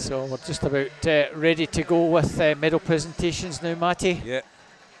 So we're just about ready to go with medal presentations now, Matty. Yeah.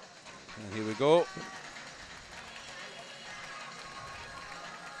 And here we go.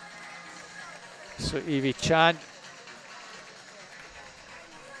 So Evie Chan.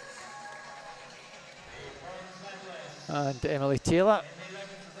 And Emily Taylor.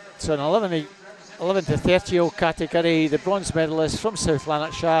 So in 11 to 30-year-old category, the bronze medalist from South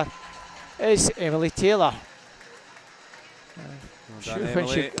Lanarkshire is Emily Taylor.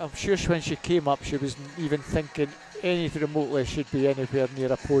 I'm sure when she came up, she wasn't even thinking anything remotely should be anywhere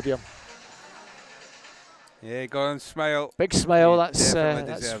near a podium. Yeah, go on, smile. Big smile, that's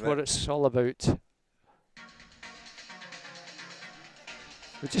what it's all about.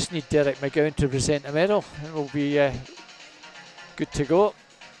 We just need Derek McGowan to present a medal and we'll be good to go.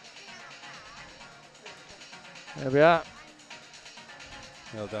 There we are.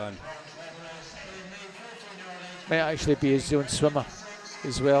 Well done. Might actually be his own swimmer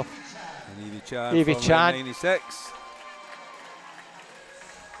as well. And Evie Chan. Evie Chan. 96.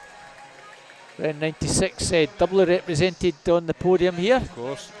 Then 96 doubly represented on the podium here. Of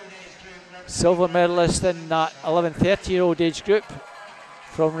course. Silver medalist in that 11-13-year-old age group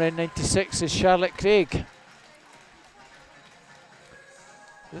from round 96 is Charlotte Craig.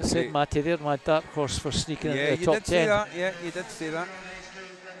 As I said, Matty, they're my dark horse for sneaking into the top 10. Yeah, you did say that.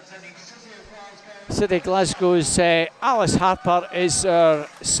 City Glasgow's Alice Harper is our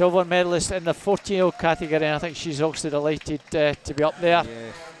silver medalist in the 14-year-old category, and I think she's also delighted to be up there.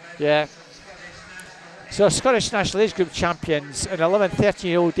 Yeah. So Scottish National Age Group champions in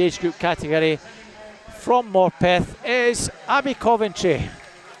 11-13-year-old age group category from Morpeth is Abby Coventry.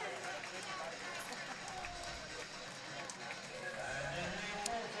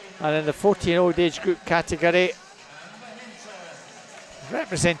 And in the 14-year-old age group category,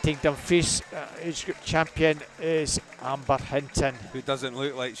 Representing Dumfries, age group champion is Amber Hinton. Who doesn't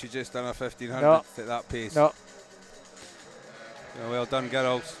look like she just done a 1500 No. at that pace. No. Yeah, well done,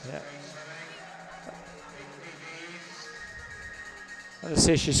 girls. Yeah. As I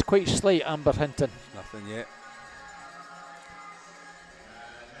say, she's quite slight, Amber Hinton. Nothing yet.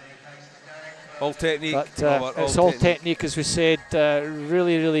 All technique. But it's all technique, as we said.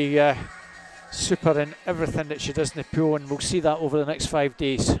 Really super in everything that she does in the pool, and we'll see that over the next 5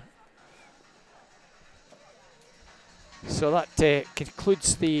 days. So that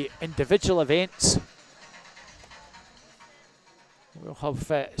concludes the individual events. We'll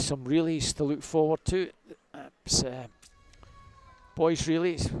have some relays to look forward to. Boys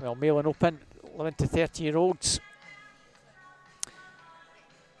relays, well, male and open, 11 to 13-year-olds.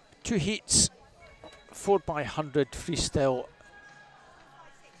 2 heats, 4x100 freestyle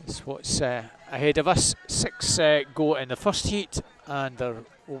is what's ahead of us. 6 go in the first heat, and there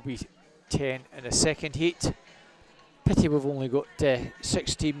will be 10 in the second heat. Pity we've only got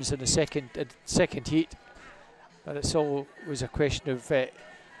 6 teams in the second heat, but it's always a question of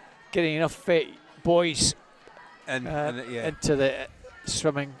getting enough boys into the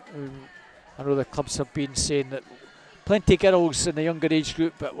swimming. I know the clubs have been saying that plenty of girls in the younger age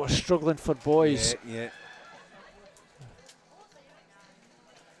group, but we're struggling for boys. Yeah.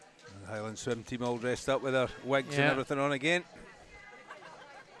 The Highland swim team all dressed up with their wigs and everything on again.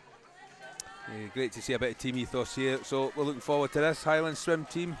 Yeah, great to see a bit of team ethos here. So we're looking forward to this. Highland swim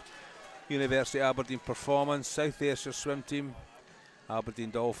team, University Aberdeen Performance, South Ayrshire swim team,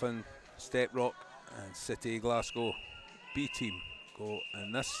 Aberdeen Dolphin, Step Rock and City Glasgow B team go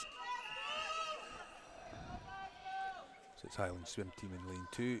in this. So it's Highland swim team in lane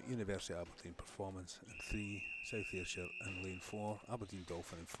 2, University Aberdeen Performance in 3, South Ayrshire in lane 4, Aberdeen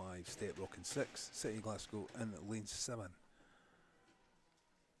Dolphin in 5, Step Rock in 6, City Glasgow in lane 7.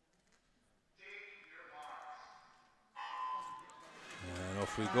 And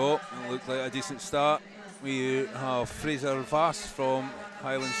off we go. It looked like a decent start. We have Fraser Vass from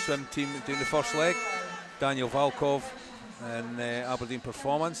Highland swim team doing the first leg, Daniel Valkov in Aberdeen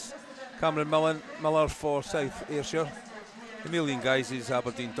Performance, Cameron Miller for South Ayrshire, Emilian Guises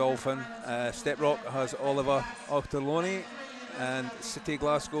Aberdeen Dolphin, Step Rock has Oliver Octoloni, and City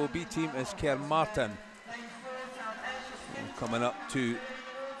Glasgow B team is Kerr Martin. Coming up to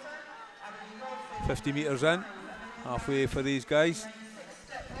 50 metres in, halfway for these guys.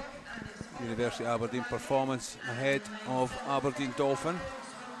 University Aberdeen Performance ahead of Aberdeen Dolphin.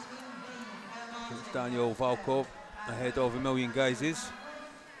 It's Daniel Valkov ahead of Emilian Guises.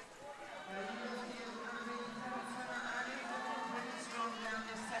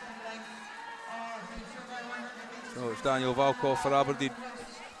 So it's Daniel Valkov for Aberdeen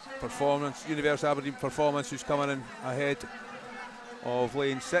Performance, University Aberdeen Performance, who's coming in ahead of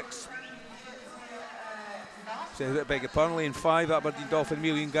lane 6. So beg your pardon, lane 5, Aberdeen Dolphin,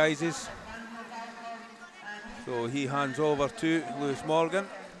 Emilian Guises. So he hands over to Lewis Morgan,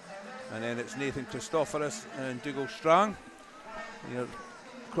 and then it's Nathan Christophorus and Dougal Strang. You're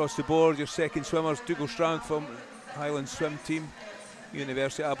across the board, your second swimmers, Dougal Strang from Highland swim team,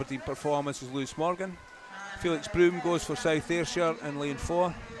 University Aberdeen Performance is Lewis Morgan. Felix Broom goes for South Ayrshire in lane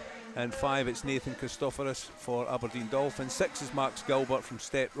 4, and 5 it's Nathan Christophorus for Aberdeen Dolphin. 6 is Max Gilbert from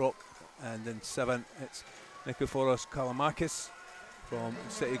Step Rock, and in 7 it's Nikephoros Kalamakis from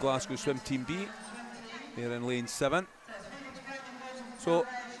City Glasgow swim team B. They're in lane 7. So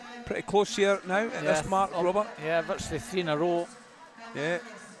pretty close here now at this mark, Robert. Yeah, virtually 3 in a row. Yeah.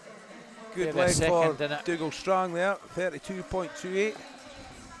 Good leg for Dougal Strang there, 32.28.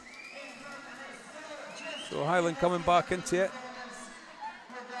 So Highland coming back into it.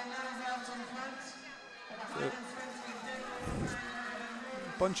 So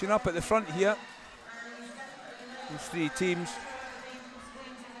bunching up at the front here. These 3 teams.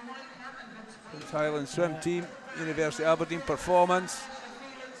 It's Highland swim team, University Aberdeen Performance.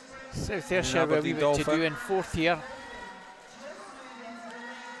 South Ayrshire will be to do in 4th here.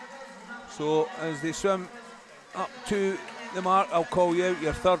 So as they swim up to the mark, I'll call you out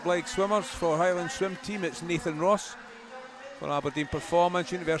your 3rd leg swimmers for Highland swim team. It's Nathan Ross for Aberdeen Performance.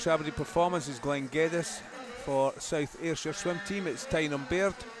 University Aberdeen Performance is Glenn Geddes for South Ayrshire swim team. It's Tynham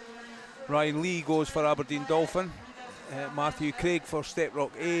Baird. Ryan Lee goes for Aberdeen Dolphin. Matthew Craig for Step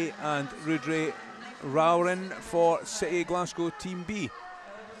Rock A, and Rudre Rowren for City Glasgow Team B.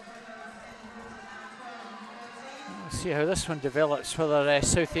 We'll see how this one develops, whether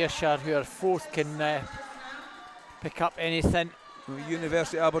South Ayrshire, who are 4th, can pick up anything.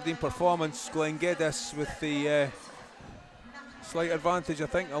 University Aberdeen Performance, Glenn Geddes with the slight advantage, I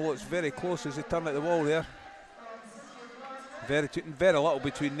think, although it's very close as they turn at the wall there. very little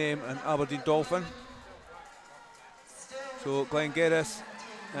between them and Aberdeen Dolphin. So Glenn Geddes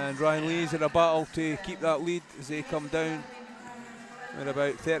and Ryan Lee's in a battle to keep that lead as they come down. With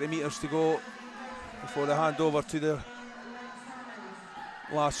about 30 metres to go before they hand over to their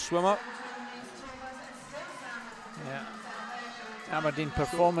last swimmer. Yeah, Aberdeen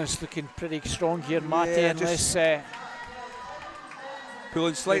performance looking pretty strong here, Matty, Yeah, unless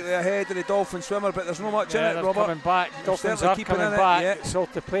pulling slightly ahead of the Dolphin swimmer, but there's not much in it, they're Robert. coming back. Dolphins certainly are keeping coming in it, back. yeah. It's all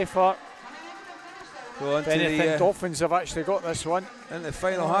to play for. So If anything, Dolphins have actually got this one. in the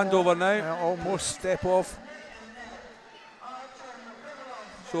final handover now. Yeah, almost. Step off.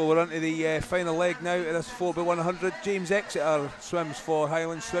 So we're into the final leg now of this 4x100. James Exeter swims for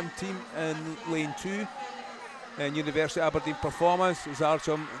Highland Swim Team in lane 2. And University of Aberdeen Performance is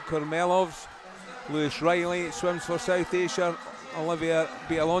Archam Kurmelovs. Lewis Riley swims for South Asia. Olivia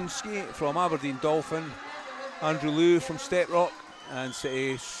Bialonski from Aberdeen Dolphin. Andrew Liu from Steprock. And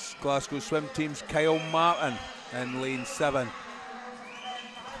City Glasgow Swim Team's Kyle Martin in lane 7.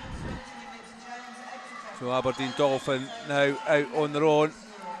 So Aberdeen Dolphin now out on their own.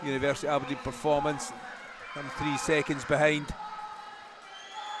 University of Aberdeen Performance, I'm 3 seconds behind.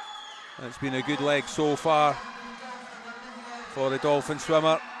 It's been a good leg so far for the Dolphin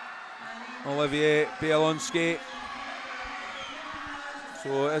swimmer, Olivier Bialonski.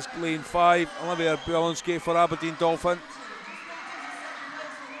 So it's lane 5, Olivier Bialonski for Aberdeen Dolphin.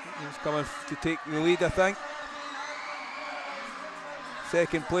 He's coming to take the lead, I think.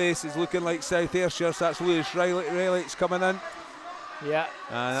 Second place is looking like South Ayrshire, so that's Lewis Riley. Riley's coming in. Yeah.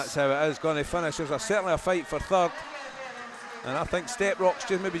 And that's how it is going to finish. There's certainly a fight for third. And I think Steprock's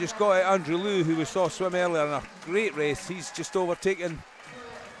maybe just got it. Andrew Liu, who we saw swim earlier in a great race, he's just overtaken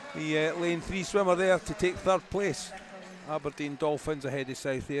the lane 3 swimmer there to take third place. Aberdeen Dolphins ahead of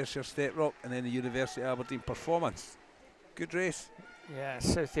South Ayrshire, Steprock, and then the University of Aberdeen Performance. Good race. Yeah,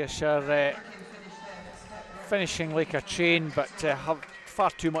 South Ayrshire finishing like a train, but have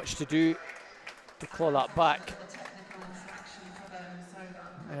far too much to do to claw that back.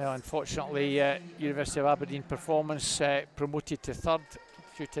 Unfortunately, University of Aberdeen Performance promoted to third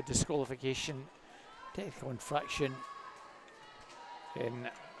due to disqualification, technical infraction in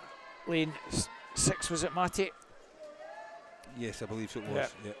lane 6, was it, Matty? Yes, I believe it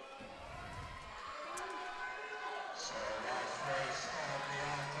was. Yeah.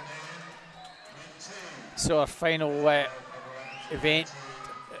 So our final event,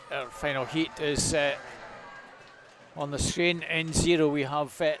 our final heat is on the screen. In 0 we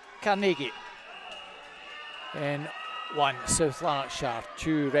have Carnegie. In 1, South Lanarkshire.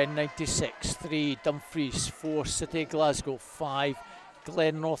 2, Ren 96. 3, Dumfries. 4, City Glasgow. 5,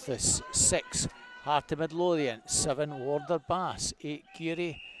 Glenrothes. 6, Heart of Midlothian. 7, Warder Bass. 8,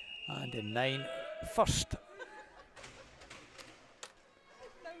 Geary. And in 9, First.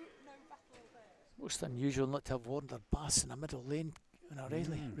 Most unusual not to have Warder Bass in the middle lane in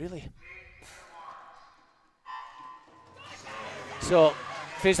O'Reilly, really. So,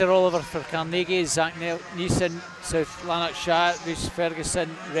 Fraser Oliver for Carnegie, Zach Neeson, South Lanarkshire, Rhys Ferguson,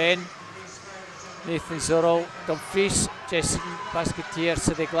 Wren, Nathan Zorrell, Dumfries, Jason Basketeer,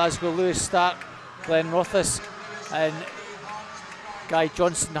 City Glasgow, Lewis Stark, Glenrothes, and Guy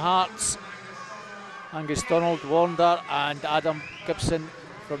Johnson Hearts, Angus Donald, Warnder, and Adam Gibson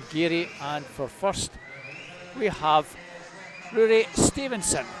from Geary. And for First, we have Rory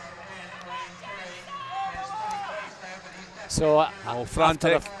Stevenson. So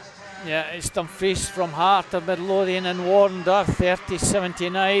frantic. Yeah, it's Dumfries from Heart of Midlothian and Warnder,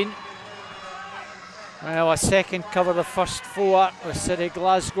 30.79. Well, a second cover the first 4 with City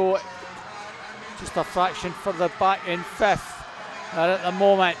Glasgow, just a fraction further back in 5th. And at the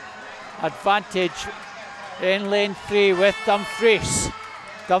moment, advantage in lane 3 with Dumfries.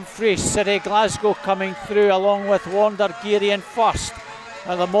 Dumfries, City Glasgow coming through along with Warnder, Geary in first.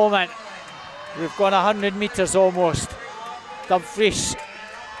 At the moment, we've gone 100 metres almost. Dumfries,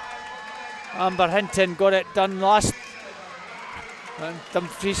 Amber Hinton got it done last. And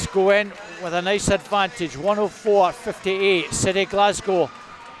Dumfries go in with a nice advantage, 104.58. City Glasgow,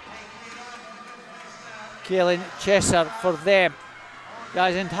 Kaelin Chesser for them.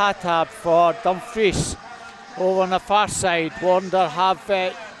 Gazin Hatab for Dumfries. Over on the far side, Warnder have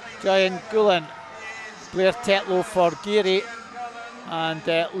Giant Gulen, Blair Tetlow for Geary, and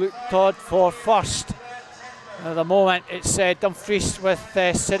Luke Todd for First. At the moment, it's Dumfries with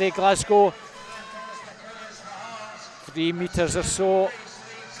City Glasgow. 3 metres or so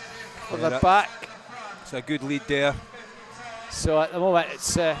for the back. It's a good lead there. So at the moment,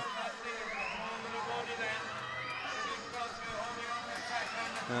 it's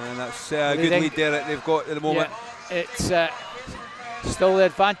and that's a good lead there that they've got at the moment. Yeah, it's Still the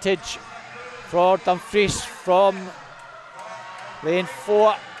advantage for Dumfries from lane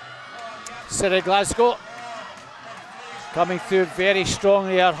 4. City Glasgow coming through very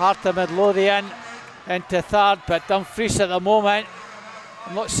strongly here. Heart of Midlothian into third, but Dumfries at the moment,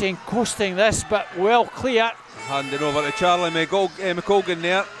 I'm not saying coasting this, but well clear. Handing over to Charlie McColgan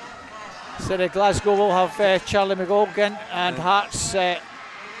there. City Glasgow will have Charlie McColgan and Hearts. Ben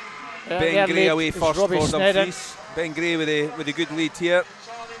Gray away first Robbie for Snedden. Dumfries. Ben Gray with a good lead here.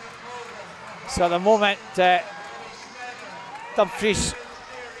 So at the moment, Dumfries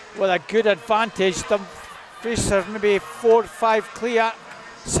with a good advantage. Dumfries are maybe 4 or 5 clear.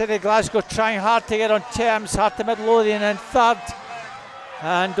 City Glasgow trying hard to get on terms. Heart of Midlothian in third.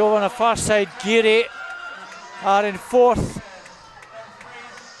 And over on the far side, Geary are in fourth.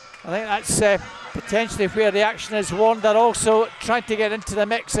 I think that's potentially where the action is. Warner also trying to get into the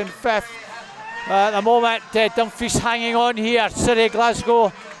mix in fifth. At the moment, Dumfries hanging on here. City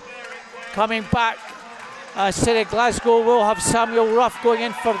Glasgow coming back. City Glasgow will have Samuel Ruff going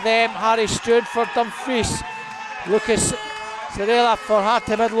in for them. Harry Stewart for Dumfries. Lucas Sarela for Heart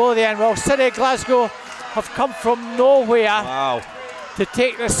of Midlothian. Well, City Glasgow have come from nowhere to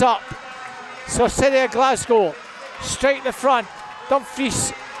take this up. So City of Glasgow straight in the front.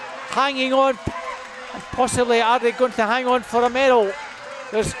 Dumfries hanging on, and possibly are they going to hang on for a medal?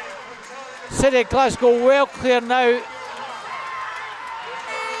 There's City of Glasgow well clear now.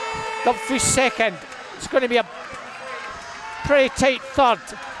 Dumfries second. It's going to be a pretty tight third.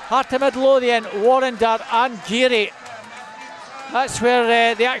 Heart of Midlothian, Warrender and Geary. That's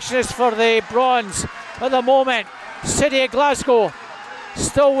where the action is for the bronze at the moment. City of Glasgow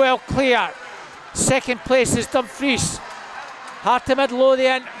still well clear. Second place is Dumfries. Heart of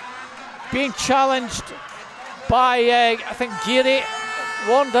Midlothian being challenged by, I think, Geary.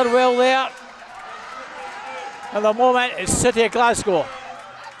 Wanderwell there. At the moment, it's City of Glasgow.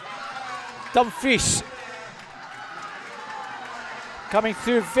 Dumfries coming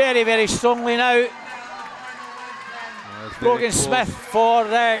through very, very strongly now. Brogan Smith for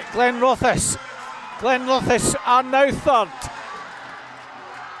Glenrothes. Glenrothes are now third.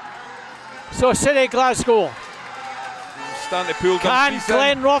 So City Glasgow. Starting to pull Can Dumfries in.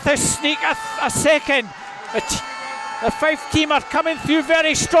 Glenrothes sneak a second? The Fife team are coming through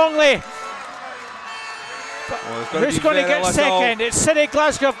very strongly. Who's going to get second? It's City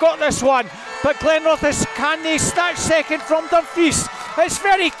Glasgow have got this one. But Glenrothes, can they snatch second from Dumfries? It's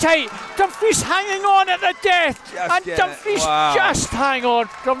very tight. Dumfries hanging on at the death. Dumfries just hang on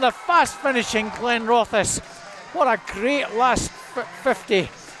from the fast finishing Glenrothes. What a great last 50.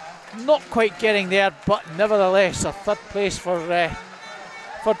 Not quite getting there, but nevertheless a third place for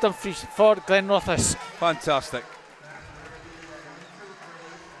Dumfries, for Glenrothes. Fantastic.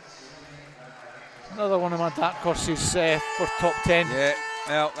 Another one of my dark horses for top 10. Yeah,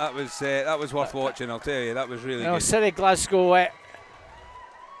 well, that was worth watching. I'll tell you, that was really good. City Glasgow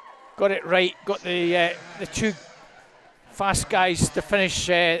got it right. Got the two fast guys to finish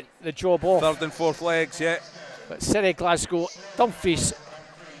the job off. Third and fourth legs, yeah. But City Glasgow, Dumfries,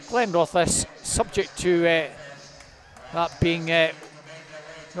 Glenrothes, subject to that being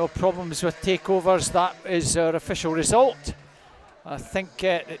no problems with takeovers. That is our official result. I think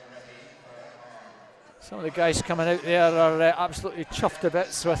that some of the guys coming out there are absolutely chuffed to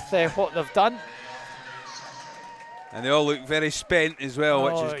bits with what they've done. And they all look very spent as well,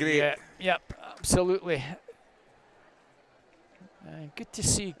 which is great. Yeah, yep, absolutely. Good to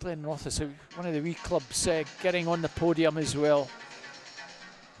see Glenrothes, one of the wee clubs, getting on the podium as well.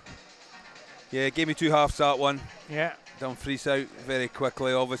 Yeah, gave me 2 halves that one. Yeah. Dumfries out very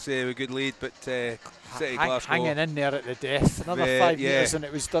quickly, obviously a good lead, but City Glasgow hanging in there at the death. Another 5 metres and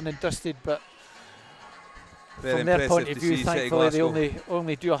it was done and dusted, but very from their point of view, see thankfully they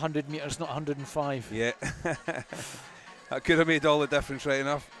only do 100 metres, not 105. Yeah, that could have made all the difference, right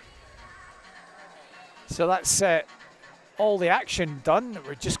enough. So that's all the action done.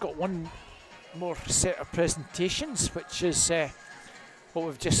 We've just got one more set of presentations, which is what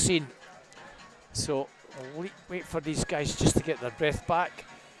we've just seen. So we'll wait for these guys just to get their breath back,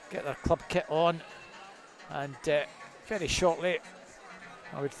 get their club kit on, and very shortly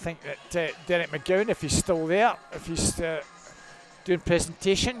I would think that Derek McGowan, if he's still there, if he's doing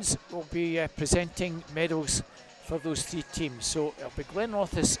presentations, will be presenting medals for those 3 teams. So it'll be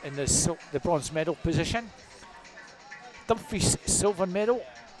Glenrothes in the bronze medal position, Dumfries silver medal,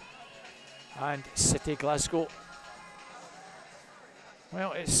 and City Glasgow.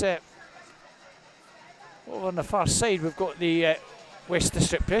 Well, it's over on the far side we've got the West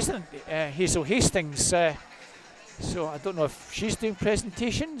District President, Hazel Hastings. So I don't know if she's doing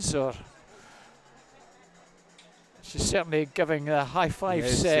presentations or She's certainly giving high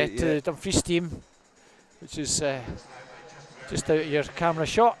fives to the Dumfries team, which is just out of your camera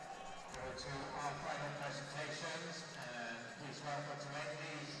shot.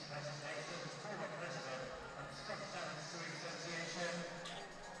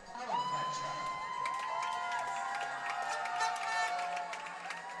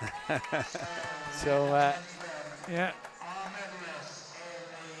 So, yeah.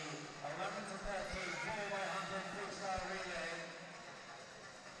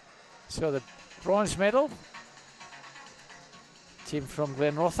 So the bronze medal, team from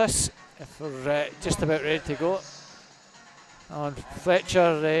Glenrothes, if we're just about ready to go. And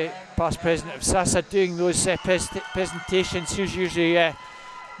Fletcher, past president of SASA, doing those presentations. He's usually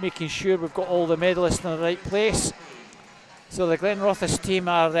making sure we've got all the medalists in the right place. So the Glenrothes team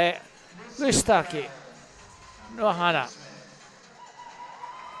are Lou Starkey, Noah Hanna,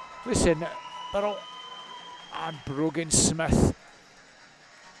 Lucien Burrell and Brogan Smith.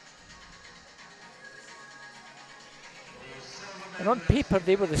 And on paper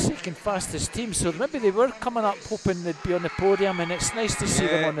they were the second fastest team, so maybe they were coming up hoping they'd be on the podium, and it's nice to see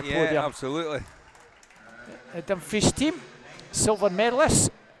them on the podium. Yeah, absolutely. The Dumfries team, silver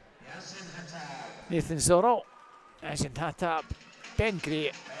medalists, Nathan Zorro, Asin Hattab, Ben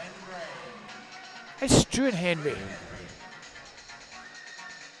Gray, and Struan Henry.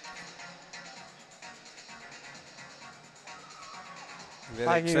 Very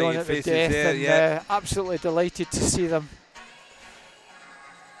hanging on excited at the faces death, there, and absolutely delighted to see them.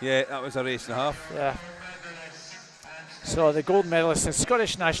 Yeah, that was a race and a half. Yeah. So the gold medalists and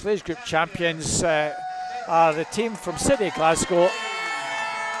Scottish National Age Group champions are the team from City of Glasgow,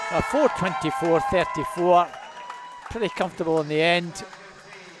 4:24.34. Pretty comfortable in the end.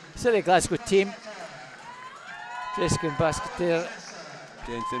 City of Glasgow team, Jessica Basketeer,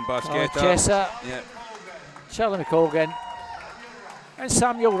 Jensen Basketta, Chessa, yeah. Charlie McColgan, and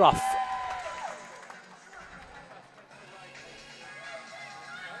Samuel Ruff.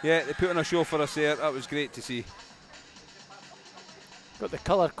 Yeah, they put on a show for us there. That was great to see. Got the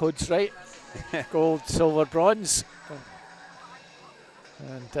colour codes right. Gold, silver, bronze.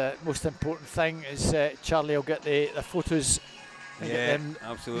 And most important thing is Charlie will get the photos and get them,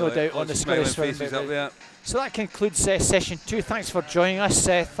 absolutely. no doubt, on the Scottish faces up there. So that concludes session 2. Thanks for joining us.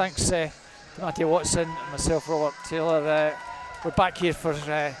 Thanks to Matty Watson and myself, Robert Taylor. We're back here for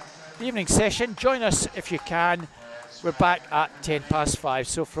the evening session. Join us if you can. We're back at 5:10.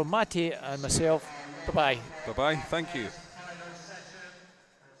 So from Matty and myself, bye-bye. Bye-bye, thank you.